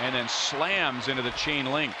got it, and then slams into the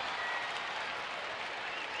chain link.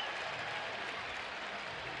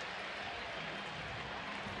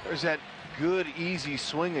 There's that good easy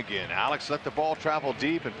swing again. Alex let the ball travel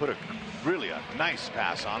deep and put a nice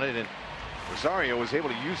pass on it, and Rosario was able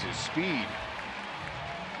to use his speed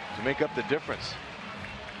to make up the difference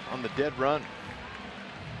on the dead run,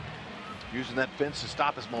 using that fence to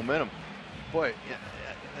stop his momentum. Boy,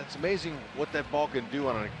 it's amazing what that ball can do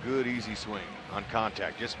on a good easy swing on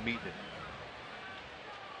contact, just meeting it.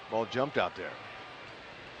 Ball jumped out there.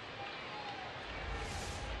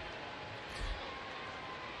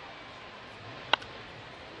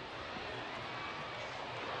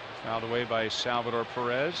 Fouled away by Salvador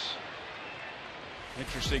Perez.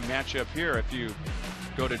 Interesting matchup here. If you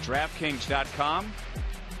go to DraftKings.com,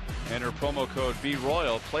 enter promo code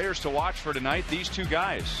BRoyal. Players to watch for tonight, these two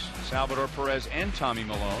guys, Salvador Perez and Tommy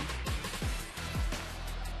Milone.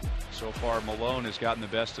 So far, Milone has gotten the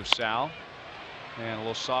best of Sal. And a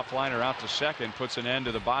little soft liner out to second puts an end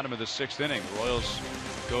to the bottom of the 6th inning. The Royals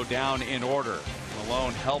go down in order.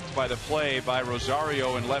 Milone helped by the play by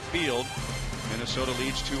Rosario in left field. Minnesota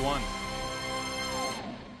leads 2-1.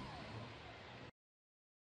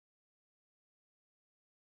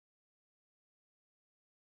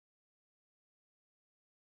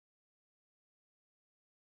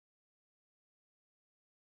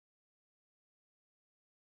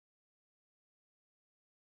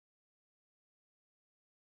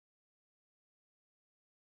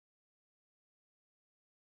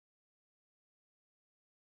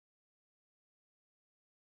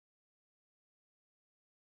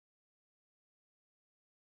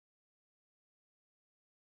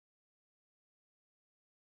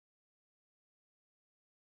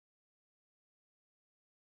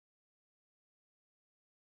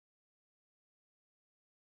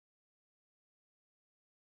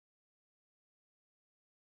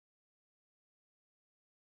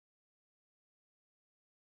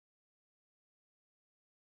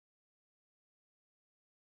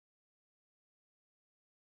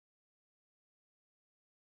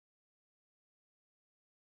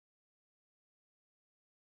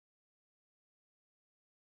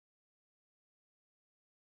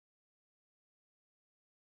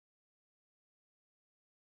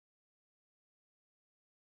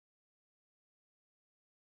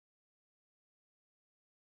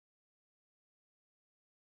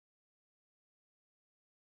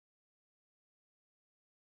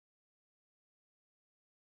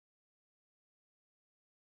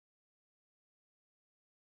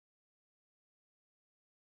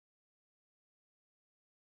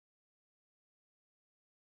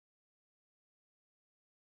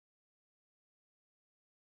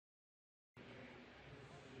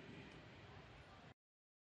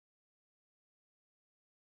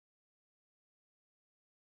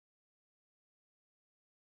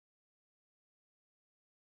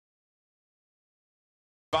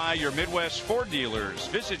 By your Midwest Ford dealers.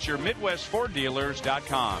 Visit your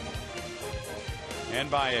MidwestFordDealers.com. And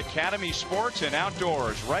by Academy Sports and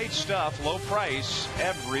Outdoors. Right stuff, low price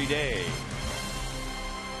every day.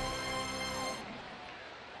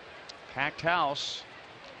 Packed house.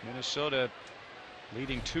 Minnesota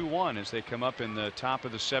leading 2-1 as they come up in the top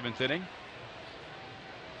of the 7th inning.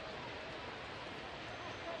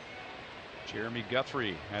 Jeremy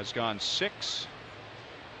Guthrie has gone 6.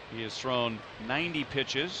 He has thrown 90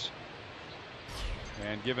 pitches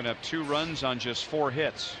and given up 2 runs on just 4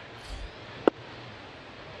 hits.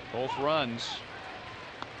 Both runs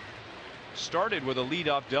started with a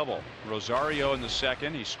leadoff double. Rosario in the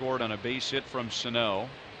second. He scored on a base hit from Sano.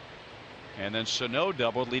 And then Sano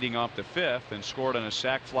doubled leading off the 5th and scored on a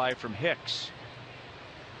sac fly from Hicks.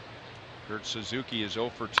 Kurt Suzuki is 0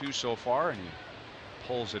 for 2 so far, and he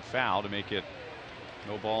pulls it foul to make it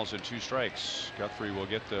no balls and 2 strikes. Guthrie will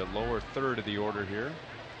get the lower third of the order here.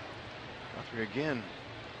 Guthrie again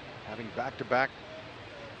having back-to-back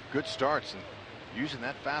good starts and using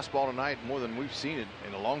that fastball tonight more than we've seen it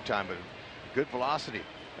in a long time, but good velocity.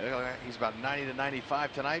 He's about 90 to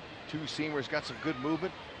 95 tonight. 2 seamers got some good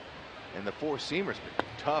movement, and the 4-seamers been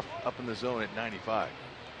tough up in the zone at 95.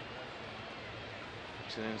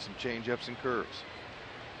 Mixing in some change-ups and curves.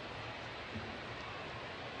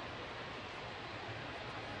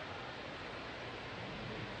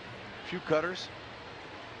 Few cutters.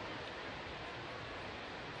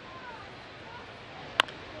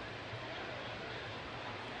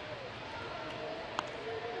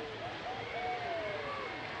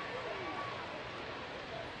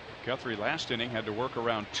 Guthrie last inning had to work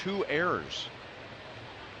around 2 errors.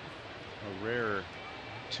 A rare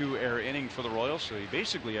 2-error inning for the Royals, so he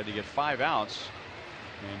basically had to get 5 outs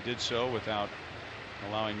and did so without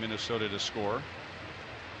allowing Minnesota to score.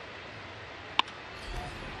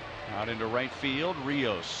 Out into right field,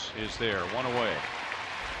 Rios is there, 1 away.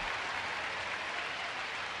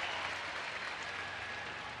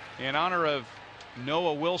 In honor of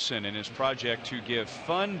Noah Wilson and his project to give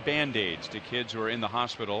fun Band-Aids to kids who are in the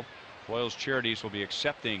hospital, Royals Charities will be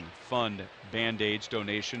accepting fun Band-Aids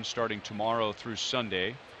donations starting tomorrow through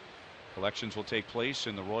Sunday. Collections will take place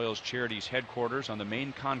in the Royals Charities headquarters on the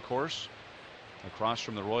main concourse across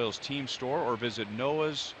from the Royals team store, or visit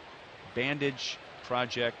Noah's Bandage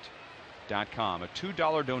Project.com. A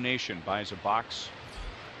 $2 donation buys a box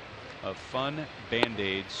of fun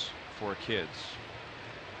Band-Aids for kids.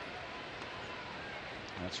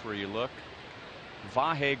 That's where you look.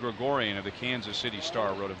 Vahe Gregorian of the Kansas City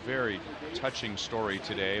Star wrote a very touching story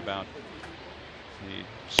today about the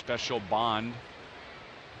special bond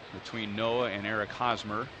between Noah and Eric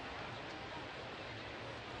Hosmer.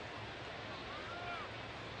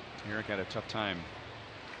 Eric had a tough time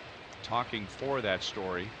talking for that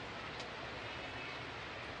story.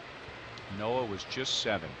 Noah was just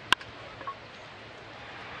 7.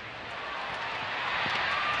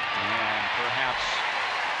 And perhaps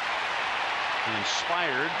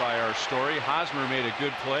inspired by our story, Hosmer made a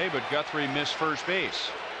good play, but Guthrie missed first base.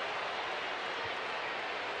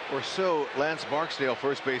 Or so Lance Barksdale,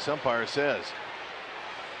 first base umpire, says.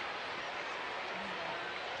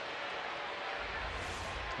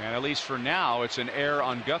 And at least for now, it's an error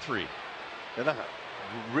on Guthrie. And a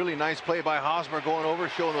really nice play by Hosmer going over,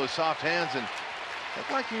 showing those soft hands, and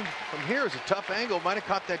looked like he, from here is a tough angle, might have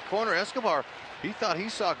caught that corner. Escobar, he thought he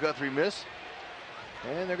saw Guthrie miss,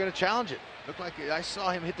 and they're going to challenge it. Looked like I saw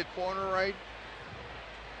him hit the corner right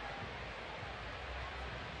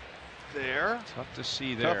there. Tough to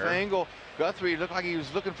see there. Tough angle. Guthrie looked like he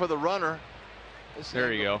was looking for the runner.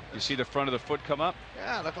 There you go. You see the front of the foot come up?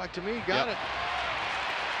 Yeah, looked like to me. Got it.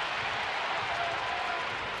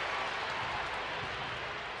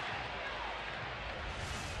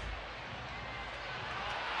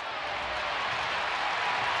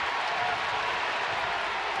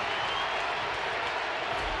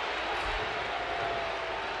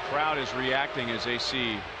 Crowd is reacting as they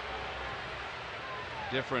see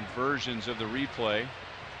different versions of the replay.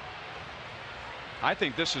 I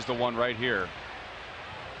think this is the one right here.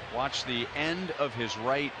 Watch the end of his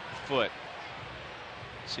right foot.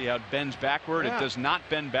 See how it bends backward? Yeah. It does not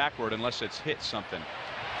bend backward unless it's hit something.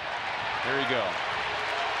 There you go.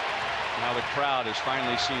 Now the crowd has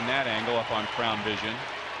finally seen that angle up on Crown Vision.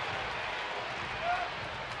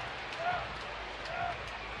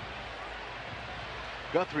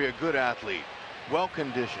 Guthrie, a good athlete, well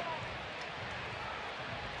conditioned.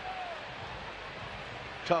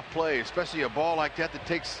 Tough play, especially a ball like that that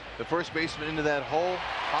takes the first baseman into that hole.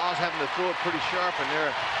 Haas having to throw it pretty sharp, and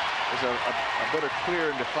there is a better clear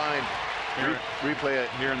and defined replay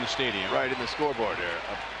here in the stadium. Right in the scoreboard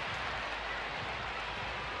there.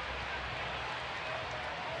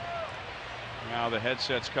 Now the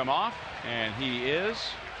headsets come off, and he is.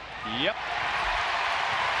 Yep.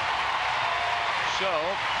 So,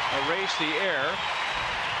 erase the error.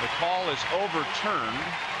 The call is overturned.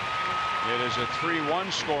 It is a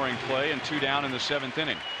 3-1 scoring play and 2 down in the 7th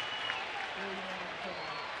inning.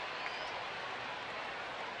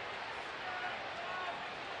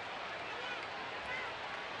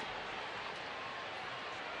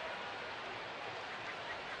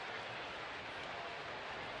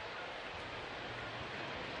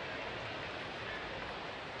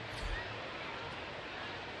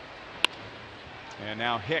 And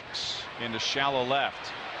now Hicks into shallow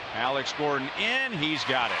left. Alex Gordon in. He's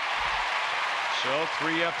got it. So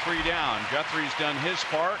 3 up, 3 down. Guthrie's done his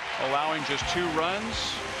part, allowing just 2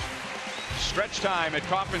 runs. Stretch time at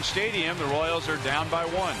Kauffman Stadium. The Royals are down by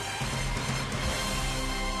 1.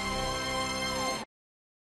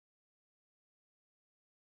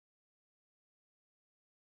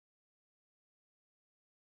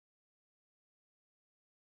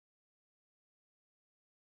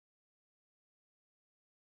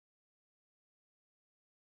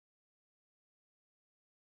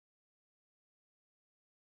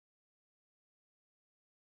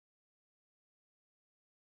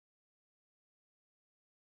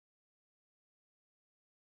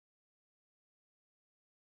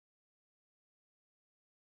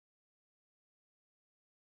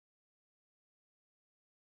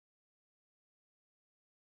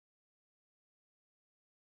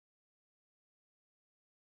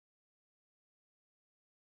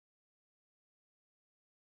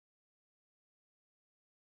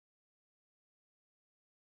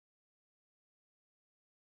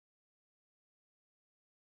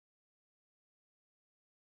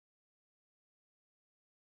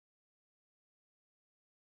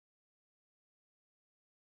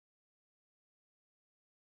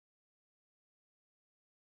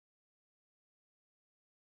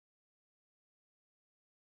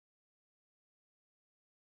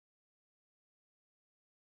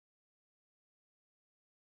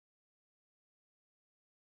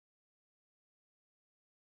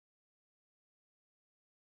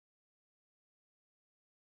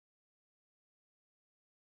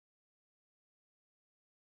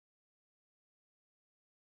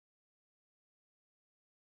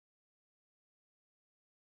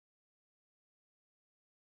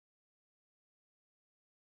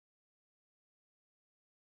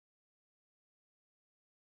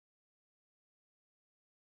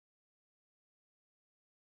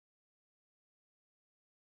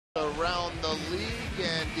 Around the league,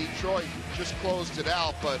 and Detroit just closed it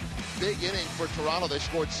out, but big inning for Toronto. They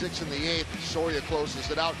scored 6 in the 8th. Soria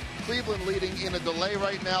closes it out. Cleveland leading in a delay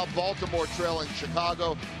right now. Baltimore trailing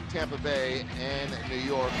Chicago. Tampa Bay and New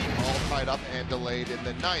York all tied up and delayed in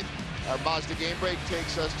the 9th. Our Mazda game break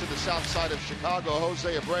takes us to the south side of Chicago.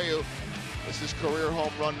 Jose Abreu, this is career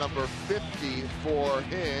home run number 50 for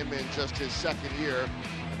him in just his 2nd year,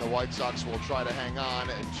 and the White Sox will try to hang on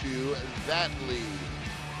to that lead.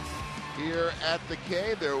 Here at the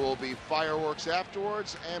K, there will be fireworks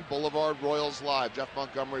afterwards and Boulevard Royals Live. Jeff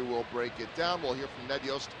Montgomery will break it down. We'll hear from Ned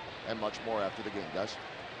Yost and much more after the game, guys.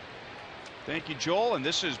 Thank you, Joel. And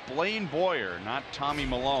this is Blaine Boyer, not Tommy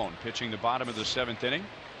Malone, pitching the bottom of the 7th inning.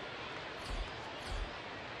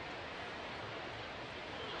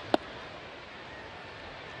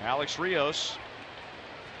 Alex Rios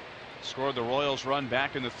scored the Royals run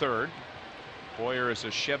back in the 3rd. Boyer is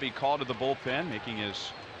a Chevy call to the bullpen, making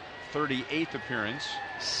his 38th appearance.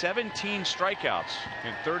 17 strikeouts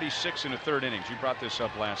and 36 in the 3rd innings. You brought this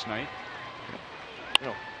up last night.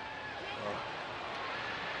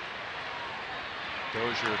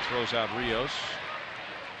 Dozier throws out Rios.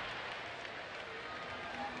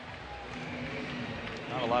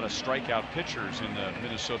 Not a lot of strikeout pitchers in the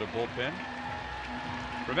Minnesota bullpen.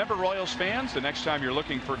 Remember, Royals fans, the next time you're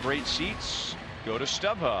looking for great seats, go to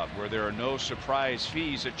StubHub, where there are no surprise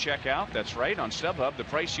fees at checkout. That's right, on StubHub, the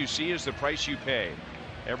price you see is the price you pay.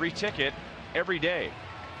 Every ticket, every day.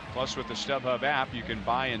 Plus, with the StubHub app, you can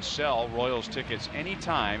buy and sell Royals tickets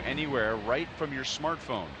anytime, anywhere, right from your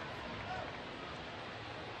smartphone.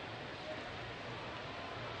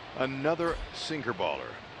 Another sinker baller.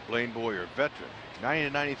 Blaine Boyer, veteran.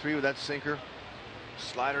 90-93 with that sinker.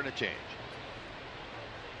 Slider and a change.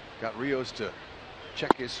 Got Rios to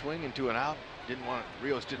check his swing into an out.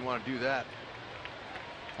 Rios didn't want to do that.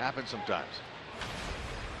 Happens sometimes.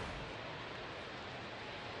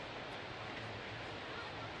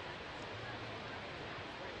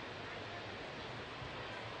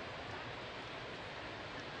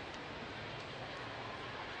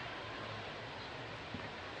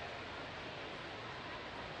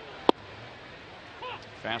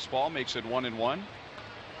 Fastball makes it 1-1.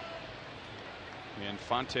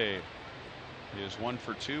 Infante is 1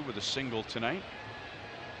 for 2 with a single tonight.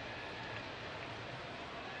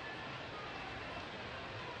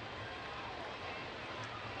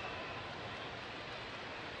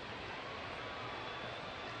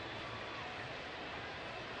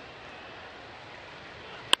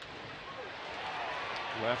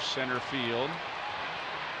 Left center field,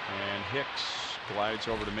 and Hicks glides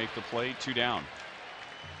over to make the play. 2 down.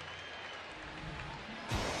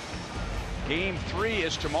 Game 3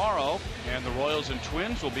 is tomorrow, and the Royals and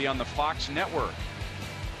Twins will be on the Fox network.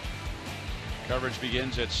 Coverage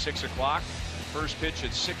begins at 6 o'clock. First pitch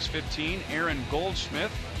at 6:15. Aaron Goldsmith,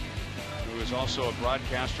 who is also a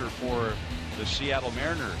broadcaster for the Seattle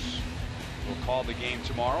Mariners, will call the game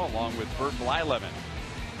tomorrow along with Bert Blyleven.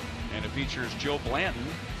 And it features Joe Blanton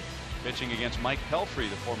pitching against Mike Pelfrey,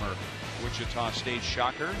 the former Wichita State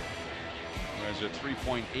Shocker, who has a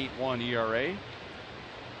 3.81 ERA.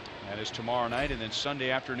 That is tomorrow night, and then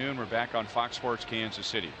Sunday afternoon we're back on Fox Sports Kansas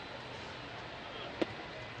City.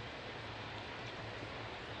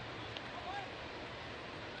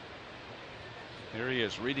 There he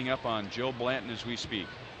is, reading up on Joe Blanton as we speak.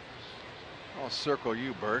 I'll circle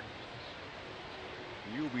you, Bert.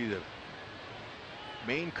 You'll be the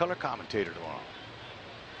main color commentator tomorrow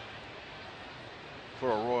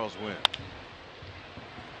for a Royals win.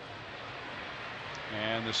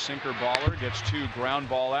 And the sinker baller gets 2 ground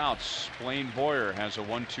ball outs. Blaine Boyer has a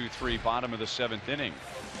 1-2-3 bottom of the 7th inning.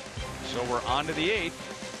 So we're on to the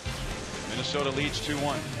 8th. Minnesota leads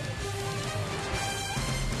 2-1.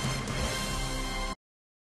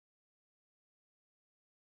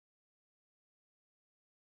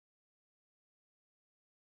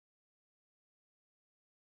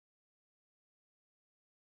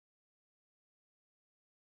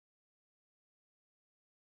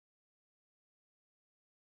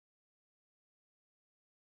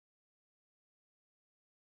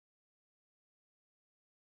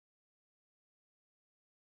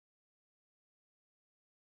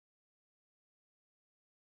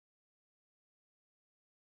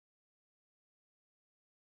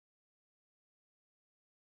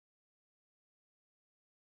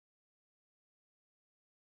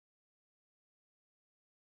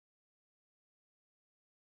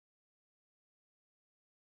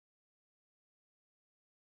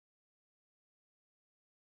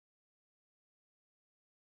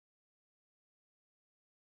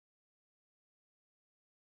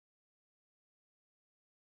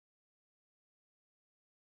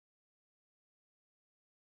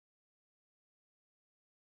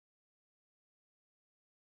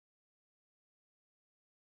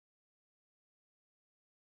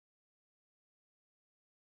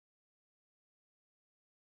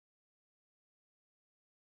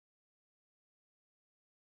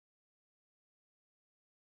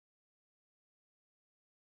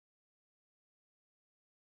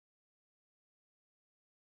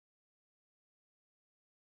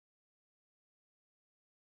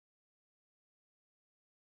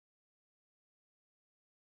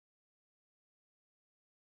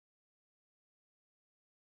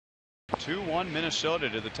 Two-one Minnesota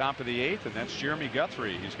to the top of the 8th, and that's Jeremy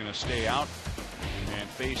Guthrie. He's going to stay out and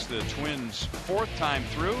face the Twins 4th time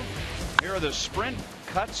through. Here are the sprint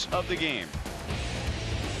cuts of the game.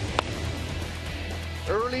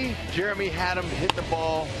 Early, Jeremy had him hit the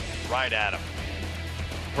ball right at him.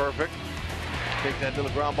 Perfect. Take that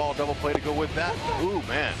little ground ball double play to go with that. Ooh,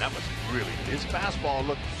 man, that was really good. His fastball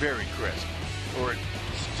looked very crisp. Or it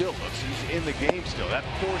still looks. He's in the game still. That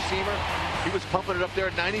 4-seamer, he was pumping it up there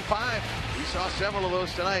at 95. We saw several of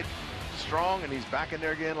those tonight. Strong, and he's back in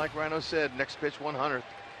there again, like Rhino said. Next pitch, 100th.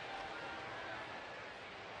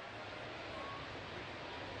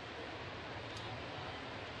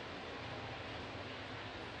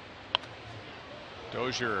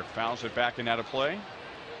 Dozier fouls it back and out of play.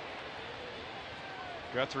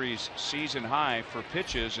 Guthrie's season high for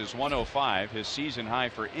pitches is 105. His season high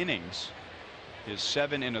for innings is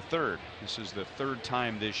 7 1/3. This is the 3rd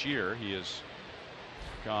time this year he has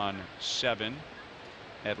gone 7,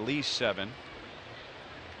 at least 7.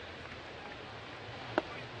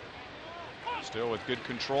 Still with good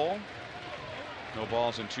control. No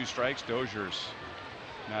balls and 2 strikes. Dozier's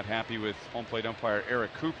not happy with home plate umpire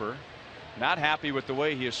Eric Cooper. Not happy with the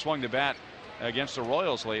way he has swung the bat against the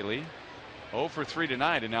Royals lately. 0 for 3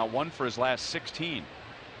 tonight, and now 1 for his last 16.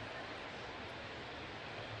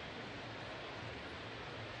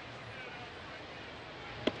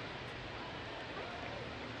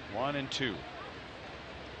 One and 2.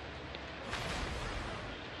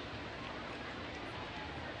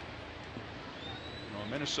 Well,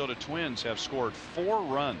 Minnesota Twins have scored 4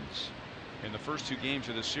 runs in the first 2 games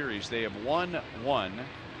of the series. They have won 1,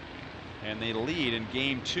 and they lead in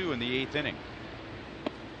game 2 in the 8th inning.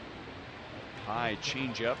 High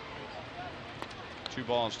changeup. 2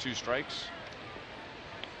 balls, 2 strikes.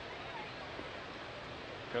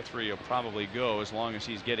 Guthrie will probably go as long as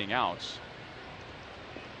he's getting outs.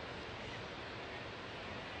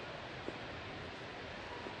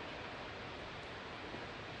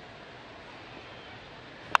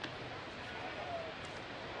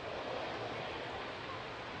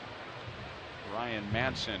 Ryan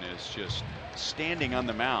Madsen is just standing on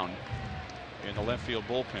the mound. in the left field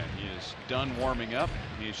bullpen. He is done warming up.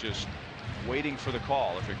 He's just waiting for the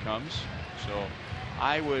call if it comes. So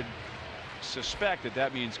I would suspect that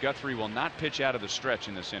that means Guthrie will not pitch out of the stretch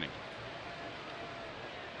in this inning.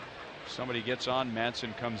 Somebody gets on,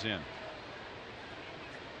 Madsen comes in.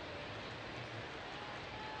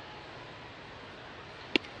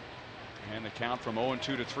 And the count from 0-2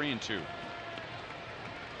 to 3-2.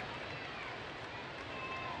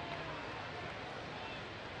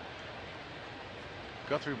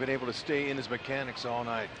 Guthrie been able to stay in his mechanics all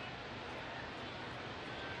night.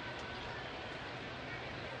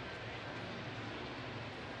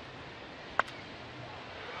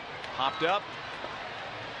 Popped up.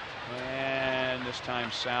 And this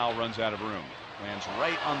time Sal runs out of room. Lands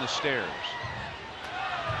right on the stairs.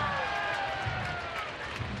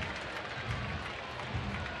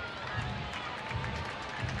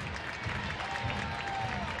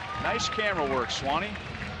 Nice camera work, Swanee.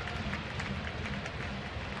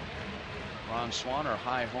 Ron Swan, our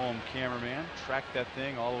high home cameraman, tracked that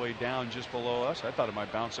thing all the way down just below us. I thought it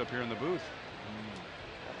might bounce up here in the booth.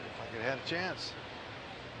 If I could have had a chance.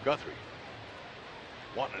 Guthrie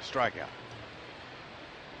wanting a strikeout.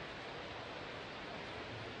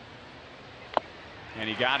 And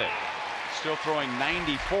he got it. Still throwing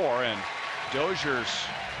 94, and Dozier's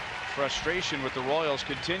frustration with the Royals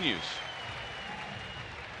continues.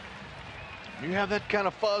 You have that kind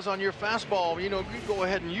of fuzz on your fastball, you know, you go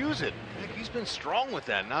ahead and use it. Heck, he's been strong with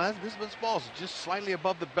that. Now this ball's just slightly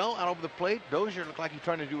above the belt, out over the plate. Dozier looked like he's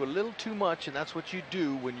trying to do a little too much, and that's what you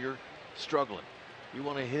do when you're struggling. You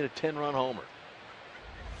want to hit a 10-run homer.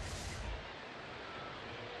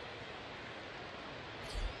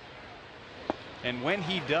 And when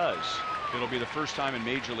he does, it'll be the first time in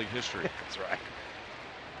Major League history. That's right.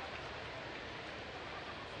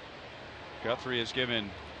 Guthrie has given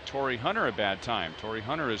Torrey Hunter a bad time. Torrey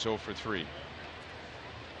Hunter is 0 for 3.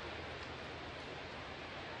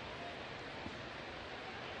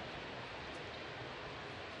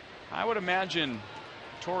 I would imagine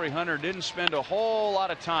Torrey Hunter didn't spend a whole lot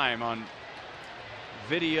of time on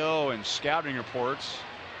video and scouting reports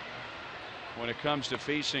when it comes to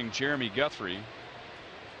facing Jeremy Guthrie,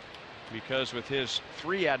 because with his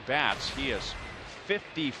 3 at-bats, he has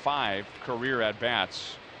 55 career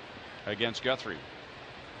at-bats against Guthrie.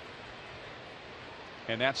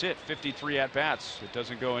 And that's it, 53 at-bats. It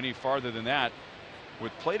doesn't go any farther than that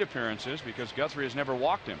with plate appearances, because Guthrie has never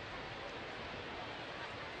walked him.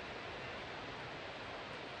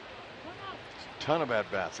 Ton of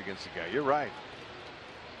at-bats against the guy. You're right.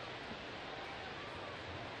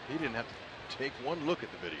 He didn't have to take one look at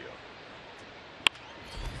the video.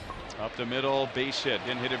 Up the middle, base hit.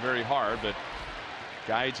 Didn't hit it very hard, but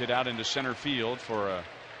guides it out into center field for a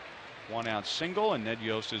 1-out single, and Ned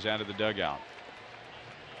Yost is out of the dugout.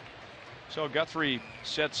 So Guthrie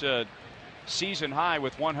sets a season high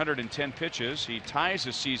with 110 pitches. He ties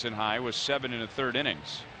a season high with 7 1/3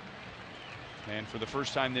 innings. And for the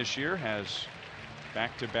first time this year has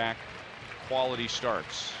back-to-back quality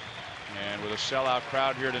starts. And with a sellout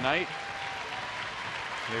crowd here tonight,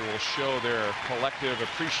 they will show their collective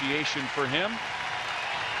appreciation for him.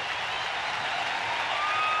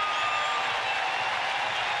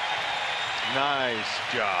 Nice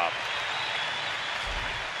job.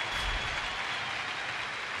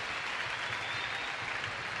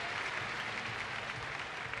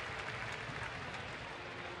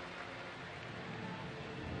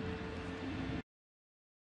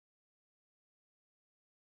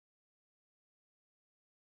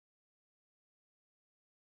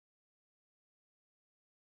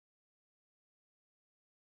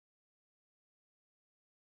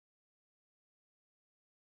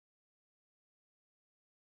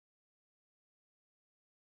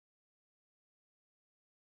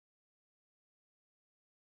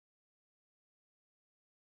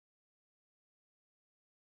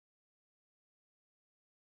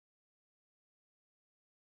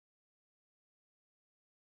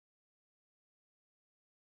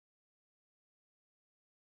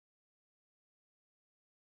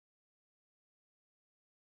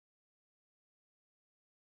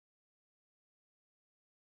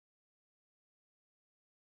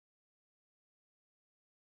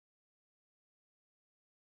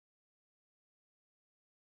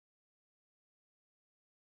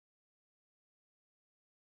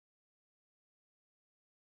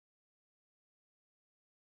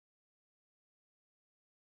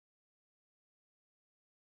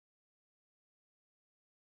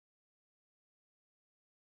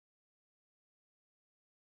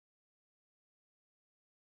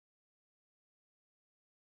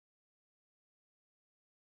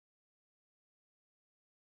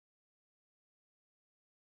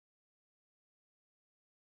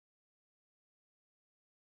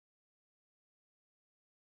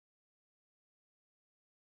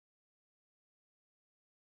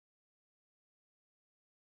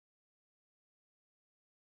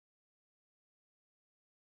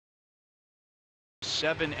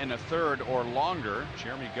 7 1/3 or longer.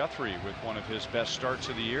 Jeremy Guthrie with one of his best starts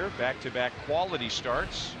of the year. Back-to-back quality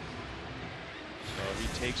starts. So he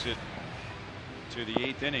takes it to the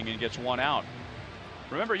 8th inning and gets one out.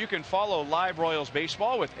 Remember, you can follow live Royals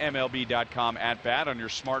baseball with MLB.com at bat on your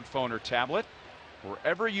smartphone or tablet.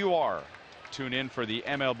 Wherever you are, tune in for the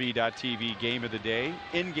MLB.TV game of the day,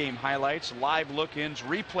 in-game highlights, live look-ins,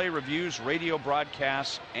 replay reviews, radio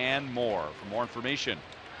broadcasts, and more. For more information,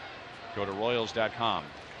 go to Royals.com.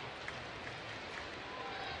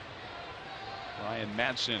 Ryan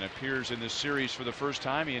Madsen appears in this series for the first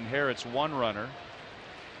time. He inherits one runner.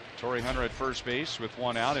 Torrey Hunter at first base with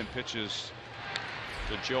one out and pitches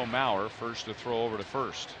to Joe Mauer, first to throw over to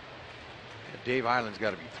first. Dave Island's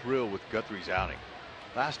got to be thrilled with Guthrie's outing.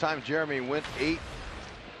 Last time Jeremy went 8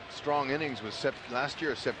 strong innings was last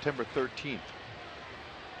year, September 13th.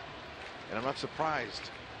 And I'm not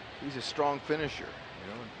surprised. He's a strong finisher.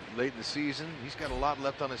 You know, late in the season, he's got a lot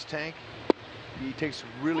left on his tank. He takes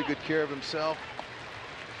really good care of himself.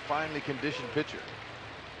 Finely conditioned pitcher.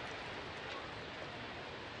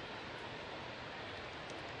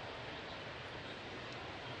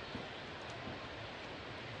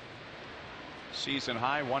 Season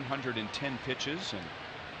high 110 pitches and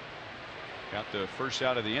got the first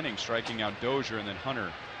out of the inning, striking out Dozier, and then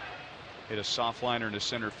Hunter hit a soft liner into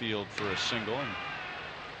center field for a single, and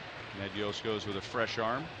Ned Yost goes with a fresh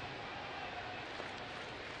arm.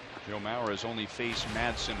 Joe Mauer has only faced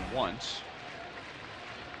Madsen once.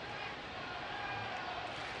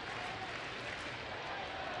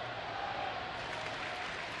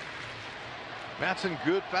 Madsen,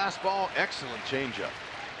 good fastball, excellent changeup.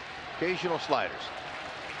 Occasional sliders.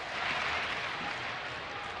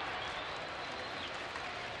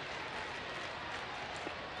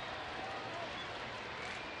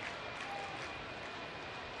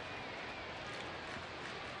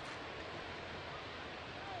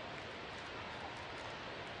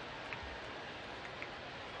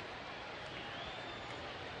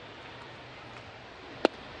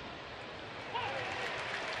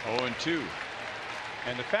 Oh, 2.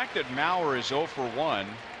 And the fact that Mauer is 0 for 1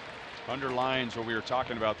 underlines what we were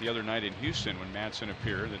talking about the other night in Houston when Madsen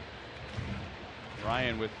appeared, that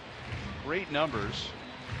Ryan with great numbers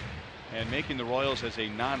and making the Royals as a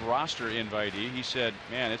non-roster invitee. He said,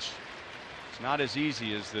 man, it's not as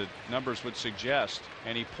easy as the numbers would suggest,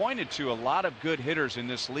 and he pointed to a lot of good hitters in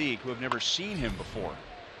this league who have never seen him before.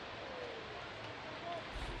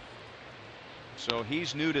 So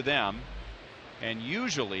he's new to them, and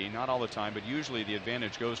usually, not all the time, but usually the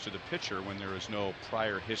advantage goes to the pitcher when there is no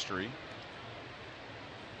prior history.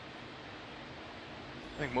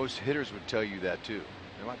 I think most hitters would tell you that too.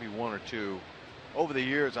 There might be one or two. Over the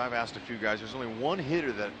years, I've asked a few guys. There's only one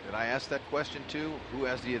hitter that I asked that question to, who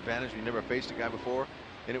has the advantage. We never faced a guy before,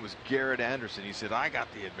 and it was Garrett Anderson. He said, I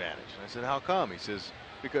got the advantage. And I said, how come? He says,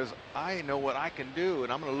 because I know what I can do,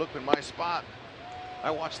 and I'm going to look in my spot. I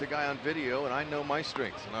watched the guy on video, and I know my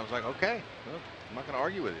strengths. And I was like, okay, well, I'm not going to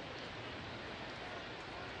argue with it.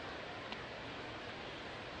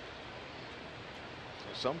 So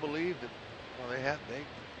some believe that, well, they have the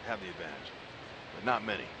advantage, but not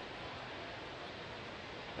many.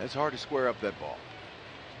 It's hard to square up that ball,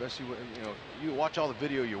 especially when you watch all the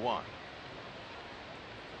video you want.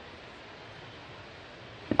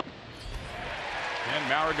 And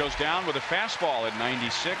Mauer goes down with a fastball at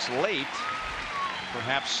 96 late.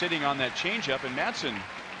 Perhaps sitting on that changeup, and Madsen,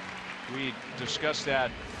 we discussed that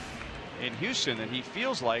in Houston, that he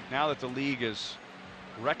feels like now that the league is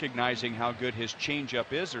recognizing how good his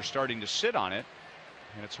changeup is, they're starting to sit on it,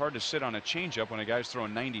 and it's hard to sit on a changeup when a guy's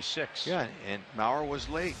throwing 96. Yeah, and Mauer was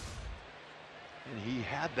late, and he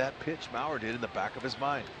had that pitch Mauer did in the back of his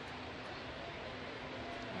mind.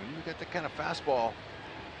 When you get the kind of fastball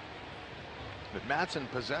that Madsen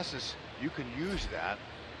possesses, you can use that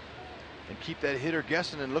and keep that hitter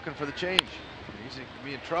guessing and looking for the change. He's going to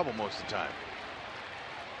be in trouble most of the time.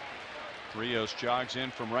 Rios jogs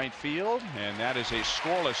in from right field, and that is a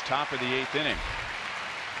scoreless top of the 8th inning.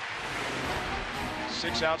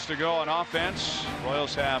 6 outs to go on offense.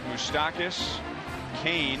 Royals have Moustakas,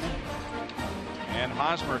 Kane, and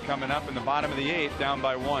Hosmer coming up in the bottom of the 8th, down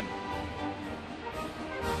by 1.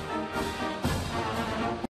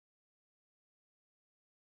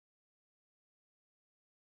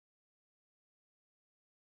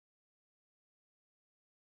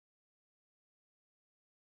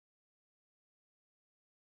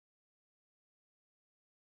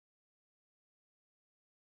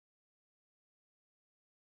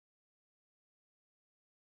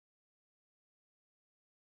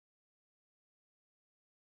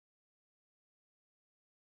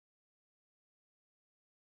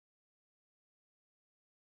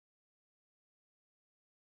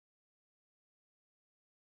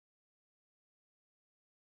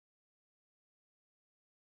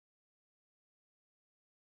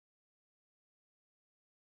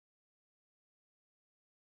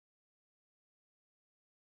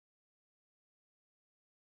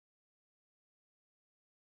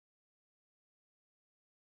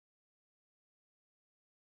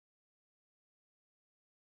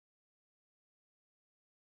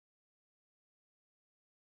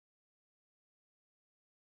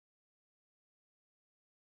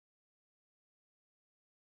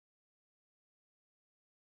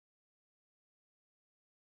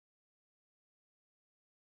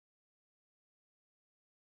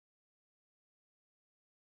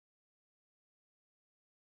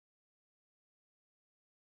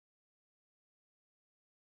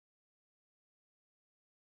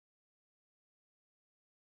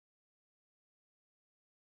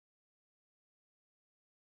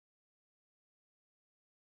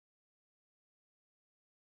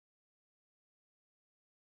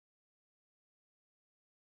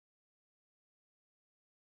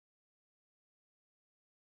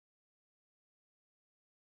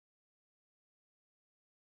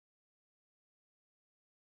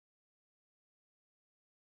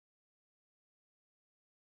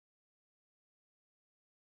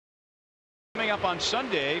 Coming up on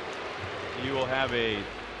Sunday, you will have a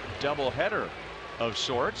doubleheader of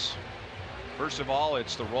sorts. First of all,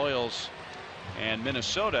 it's the Royals and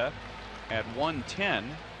Minnesota at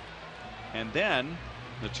 1:10, and then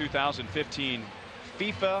the 2015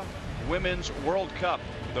 FIFA Women's World Cup.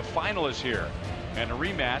 The final is here, and a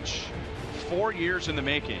rematch 4 years in the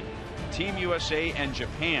making. Team USA and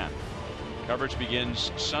Japan. Coverage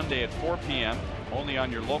begins Sunday at 4 p.m. only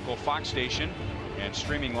on your local Fox station and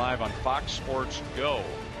streaming live on Fox Sports Go.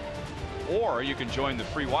 Or you can join the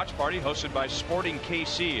free watch party hosted by Sporting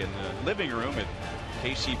KC in the living room at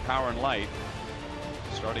KC Power and Light,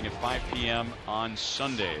 starting at 5 p.m. on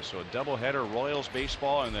Sunday. So a doubleheader, Royals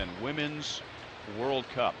baseball and then Women's World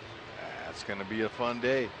Cup. That's going to be a fun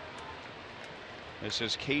day. This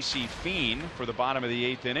is Casey Fiend for the bottom of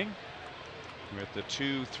the 8th inning, with the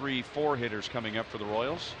 2, 3, 4 hitters coming up for the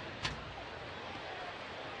Royals.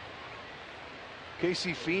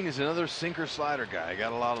 Casey Fiend is another sinker slider guy.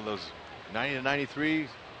 Got a lot of those 90 to 93,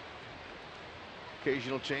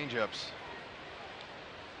 occasional changeups.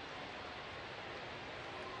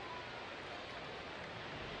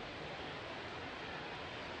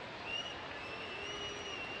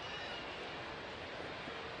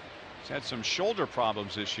 He's had some shoulder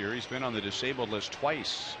problems this year. He's been on the disabled list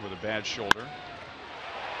twice with a bad shoulder.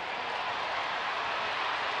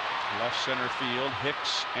 Left center field,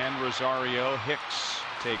 Hicks and Rosario. Hicks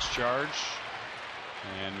takes charge,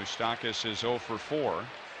 and Moustakas is 0 for 4.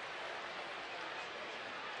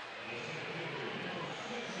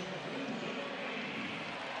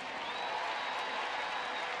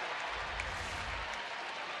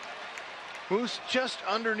 Moose just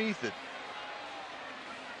underneath it.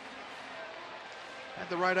 Had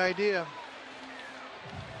the right idea.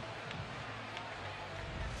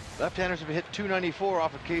 Left-handers have hit 294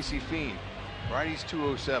 off of Casey Fiend. Righties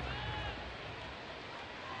 207.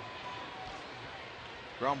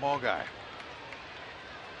 Ground ball guy.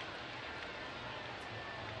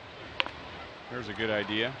 There's a good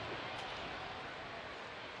idea.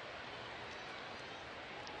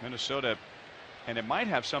 Minnesota, and it might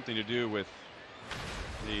have something to do with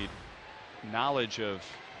the knowledge of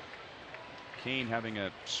Kane having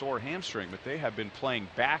a sore hamstring, but they have been playing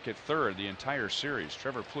back at third the entire series.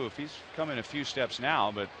 Trevor Plouffe, he's come in a few steps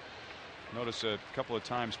now, but notice a couple of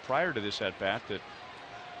times prior to this at bat that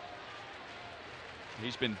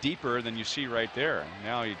he's been deeper than you see right there.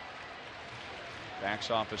 Now he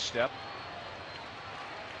backs off a step.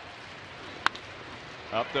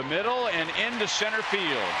 Up the middle and into center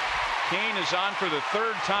field. Kane is on for the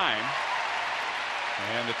 3rd time,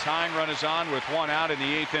 and the tying run is on with 1 out in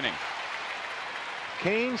the 8th inning.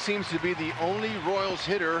 Kane seems to be the only Royals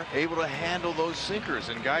hitter able to handle those sinkers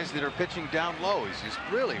and guys that are pitching down low. He's just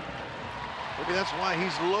really, maybe that's why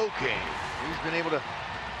he's low Kane. He's been able to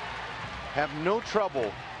have no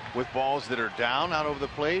trouble with balls that are down out over the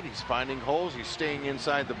plate. He's finding holes. He's staying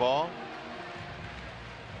inside the ball.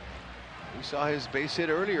 We saw his base hit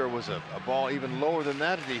earlier was a ball even lower than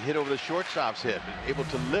that, and he hit over the shortstop's head, but able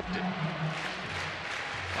to lift it.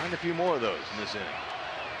 Find a few more of those in this inning.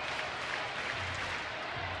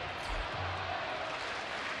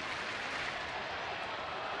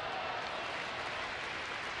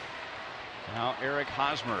 Now Eric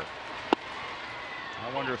Hosmer.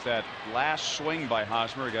 I wonder if that last swing by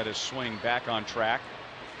Hosmer got his swing back on track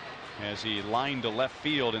as he lined to left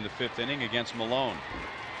field in the 5th inning against Malone.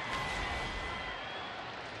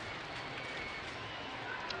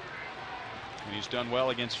 And he's done well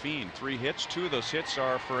against Fiend. 3 hits. 2 of those hits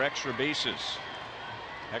are for extra bases.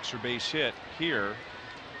 Extra base hit here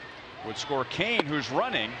would score Kane, who's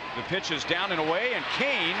running. The pitch is down and away, and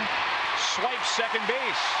Kane swipes second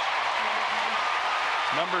base.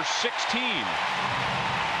 Number 16.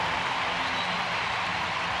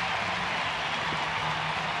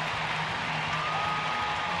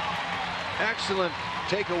 Excellent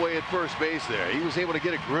takeaway at first base there. He was able to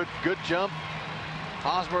get a good jump.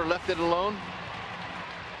 Hosmer left it alone.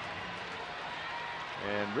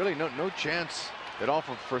 And really no chance at all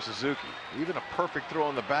for Suzuki. Even a perfect throw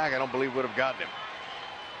on the bag, I don't believe would have gotten him.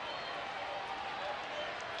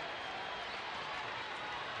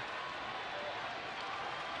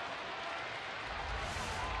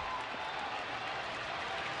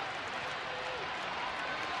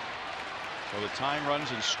 So the tying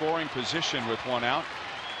runs in scoring position with 1 out.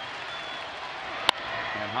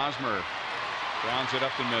 And Hosmer grounds it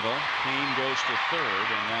up the middle. Kane goes to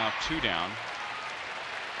 3rd, and now 2 down.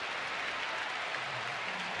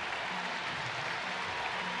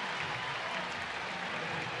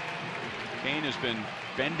 Kane has been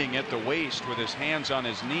bending at the waist with his hands on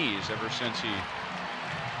his knees ever since he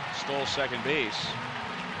stole second base.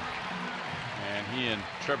 He and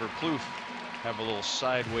Trevor Plouffe have a little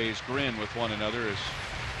sideways grin with one another as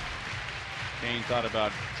Kane thought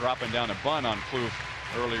about dropping down a bunt on Plouffe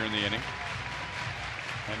earlier in the inning.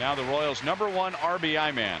 And now the Royals' #1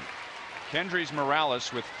 RBI man, Kendrys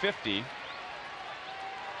Morales, with 50.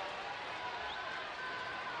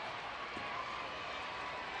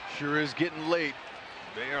 Sure is getting late.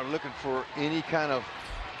 They are looking for any kind of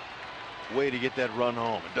way to get that run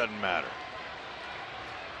home. It doesn't matter.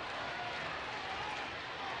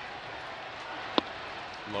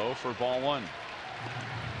 Low for ball 1.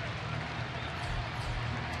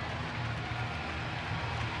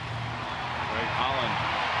 Greg Holland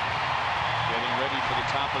getting ready for the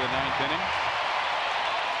top of the 9th inning,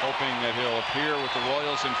 hoping that he'll appear with the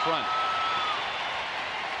Royals in front.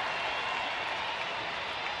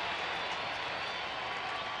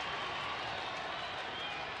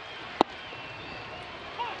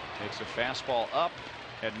 Takes a fastball up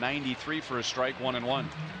at 93 for a strike, 1-1.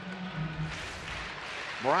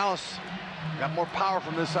 Morales got more power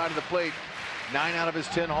from this side of the plate. 9 out of his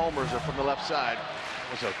 10 homers are from the left side.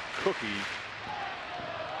 That was a cookie.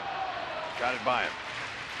 Got it by him.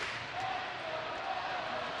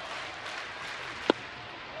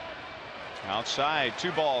 Outside,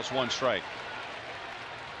 2 balls, 1 strike.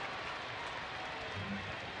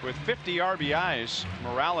 With 50 RBIs,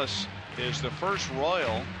 Morales is the first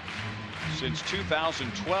Royal since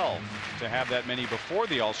 2012 to have that many before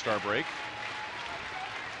the All-Star break.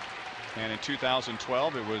 And in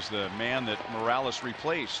 2012, it was the man that Morales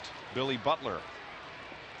replaced, Billy Butler,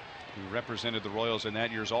 who represented the Royals in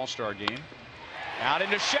that year's All-Star game. Out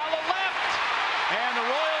into shallow left, and the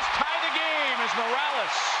Royals tie the game as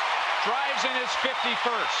Morales drives in his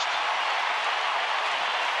 51st.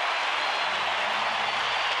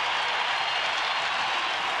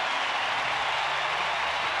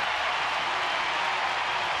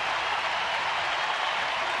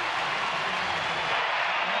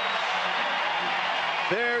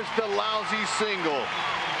 There's the lousy single.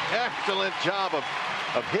 Excellent job of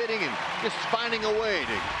hitting and just finding a way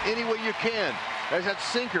to any way you can. There's that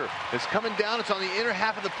sinker that's coming down. It's on the inner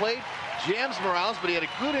half of the plate. Jams Morales, but he had a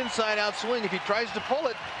good inside out swing. If he tries to pull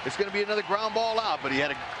it, it's going to be another ground ball out. But he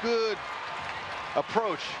had a good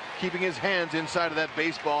approach, keeping his hands inside of that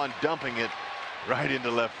baseball and dumping it right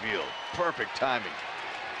into left field. Perfect timing.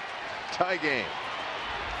 Tie game.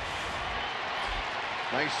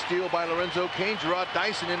 Nice steal by Lorenzo Cain. Gerard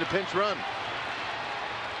Dyson into pinch run.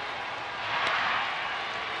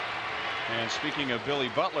 And speaking of Billy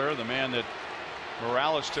Butler, the man that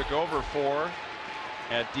Morales took over for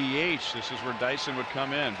at DH, this is where Dyson would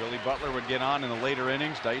come in. Billy Butler would get on in the later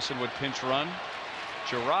innings. Dyson would pinch run.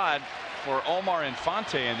 Gerard for Omar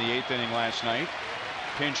Infante in the 8th inning last night.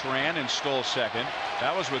 Pinch ran and stole second.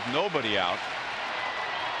 That was with nobody out.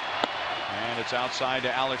 And it's outside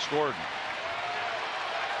to Alex Gordon.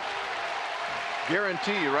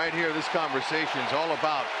 Guarantee you right here, this conversation is all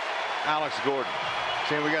about Alex Gordon.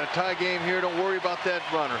 Saying we got a tie game here. Don't worry about that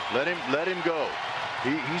runner. Let him go.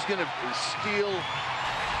 He's going to steal,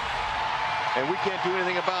 and we can't do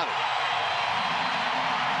anything about it.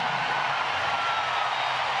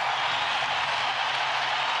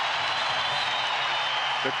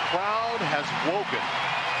 The crowd has woken.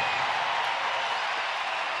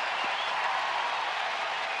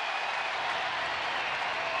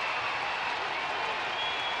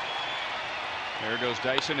 There goes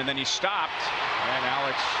Dyson, and then he stopped, and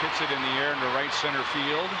Alex hits it in the air into right center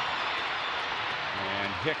field,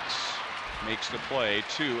 and Hicks makes the play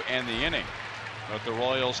to end the inning, but the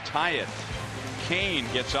Royals tie it. Cain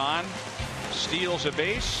gets on, steals a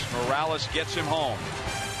base. Morales gets him home.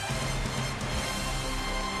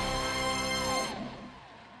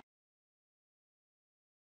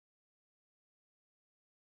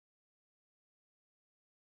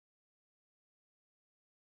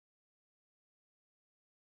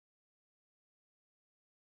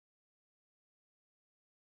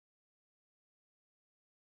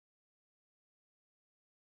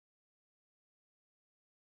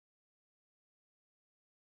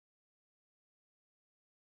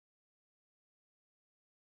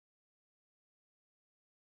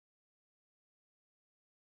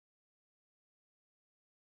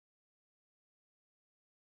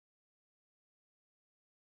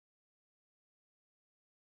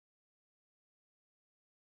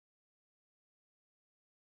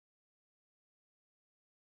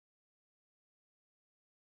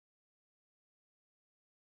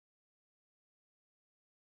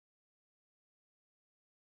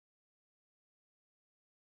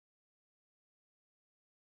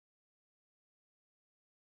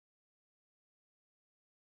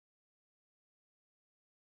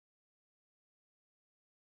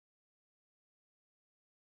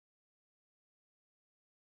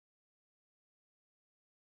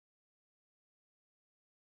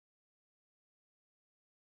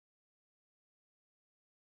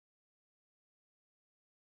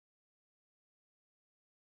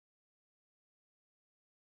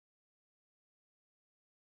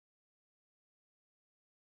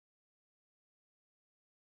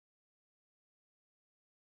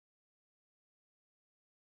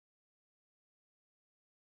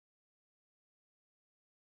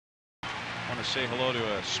 Want to say hello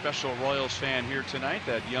to a special Royals fan here tonight.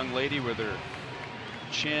 That young lady with her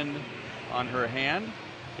chin on her hand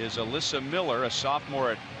is Alyssa Miller, a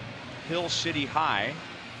sophomore at Hill City High.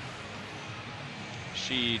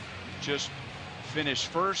 She just finished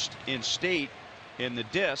first in state in the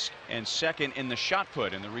disc and second in the shot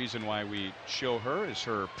put, and the reason why we show her is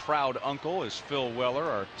her proud uncle is Phil Weller,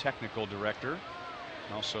 our technical director,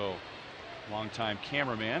 also longtime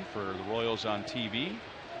cameraman for the Royals on TV.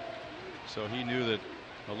 So he knew that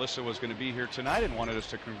Alyssa was going to be here tonight and wanted us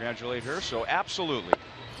to congratulate her. So absolutely,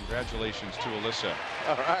 congratulations to Alyssa.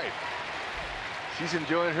 All right, she's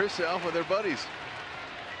enjoying herself with her buddies.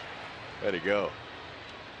 Way to go.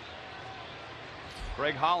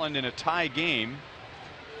 Greg Holland in a tie game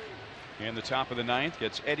in the top of the ninth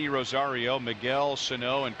gets Eddie Rosario, Miguel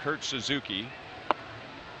Sano, and Kurt Suzuki.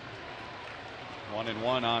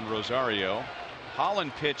 1-1 on Rosario.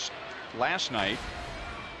 Holland pitched last night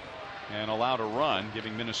and allowed a run,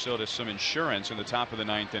 giving Minnesota some insurance in the top of the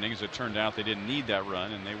ninth inning. As it turned out, they didn't need that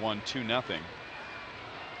run and they won 2-0.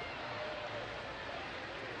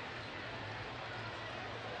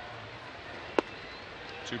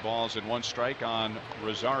 Two balls and one strike on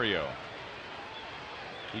Rosario.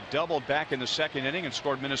 He doubled back in the second inning and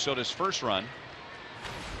scored Minnesota's first run.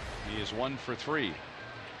 He is 1 for 3.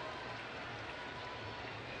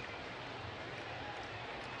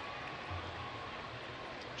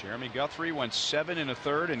 Jeremy Guthrie went 7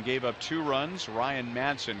 1/3 and gave up 2 runs. Ryan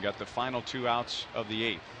Madsen got the final 2 outs of the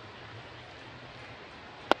 8th.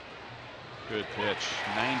 Good pitch.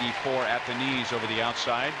 94 at the knees over the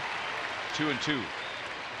outside. 2-2.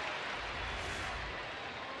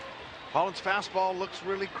 Holland's fastball looks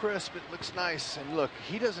really crisp. It looks nice. And look,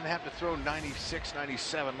 he doesn't have to throw 96,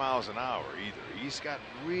 97 miles an hour either. He's got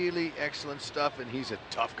really excellent stuff, and he's a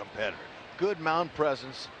tough competitor. Good mound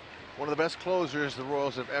presence. One of the best closers the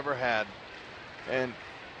Royals have ever had. And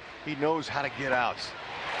he knows how to get outs.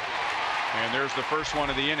 And there's the first one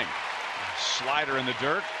of the inning. Slider in the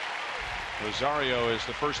dirt. Rosario is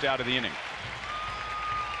the first out of the inning.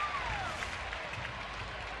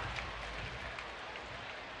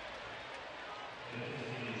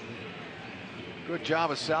 Good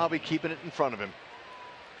job of Salvi keeping it in front of him.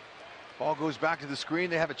 Ball goes back to the screen.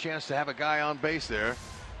 They have a chance to have a guy on base there.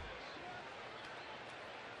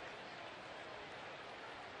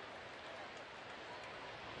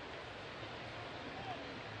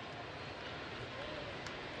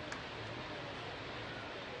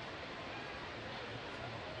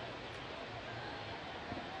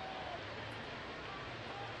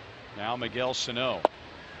 Now Miguel Sano.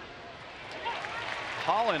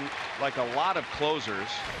 Holland, like a lot of closers,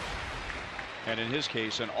 and in his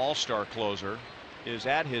case an all-star closer, is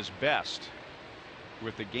at his best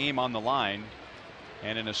with the game on the line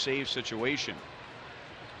and in a save situation.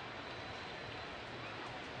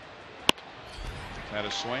 Had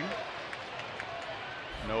a swing,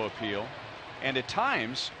 no appeal, and at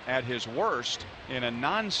times at his worst in a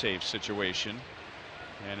non-save situation.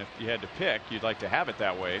 And if you had to pick, you'd like to have it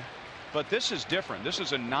that way. But this is different. This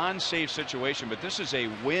is a non-save situation, but this is a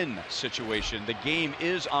win situation. The game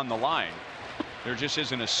is on the line. There just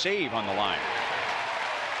isn't a save on the line.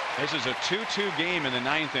 This is a 2-2 game in the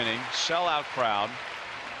 9th inning. Sellout crowd.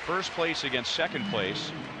 First place against second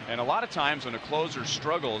place. And a lot of times when a closer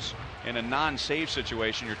struggles in a non-save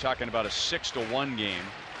situation, you're talking about a 6-1 game.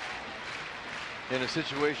 In a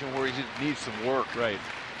situation where he needs some work. Right.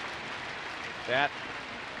 That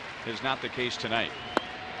is not the case tonight.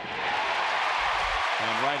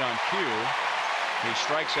 And right on cue, he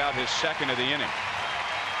strikes out his second of the inning.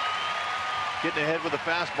 Getting ahead with a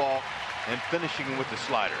fastball and finishing with the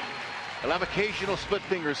slider. He'll have occasional split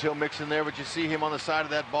fingers he'll mix in there, but you see him on the side of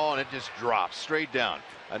that ball and it just drops straight down.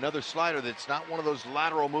 Another slider that's not one of those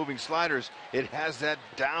lateral moving sliders. It has that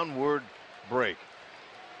downward break.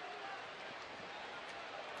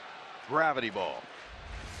 Gravity ball.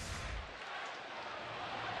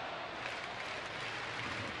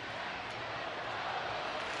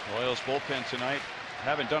 Royals bullpen tonight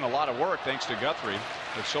haven't done a lot of work thanks to Guthrie,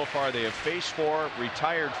 but so far they have faced 4,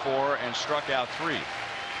 retired 4, and struck out 3.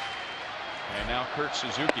 And now Kurt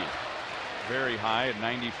Suzuki, very high at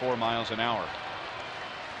 94 miles an hour.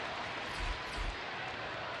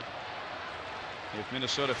 If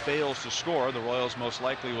Minnesota fails to score, the Royals most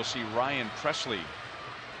likely will see Ryan Presley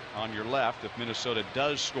on your left. If Minnesota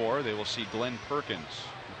does score, they will see Glenn Perkins,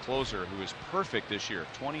 the closer, who is perfect this year.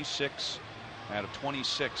 26 out of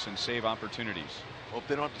 26 in save opportunities. Hope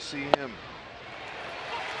they don't have to see him.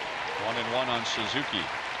 1-1 on Suzuki.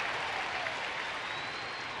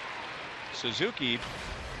 Suzuki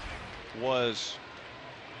was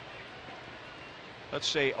let's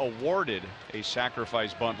say, awarded a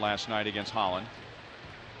sacrifice bunt last night against Holland.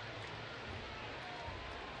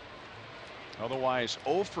 Otherwise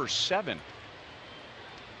 0 for 7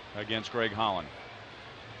 against Greg Holland.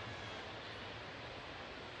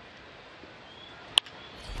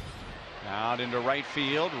 Out into right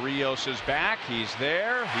field. Rios is back. He's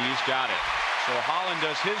there. He's got it. So Holland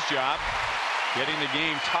does his job, getting the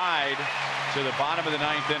game tied to the bottom of the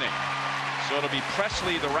 9th inning. So it'll be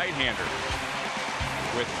Presley, the right-hander,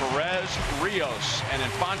 with Perez, Rios, and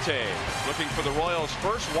Infante looking for the Royals'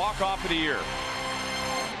 first walk-off of the year.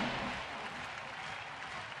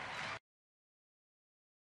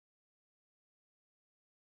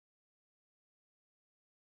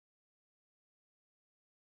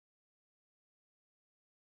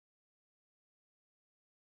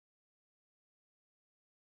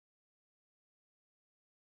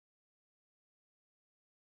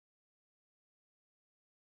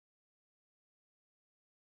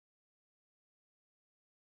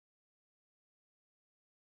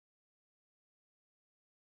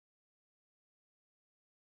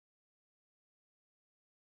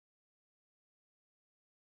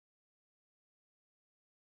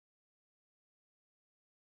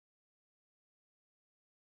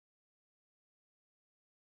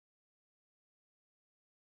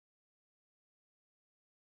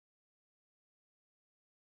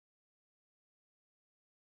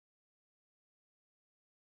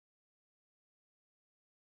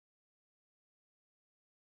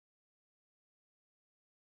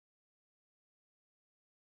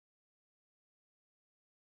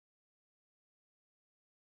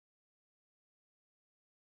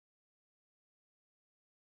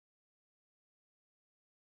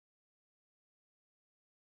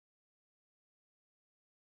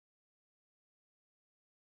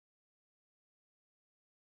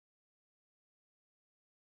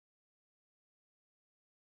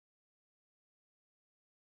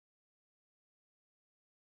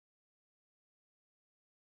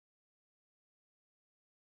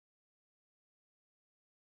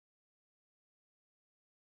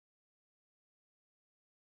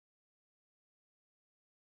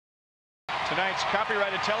 Tonight's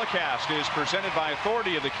copyrighted telecast is presented by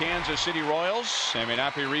authority of the Kansas City Royals and may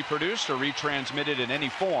not be reproduced or retransmitted in any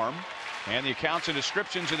form. And the accounts and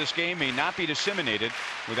descriptions of this game may not be disseminated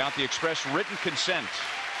without the express written consent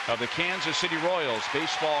of the Kansas City Royals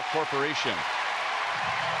Baseball Corporation.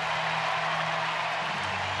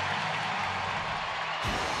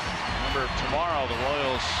 Remember, tomorrow the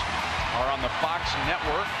Royals are on the Fox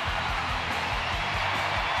network.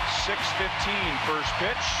 6:15 first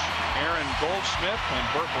pitch. Aaron Goldsmith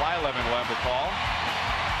and Burt Blyleven will have the call.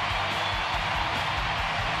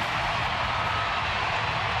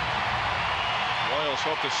 Royals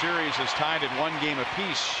hope the series is tied at 1 game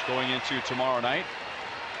apiece going into tomorrow night.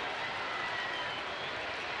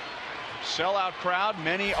 Sellout crowd,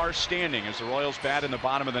 many are standing as the Royals bat in the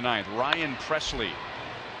bottom of the 9th. Ryan Presley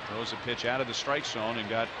throws a pitch out of the strike zone and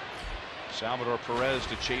got Salvador Perez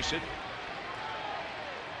to chase it.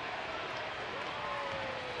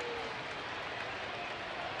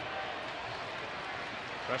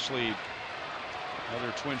 Presley,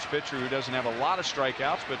 another Twins pitcher who doesn't have a lot of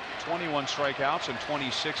strikeouts, but 21 strikeouts in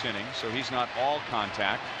 26 innings, so he's not all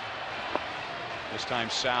contact. This time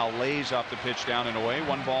Sal lays off the pitch down and away.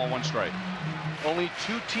 1 ball, 1 strike. Only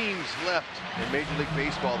 2 teams left in Major League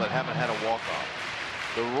Baseball that haven't had a walk-off: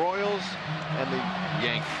 the Royals and the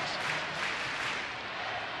Yankees.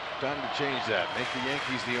 Time to change that. Make the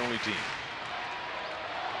Yankees the only team.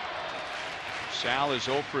 Sal is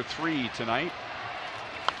 0 for 3 tonight.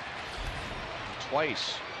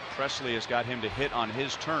 Twice Presley has got him to hit on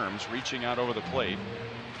his terms, reaching out over the plate.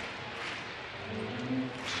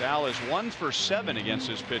 Sal is 1 for 7 against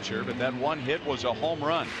his pitcher, but that 1 hit was a home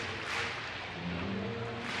run.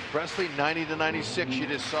 Presley 90 to 96. You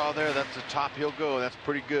just saw there. That's the top he'll go. That's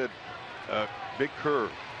pretty good. Big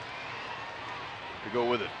curve to go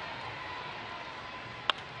with it.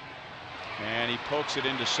 And he pokes it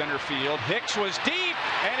into center field. Hicks was deep,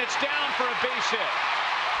 and it's down for a base hit.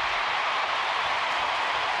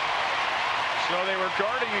 So they were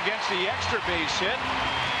guarding against the extra base hit,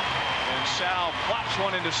 and Sal plops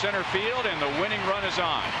one into center field, and the winning run is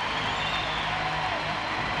on.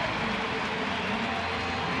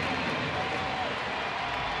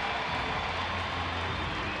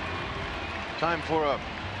 Time for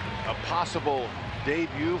a possible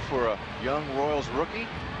debut for a young Royals rookie.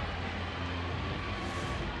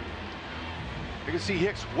 You can see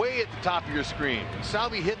Hicks way at the top of your screen. When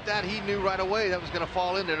Salvi hit that, he knew right away that was going to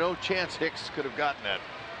fall in there. No chance Hicks could have gotten that.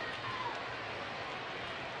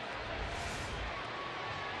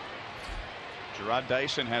 Gerard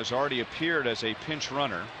Dyson has already appeared as a pinch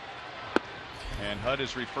runner. And HUD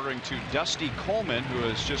is referring to Dusty Coleman, who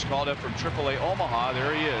has just called up from AAA Omaha.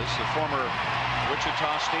 There he is, the former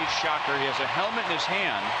Wichita State Shocker. He has a helmet in his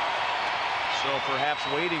hand, so perhaps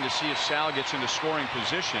waiting to see if Sal gets into scoring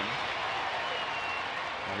position.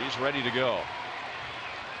 Well, he's ready to go.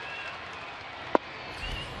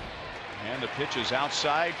 And the pitch is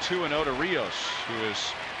outside. 2-0 to Rios, who is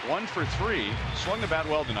 1 for 3. Swung the bat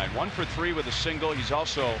well tonight. 1 for 3 with a single. He's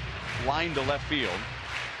also lined to left field.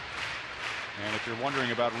 And if you're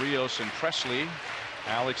wondering about Rios and Presley,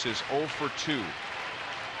 Alex is 0 for 2.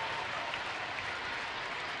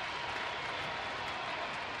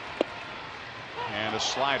 And a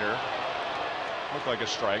slider, looked like a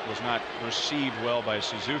strike, was not received well by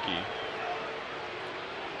Suzuki.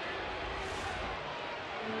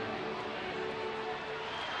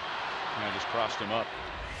 And just crossed him up.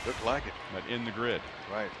 Looked like it. But in the grid.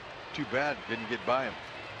 Right. Too bad didn't get by him.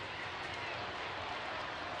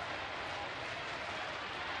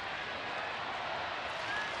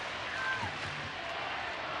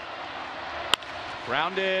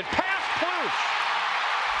 Grounded past Plouffe.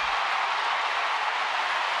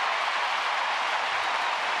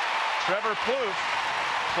 Trevor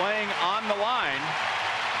Plouffe playing on the line.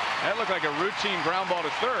 That looked like a routine ground ball to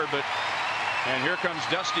third, but and here comes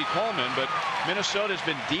Dusty Coleman. But Minnesota's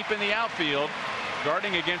been deep in the outfield,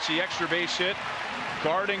 guarding against the extra base hit,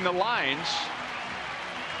 guarding the lines,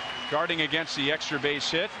 guarding against the extra base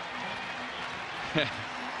hit.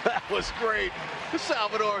 That was great.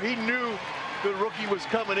 Salvador, he knew the rookie was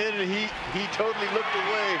coming in, and he totally looked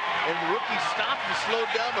away, and the rookie stopped and slowed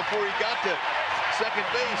down before he got to second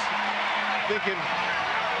base, thinking,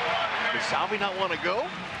 does Salvi not want to go?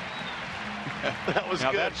 That was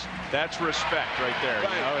now good. That's respect right there.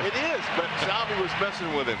 Right. You know? It is, but Salvi was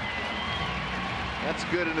messing with him. That's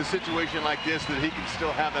good in a situation like this, that he can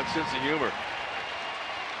still have that sense of humor.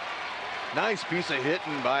 Nice piece of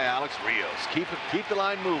hitting by Alex Rios. Keep the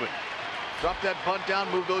line moving. Drop that bunt down,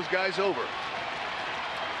 move those guys over.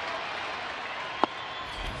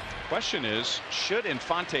 Question is, should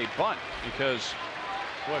Infante bunt? Because,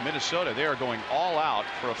 boy, Minnesota, they are going all out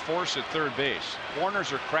for a force at third base.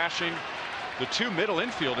 Corners are crashing. The two middle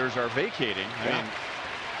infielders are vacating. I mean,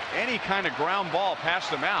 any kind of ground ball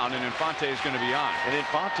past the mound, and Infante is going to be on. And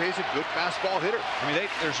Infante's a good fastball hitter. I mean,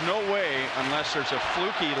 there's no way, unless there's a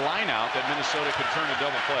fluky line out, that Minnesota could turn a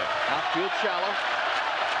double play. Outfield shallow.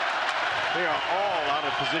 They are all out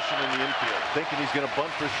of position in the infield, thinking he's going to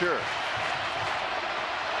bunt for sure.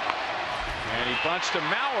 And he bunts to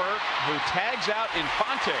Mauer, who tags out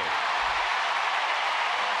Infante.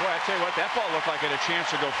 Boy, I tell you what, that ball looked like it had a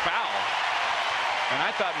chance to go foul. And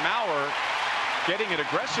I thought Mauer, getting it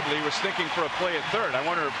aggressively, was thinking for a play at third. I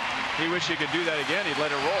wonder if he wished he could do that again. He'd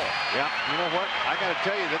let it roll. Yeah, you know what? I got to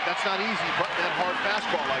tell you that's not easy, butting that hard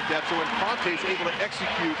fastball like that. So Infante's able to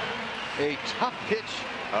execute a tough pitch,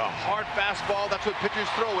 a hard fastball. That's what pitchers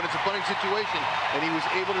throw when it's a bunting situation, and he was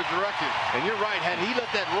able to direct it. And you're right, had he let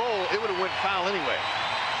that roll, it would have went foul anyway.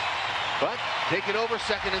 But take it over,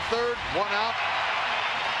 second and third, one out.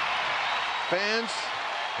 Fans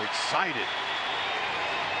excited.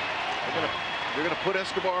 They're gonna put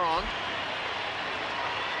Escobar on,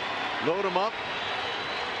 load him up,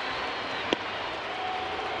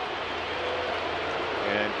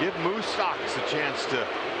 and give Moustakas a chance to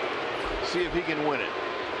see if he can win it.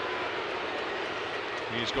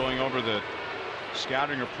 He's going over the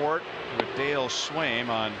scouting report with Dale Swaim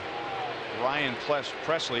on Ryan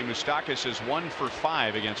Presley. Moustakas is 1 for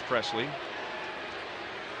 5 against Presley.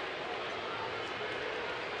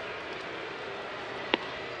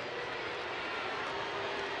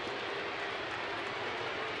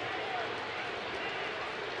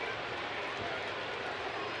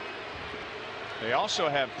 They also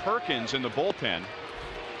have Perkins in the bullpen.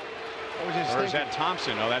 Or is that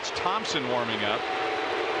Thompson? Oh, that's Thompson warming up.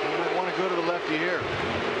 He might want to go to the lefty here.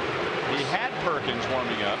 He had Perkins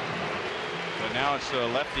warming up, but now it's the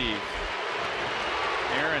lefty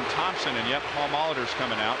Aaron Thompson, and yep, Paul Molitor's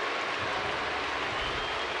coming out.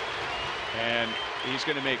 And he's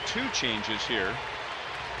going to make 2 changes here.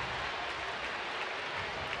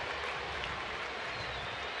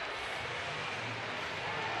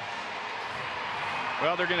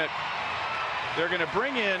 Well, they're going to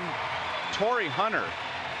bring in Torrey Hunter,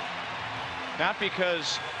 not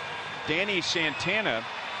because Danny Santana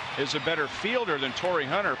is a better fielder than Torrey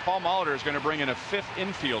Hunter. Paul Molitor is going to bring in a 5th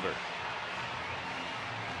infielder.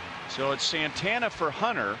 So it's Santana for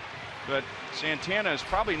Hunter, but Santana is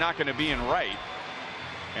probably not going to be in right.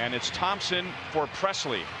 And it's Thompson for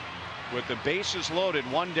Presley, with the bases loaded,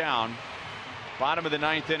 1 down, bottom of the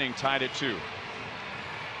 9th inning, tied at 2.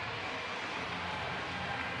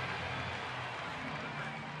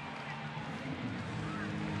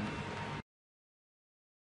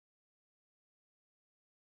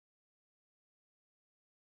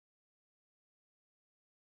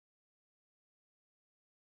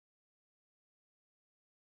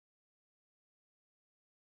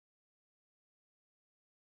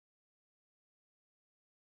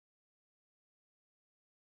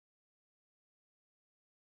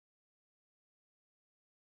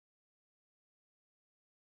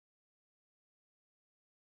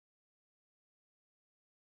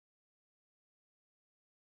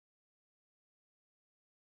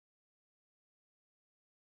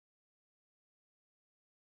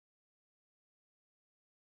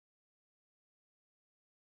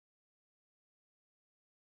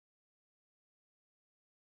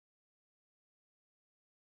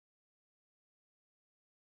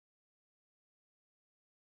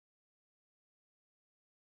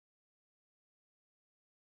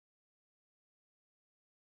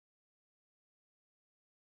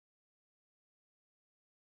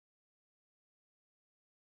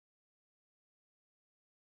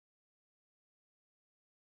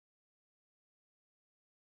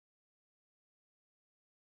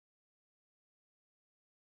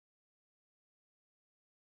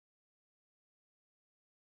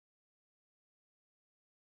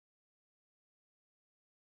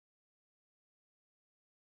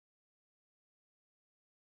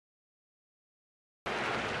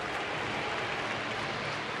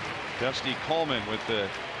 Dusty Coleman with the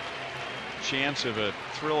chance of a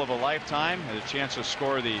thrill of a lifetime, and a chance to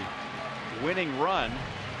score the winning run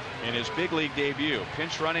in his big league debut.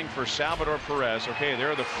 Pinch running for Salvador Perez. Okay, there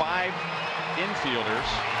are the 5 infielders.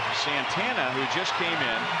 Santana, who just came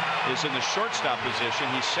in, is in the shortstop position.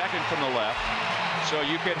 He's second from the left. So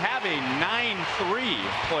you could have a 9-3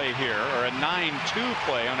 play here, or a 9-2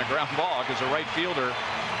 play on a ground ball, because the right fielder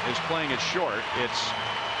is playing it short. It's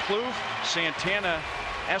Plouffe, Santana,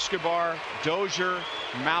 Escobar, Dozier,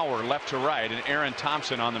 Mauer left to right, and Aaron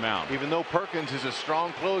Thompson on the mound. Even though Perkins is a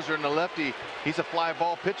strong closer and a lefty, he's a fly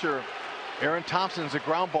ball pitcher. Aaron Thompson's a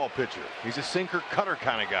ground ball pitcher. He's a sinker cutter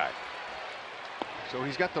kind of guy. So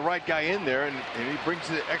he's got the right guy in there, and he brings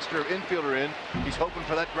the extra infielder in. He's hoping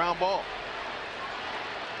for that ground ball.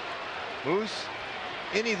 Moose,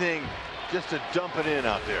 anything just to dump it in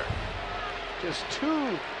out there. Just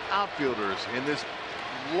 2 outfielders in this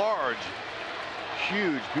large,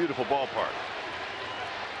 huge, beautiful ballpark.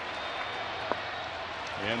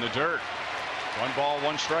 In the dirt. 1 ball,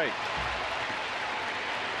 1 strike.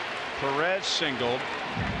 Perez singled.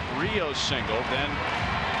 Rios singled. Then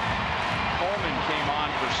Coleman came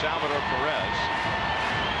on for Salvador Perez.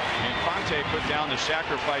 Infante put down the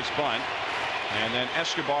sacrifice bunt. And then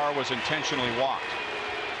Escobar was intentionally walked.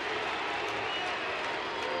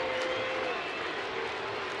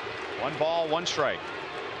 One ball, 1 strike.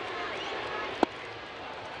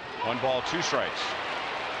 1 ball, 2 strikes.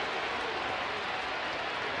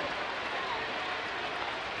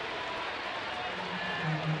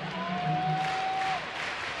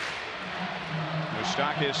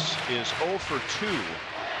 Moustakas is 0 for 2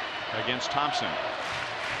 against Thompson.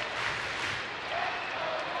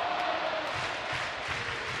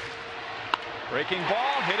 Breaking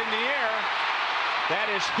ball hit in the air. That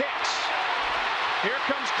is Hicks. Here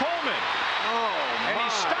comes Coleman. Oh, and he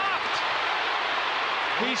stopped.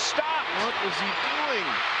 He stopped. What was he doing?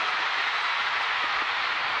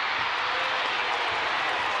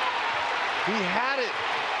 He had it.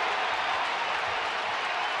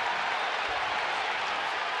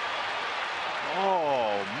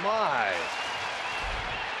 Oh my.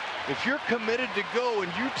 If you're committed to go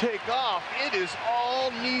and you take off, it is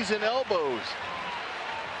all knees and elbows.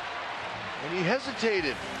 And he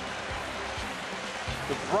hesitated.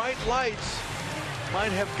 The bright lights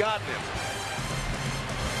might have gotten him.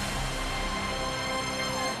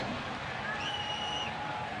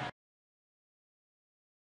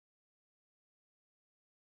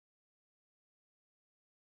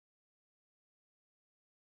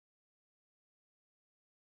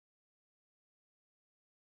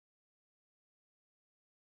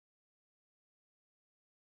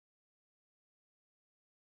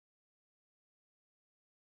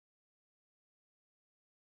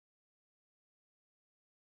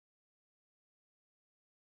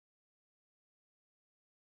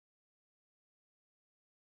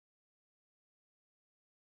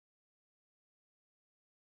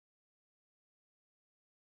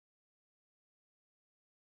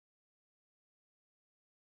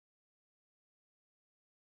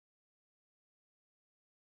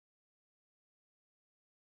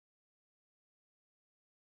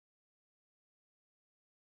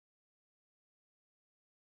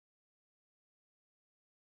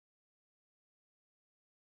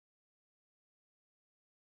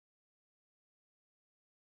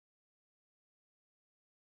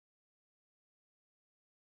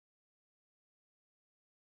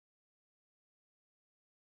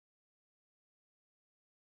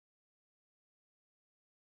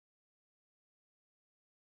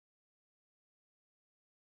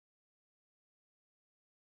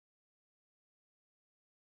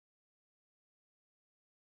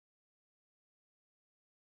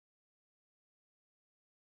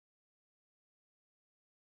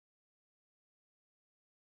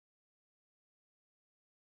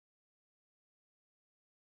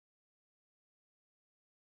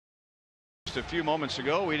 A few moments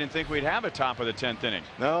ago, we didn't think we'd have a top of the 10th inning.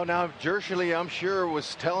 No, now Jershely, I'm sure,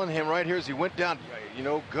 was telling him right here as he went down, you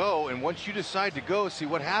know, go. And once you decide to go, see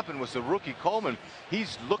what happened was the rookie Coleman,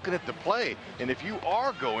 he's looking at the play. And if you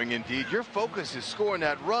are going, indeed, your focus is scoring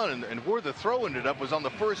that run. And where the throw ended up was on the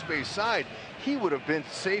first base side. He would have been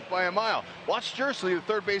safe by a mile. Watch Jershely, the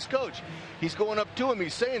third base coach. He's going up to him.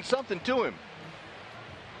 He's saying something to him.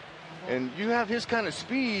 And you have his kind of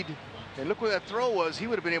speed. And look where that throw was. He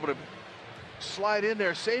would have been able to slide in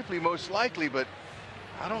there safely, most likely, but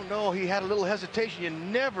I don't know. He had a little hesitation. You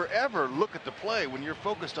never ever look at the play when you're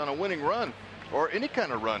focused on a winning run or any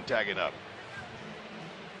kind of run tagging up.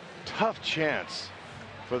 Tough chance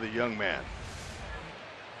for the young man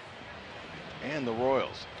and the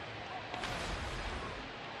Royals.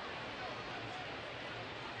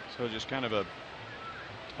 So just kind of a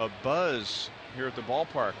buzz here at the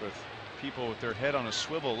ballpark with people with their head on a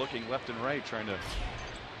swivel looking left and right trying to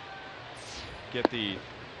get the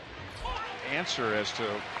answer as to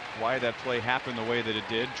why that play happened the way that it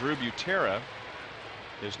did. Drew Butera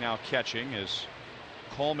is now catching as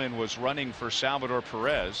Coleman was running for Salvador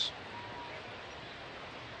Perez.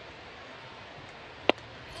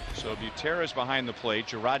 So Butera is behind the plate.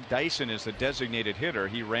 Gerard Dyson is the designated hitter.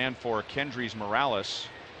 He ran for Kendrys Morales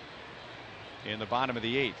in the bottom of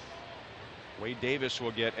the 8th. Wade Davis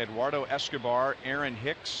will get Eduardo Escobar, Aaron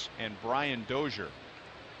Hicks, and Brian Dozier.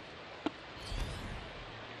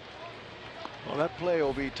 Well, that play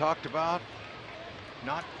will be talked about.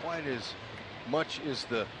 Not quite as much as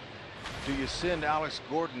the do you send Alex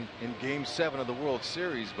Gordon in Game 7 of the World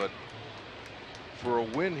Series, but for a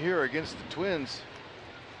win here against the Twins,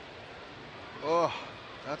 oh,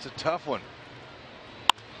 that's a tough one.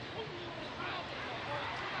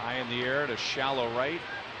 High in the air to shallow right.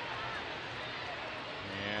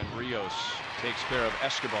 And Rios takes care of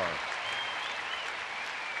Escobar.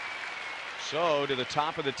 So to the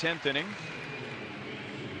top of the 10th inning.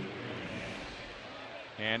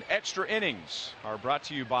 And extra innings are brought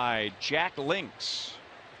to you by Jack Links.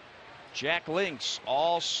 Jack Links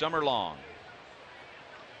all summer long.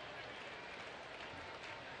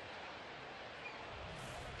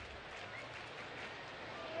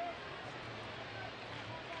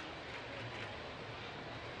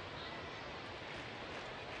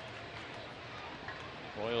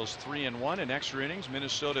 Royals 3-1 in extra innings.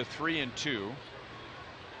 Minnesota 3-2.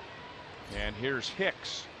 And here's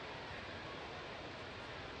Hicks.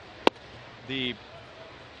 The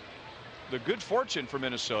good fortune for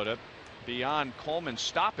Minnesota, beyond Coleman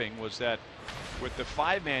stopping, was that with the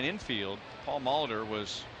 5-man infield, Paul Molitor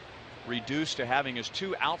was reduced to having his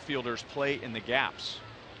 2 outfielders play in the gaps.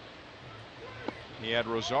 He had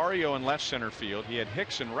Rosario in left center field. He had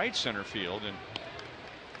Hicks in right center field, and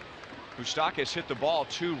Moustakas hit the ball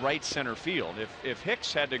to right center field. If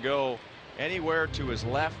Hicks had to go anywhere to his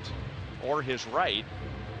left or his right,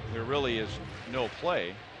 there really is no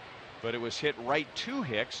play. But it was hit right to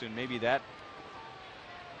Hicks, and maybe that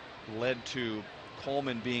led to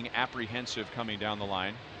Coleman being apprehensive coming down the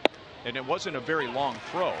line. And it wasn't a very long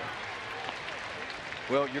throw.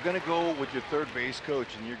 Well, you're going to go with your third base coach,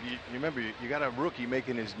 and you remember you got a rookie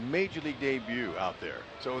making his major league debut out there,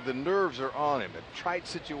 so the nerves are on him. A tight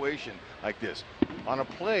situation like this on a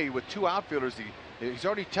play with 2 outfielders, he's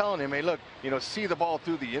already telling him, hey, look, see the ball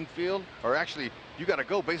through the infield, or actually you got to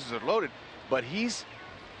go, bases are loaded. But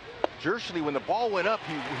Jershely, when the ball went up,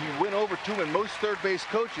 he went over to him, and most third base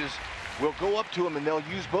coaches will go up to him and they'll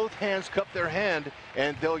use both hands, cup their hand,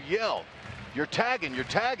 and they'll yell, you're tagging, you're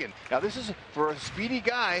tagging. Now this is, for a speedy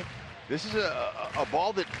guy, this is a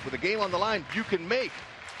ball that, with a game on the line, you can make.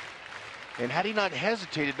 And had he not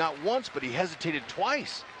hesitated, not once, but he hesitated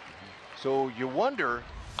twice. So you wonder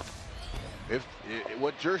if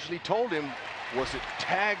what Jershely told him, was it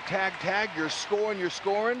tag, tag, tag, you're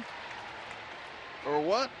scoring, or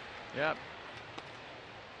what? Yeah,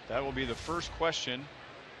 that will be the first question,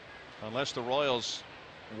 unless the Royals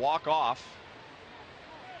walk off.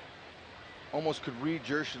 Almost could read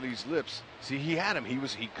Jershely's lips. See, he had him.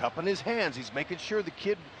 He cupping his hands. He's making sure the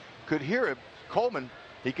kid could hear it. Coleman,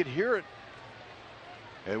 he could hear it.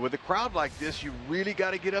 And with a crowd like this, you really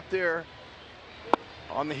got to get up there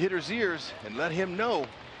on the hitter's ears and let him know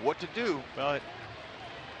what to do. Well,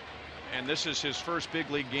 and this is his first big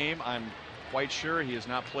league game. I'm quite sure he has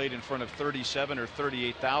not played in front of 37 or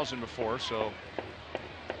 38,000 before, so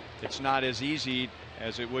it's not as easy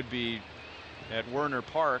as it would be at Werner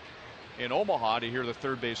Park in Omaha to hear the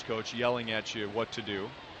third base coach yelling at you what to do.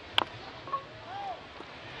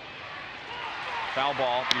 Foul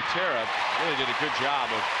ball. Butera really did a good job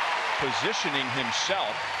of positioning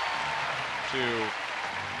himself to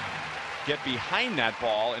get behind that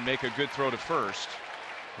ball and make a good throw to first,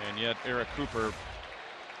 and yet Eric Cooper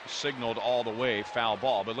signaled all the way foul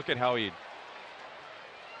ball. But look at how he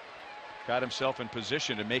got himself in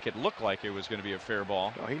position to make it look like it was going to be a fair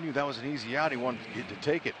ball. No, he knew that was an easy out. He wanted to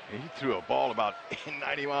take it, and he threw a ball about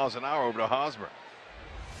 90 miles an hour over to Hosmer.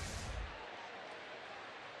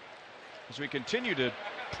 As we continue to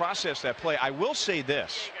process that play, I will say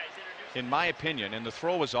this, in my opinion, and the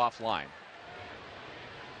throw was offline,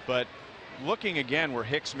 but looking again where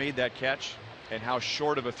Hicks made that catch and how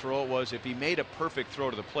short of a throw it was, if he made a perfect throw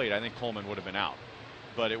to the plate, I think Coleman would have been out.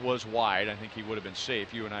 But it was wide. I think he would have been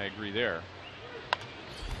safe. You and I agree there.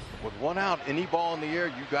 With 1 out, any ball in the air,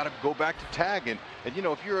 you got to go back to tag. And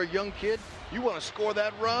if you're a young kid, you want to score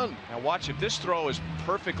that run. Now watch, if this throw is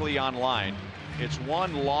perfectly on line, it's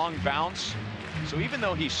one long bounce, So even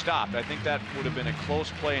though he stopped, I think that would have been a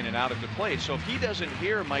close play and an out at the plate. So if he doesn't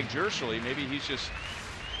hear Mike Jerschley, maybe he's just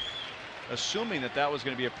assuming that that was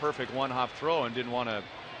going to be a perfect one-hop throw and didn't want to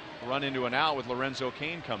run into an out with Lorenzo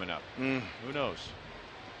Cain coming up. Who knows?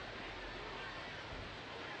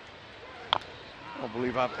 I don't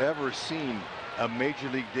believe I've ever seen a major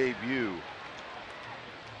league debut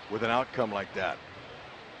with an outcome like that.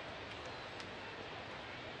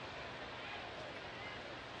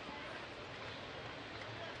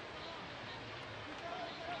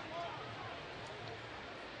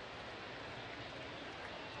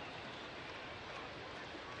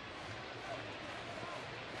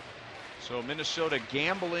 So Minnesota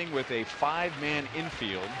gambling with a 5-man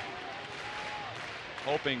infield,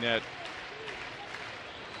 hoping that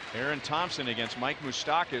Aaron Thompson against Mike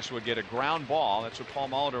Moustakas would get a ground ball. That's what Paul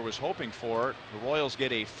Molitor was hoping for. The Royals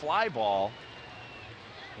get a fly ball,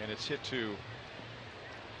 and it's hit to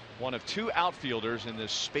one of 2 outfielders in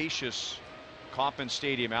this spacious Kauffman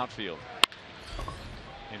Stadium outfield.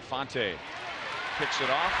 Infante picks it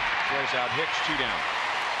off, throws out Hicks, 2 down.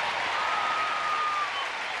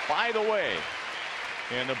 By the way,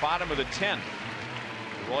 in the bottom of the 10th,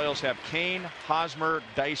 the Royals have Kane, Hosmer,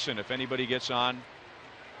 Dyson. If anybody gets on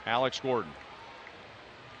Alex Gordon.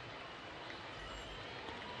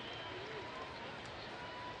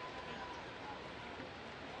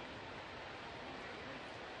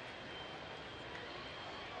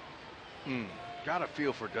 Got a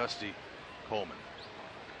feel for Dusty Coleman.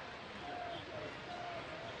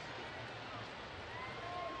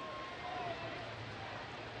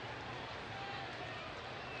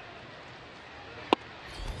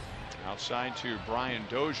 Outside to Brian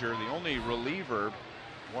Dozier. The only reliever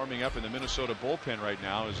warming up in the Minnesota bullpen right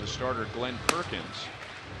now is the starter Glenn Perkins.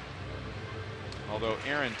 Although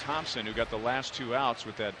Aaron Thompson, who got the last 2 outs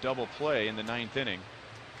with that double play in the 9th inning,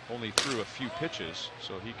 only threw a few pitches,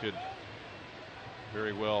 so he could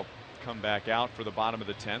very well come back out for the bottom of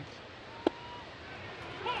the 10th.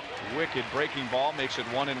 Wicked breaking ball makes it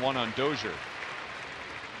 1-1 on Dozier.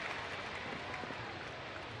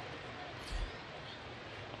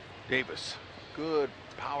 Davis, good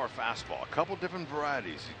power fastball, a couple different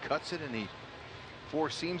varieties. He cuts it and he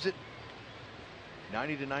 4-seams it.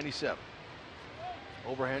 90 to 97.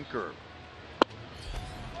 Overhand curve.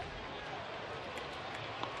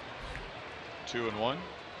 2-1. Home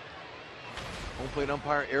plate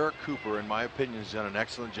umpire Eric Cooper, in my opinion, has done an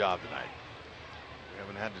excellent job tonight. We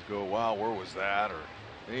haven't had to go, wow, where was that, or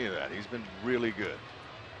any of that. He's been really good.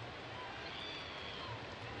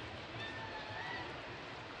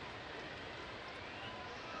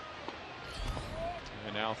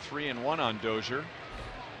 And now 3-1 on Dozier.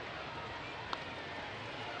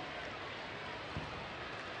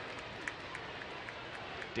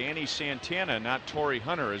 Danny Santana, not Torrey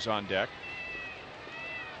Hunter, is on deck.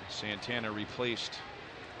 Santana replaced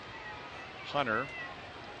Hunter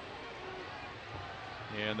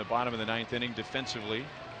in the bottom of the 9th inning defensively.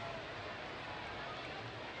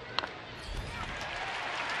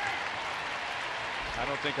 I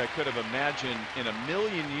don't think I could have imagined in a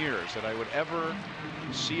million years that I would ever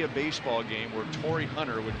see a baseball game where Torrey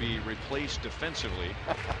Hunter would be replaced defensively.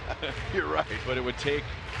 You're right. But it would take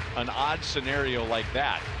an odd scenario like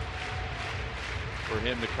that for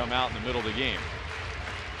him to come out in the middle of the game.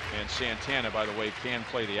 And Santana, by the way, can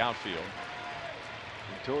play the outfield.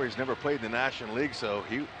 And Torrey's never played in the National League, so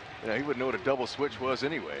he wouldn't know what a double switch was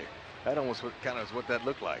anyway. That almost kind of is what that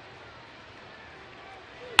looked like.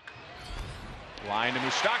 Line to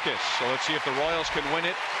Moustakas. So let's see if the Royals can win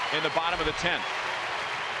it in the bottom of the 10th.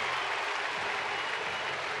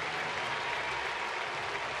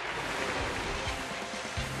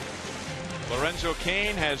 Lorenzo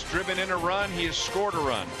Cain has driven in a run. He has scored a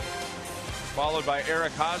run. Followed by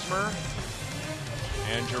Eric Hosmer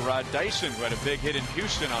and Gerard Dyson, who had a big hit in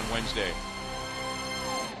Houston on Wednesday.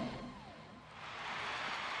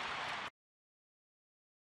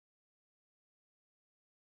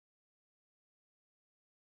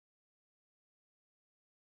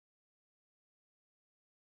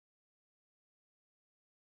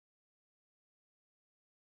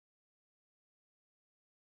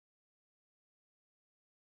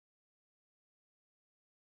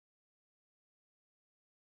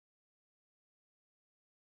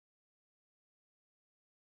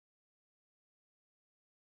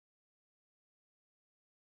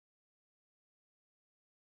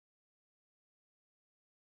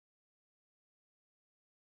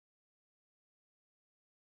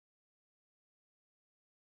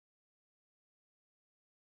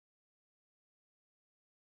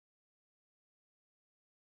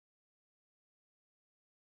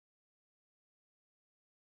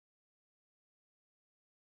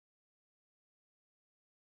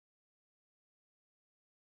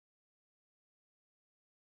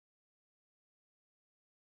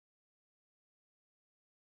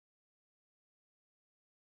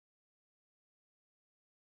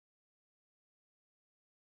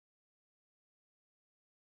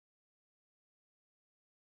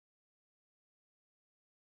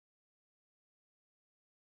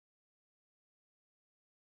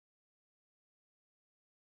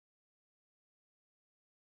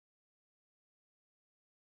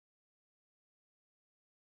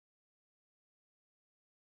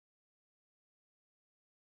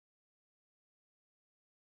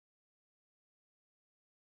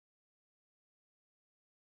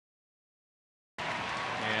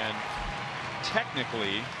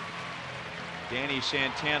 technically, Danny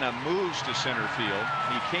Santana moves to center field.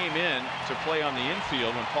 He came in to play on the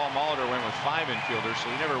infield when Paul Molitor went with 5 infielders, so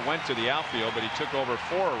he never went to the outfield, but he took over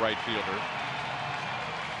for a right fielder.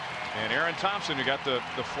 And Aaron Thompson, who got the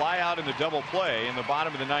fly out in the double play in the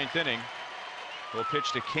bottom of the 9th inning, will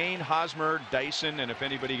pitch to Kane, Hosmer, Dyson, and if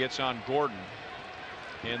anybody gets on, Gordon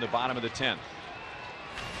in the bottom of the 10th.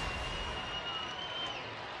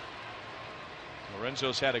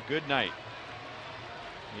 Lorenzo's had a good night.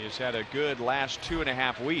 He has had a good last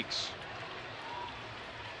 2.5 weeks.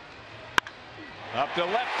 Up the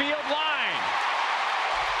left field line.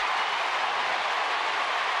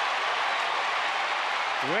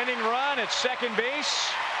 Winning run at second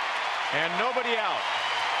base, and nobody out.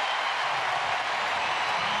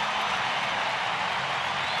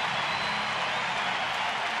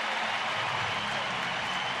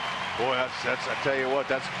 Boy, that's I tell you what,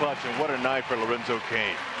 that's clutch, and what a night for Lorenzo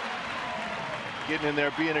Cain. Getting in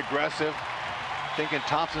there, being aggressive, thinking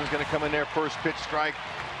Thompson's going to come in there first pitch strike.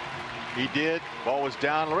 He did. Ball was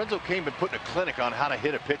down. Lorenzo Cain been putting a clinic on how to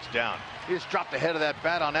hit a pitch down. He just dropped the head of that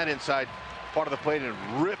bat on that inside part of the plate and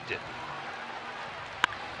ripped it.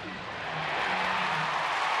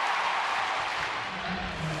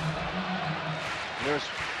 There's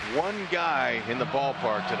one guy in the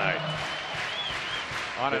ballpark tonight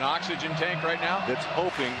on an oxygen tank right now that's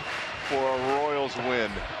hoping for a Royals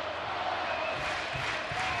win.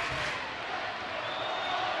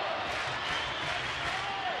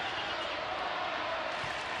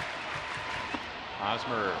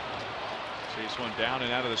 Hosmer chase one down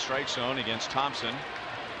and out of the strike zone against Thompson.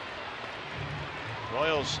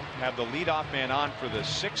 Royals have the leadoff man on for the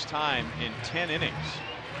 6th time in 10 innings.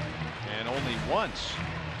 And only once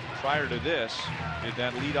prior to this did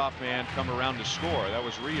that leadoff man come around to score. That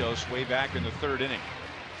was Rios way back in the 3rd inning.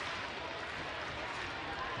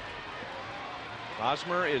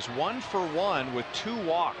 Hosmer is 1 for 1 with 2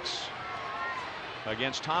 walks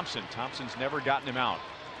against Thompson. Thompson's never gotten him out.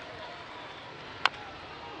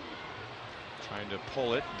 Trying to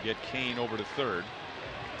pull it and get Cain over to third.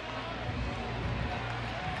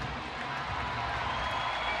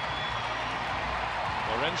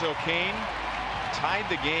 Lorenzo Cain tied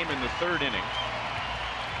the game in the 3rd inning.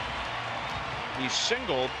 He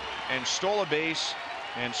singled and stole a base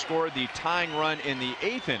and scored the tying run in the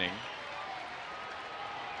 8th inning.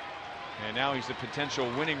 And now he's the potential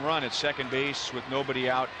winning run at second base with nobody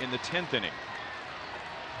out in the 10th inning.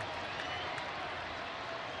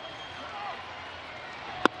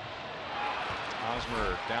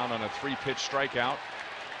 Hosmer down on a 3-pitch strikeout.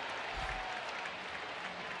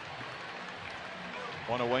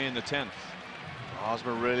 1 away in the 10th.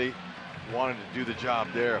 Hosmer really wanted to do the job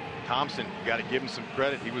there. Thompson, you got to give him some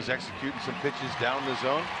credit. He was executing some pitches down the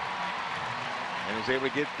zone and was able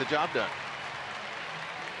to get the job done.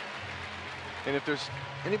 And if there's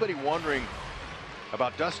anybody wondering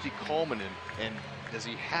about Dusty Coleman and does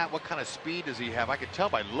he have, what kind of speed does he have? I could tell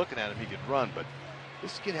by looking at him he could run, but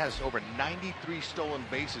this kid has over 93 stolen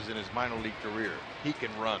bases in his minor league career. He can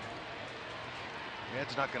run.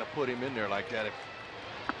 That's not going to put him in there like that if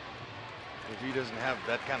he doesn't have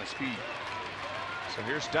that kind of speed. So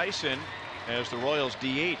here's Dyson as the Royals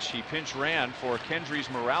DH. He pinch ran for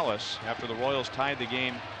Kendrys Morales after the Royals tied the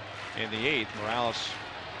game in the 8th. Morales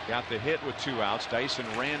got the hit with 2 outs. Dyson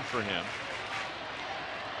ran for him.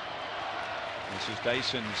 This is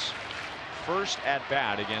Dyson's first at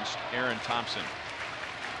bat against Aaron Thompson.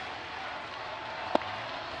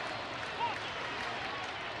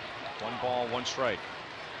 One ball, 1 strike.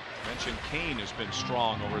 Mentioned Cain has been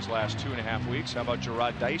strong over his last 2.5 weeks. How about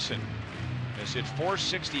Gerard Dyson? Has hit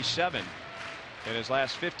 .467 in his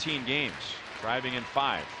last 15 games, driving in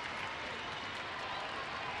 5.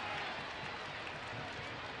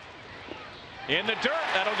 In the dirt,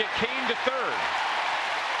 that'll get Cain to third.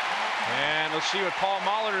 And let's see what Paul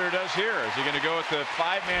Molitor does here. Is he going to go with the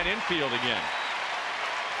 5-man infield again?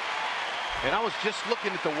 And I was just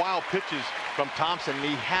looking at the wild pitches from Thompson, and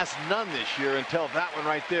he has none this year until that one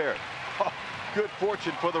right there. Oh, good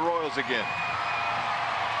fortune for the Royals again.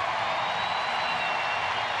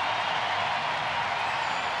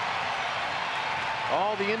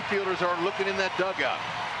 All the infielders are looking in that dugout.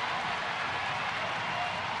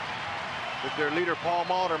 With their leader, Paul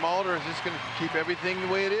Molitor. Molitor is just going to keep everything the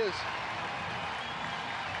way it is.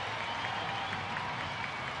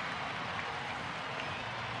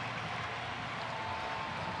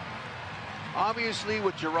 Obviously,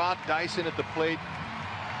 with Gerard Dyson at the plate,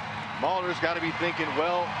 Molitor's got to be thinking,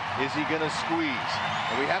 well, is he going to squeeze?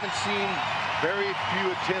 And we haven't seen very few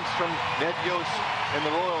attempts from Ned Yost and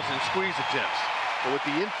the Royals in squeeze attempts. But with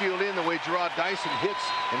the infield in, the way Gerard Dyson hits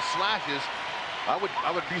and slashes,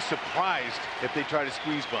 I would be surprised if they try to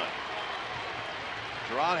squeeze bunt.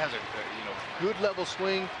 Gerard has a good level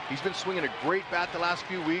swing. He's been swinging a great bat the last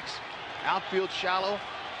few weeks. Outfield shallow,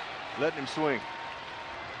 letting him swing.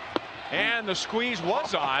 And the squeeze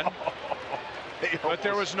was on, but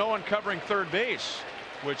there was no one covering third base,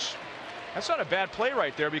 which that's not a bad play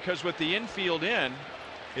right there, because with the infield in,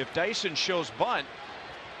 if Dyson shows bunt,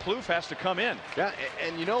 Plouffe has to come in. Yeah,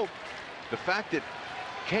 and you know, the fact that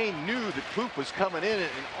Kane knew that Plouffe was coming in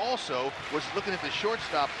and also was looking at the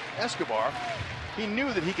shortstop, Escobar, he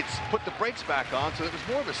knew that he could put the brakes back on, so it was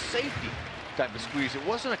more of a safety type of squeeze. It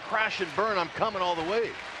wasn't a crash and burn, I'm coming all the way.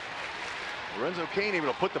 Lorenzo Cain able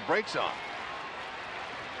to put the brakes on.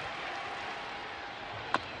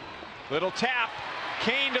 Little tap,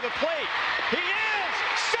 Kane to the plate. He is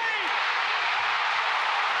safe.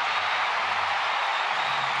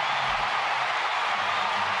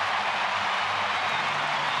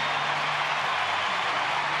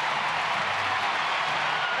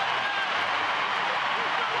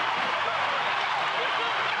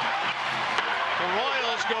 The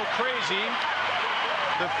Royals go crazy.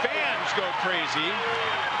 The fans go crazy,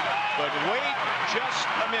 but wait just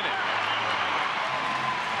a minute.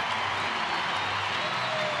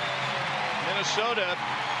 Minnesota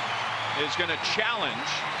is going to challenge,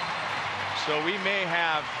 so we may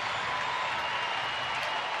have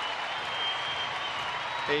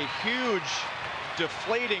a huge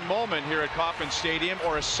deflating moment here at Kauffman Stadium,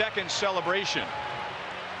 or a second celebration.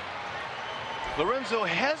 Lorenzo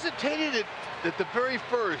hesitated at the very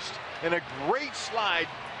first, and a great slide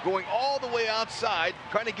going all the way outside,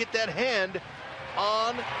 trying to get that hand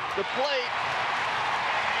on the plate,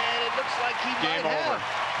 and it looks like he might have.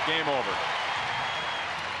 Game over.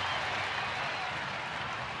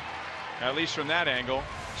 At least from that angle.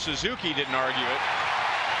 Suzuki didn't argue it.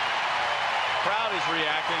 Crowd is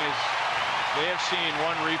reacting as they have seen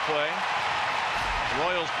one replay. The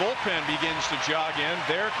Royals bullpen begins to jog in.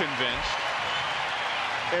 They're convinced.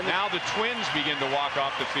 And now the Twins begin to walk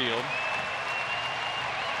off the field.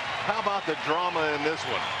 How about the drama in this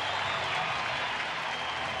one?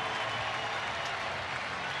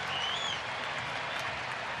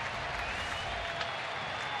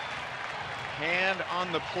 Hand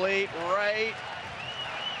on the plate right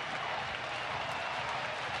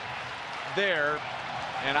there,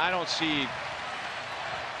 and I don't see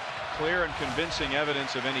clear and convincing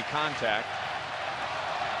evidence of any contact.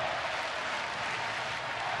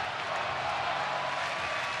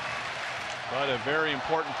 But a very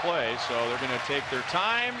important play, so they're going to take their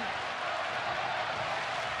time.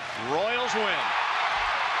 Royals win.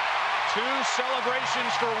 2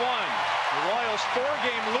 celebrations for 1. The Royals'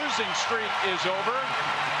 4-game losing streak is over.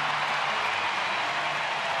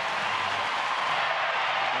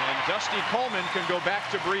 And Dusty Coleman can go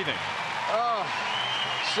back to breathing. Oh,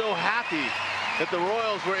 so happy that the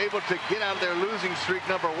Royals were able to get out of their losing streak,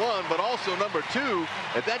 number 1, but also number 2,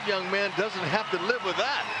 that that young man doesn't have to live with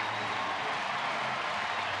that.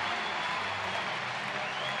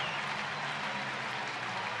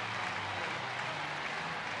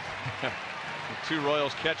 The 2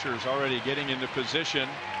 Royals catchers already getting into position.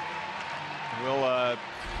 We'll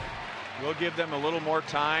give them a little more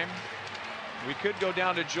time. We could go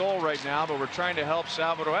down to Joel right now, but we're trying to help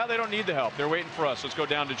Salvador. Well, they don't need the help. They're waiting for us. Let's go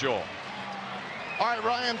down to Joel. All right,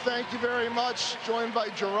 Ryan, thank you very much. Joined by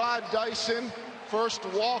Gerard Dyson. First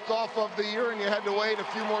walk-off of the year, and you had to wait a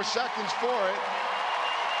few more seconds for it.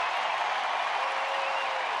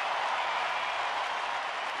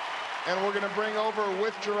 And we're going to bring over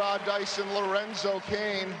with Gerard Dyson, Lorenzo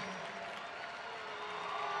Cain.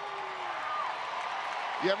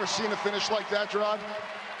 You ever seen a finish like that, Gerard?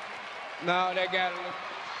 No, they got it.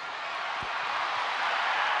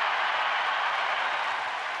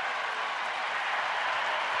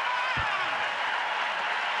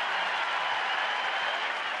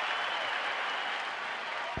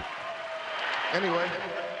 Anyway,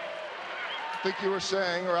 I think you were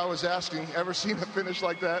saying, or I was asking, ever seen a finish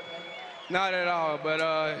like that? Not at all, but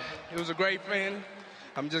it was a great finish.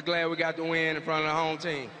 I'm just glad we got the win in front of the home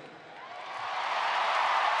team.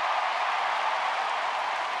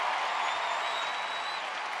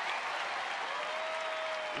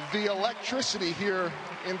 The electricity here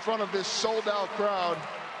in front of this sold-out crowd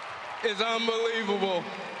is unbelievable.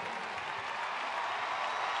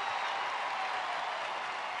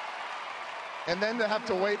 And then to have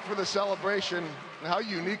to wait for the celebration, how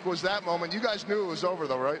unique was that moment? You guys knew it was over,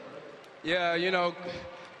 though, right? Yeah, you know,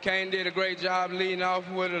 Kane did a great job leading off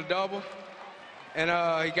with a double. And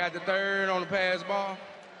he got the third on the pass ball.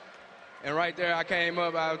 And right there, I came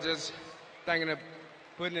up, I was just thinking of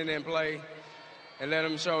putting it in play. and let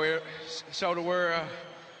him show the world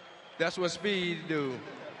that's what speed do.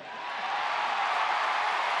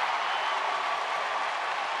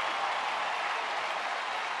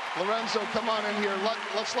 Lorenzo, come on in here.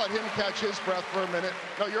 Let's let him catch his breath for a minute.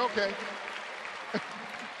 No, you're okay.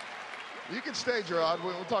 You can stay, Gerard.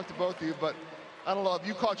 We'll talk to both of you, but I don't know if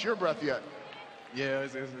you caught your breath yet. Yeah,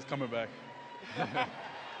 it's coming back.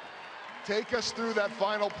 Take us through that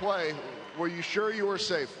final play. Were you sure you were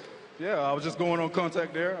safe? Yeah, I was just going on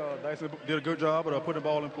contact there. Dyson did a good job of putting the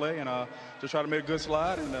ball in play and just try to make a good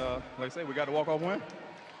slide. And like I say, we got the walk-off win.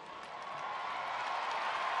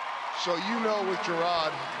 So you know with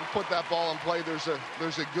Gerard, you put that ball in play, there's a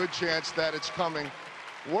good chance that it's coming.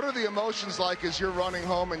 What are the emotions like as you're running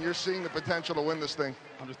home and you're seeing the potential to win this thing?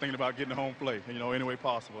 I'm just thinking about getting the home plate, any way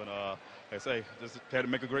possible. And like I say, just had to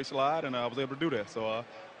make a great slide, and I was able to do that. So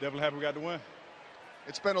definitely happy we got the win.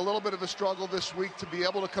 It's been a little bit of a struggle this week to be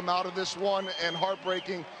able to come out of this one, and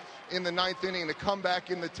heartbreaking in the 9th inning to come back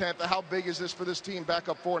in the 10th. How big is this for this team back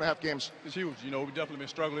up 4.5 games? It's huge. We've definitely been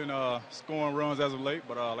struggling scoring runs as of late,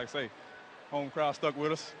 but like I say, home crowd stuck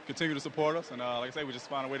with us, continue to support us, and like I say, we just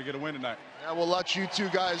find a way to get a win tonight. Yeah, we'll let you two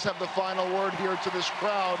guys have the final word here to this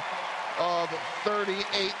crowd of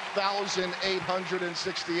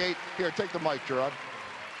 38,868. Here, take the mic, Gerard.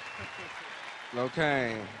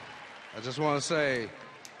 Okay, I just want to say,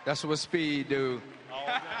 that's what speed do.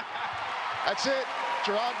 That's it.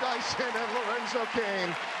 Gerard Dyson and Lorenzo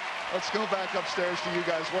Cain. Let's go back upstairs to you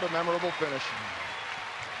guys. What a memorable finish.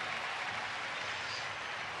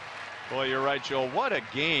 Boy, you're right, Joel. What a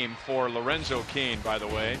game for Lorenzo Cain, by the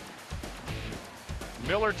way.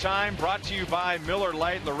 Miller time brought to you by Miller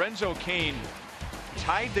Lite. Lorenzo Cain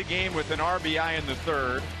tied the game with an RBI in the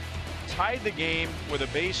 3rd, tied the game with a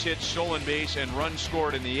base hit, stolen base, and run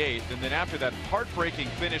scored in the 8th. And then after that heartbreaking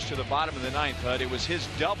finish to the bottom of the 9th, Hud, it was his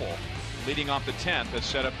double leading off the 10th that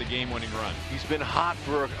set up the game-winning run. He's been hot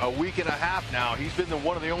for a week and a half now. He's been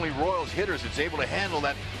one of the only Royals hitters that's able to handle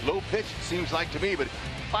that low pitch, it seems like to me. But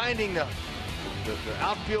finding the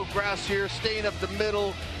outfield grass here, staying up the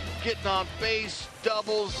middle, getting on base,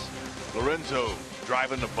 doubles. Lorenzo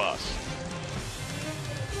driving the bus.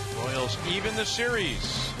 Royals even the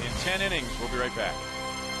series in 10 innings. We'll be right back.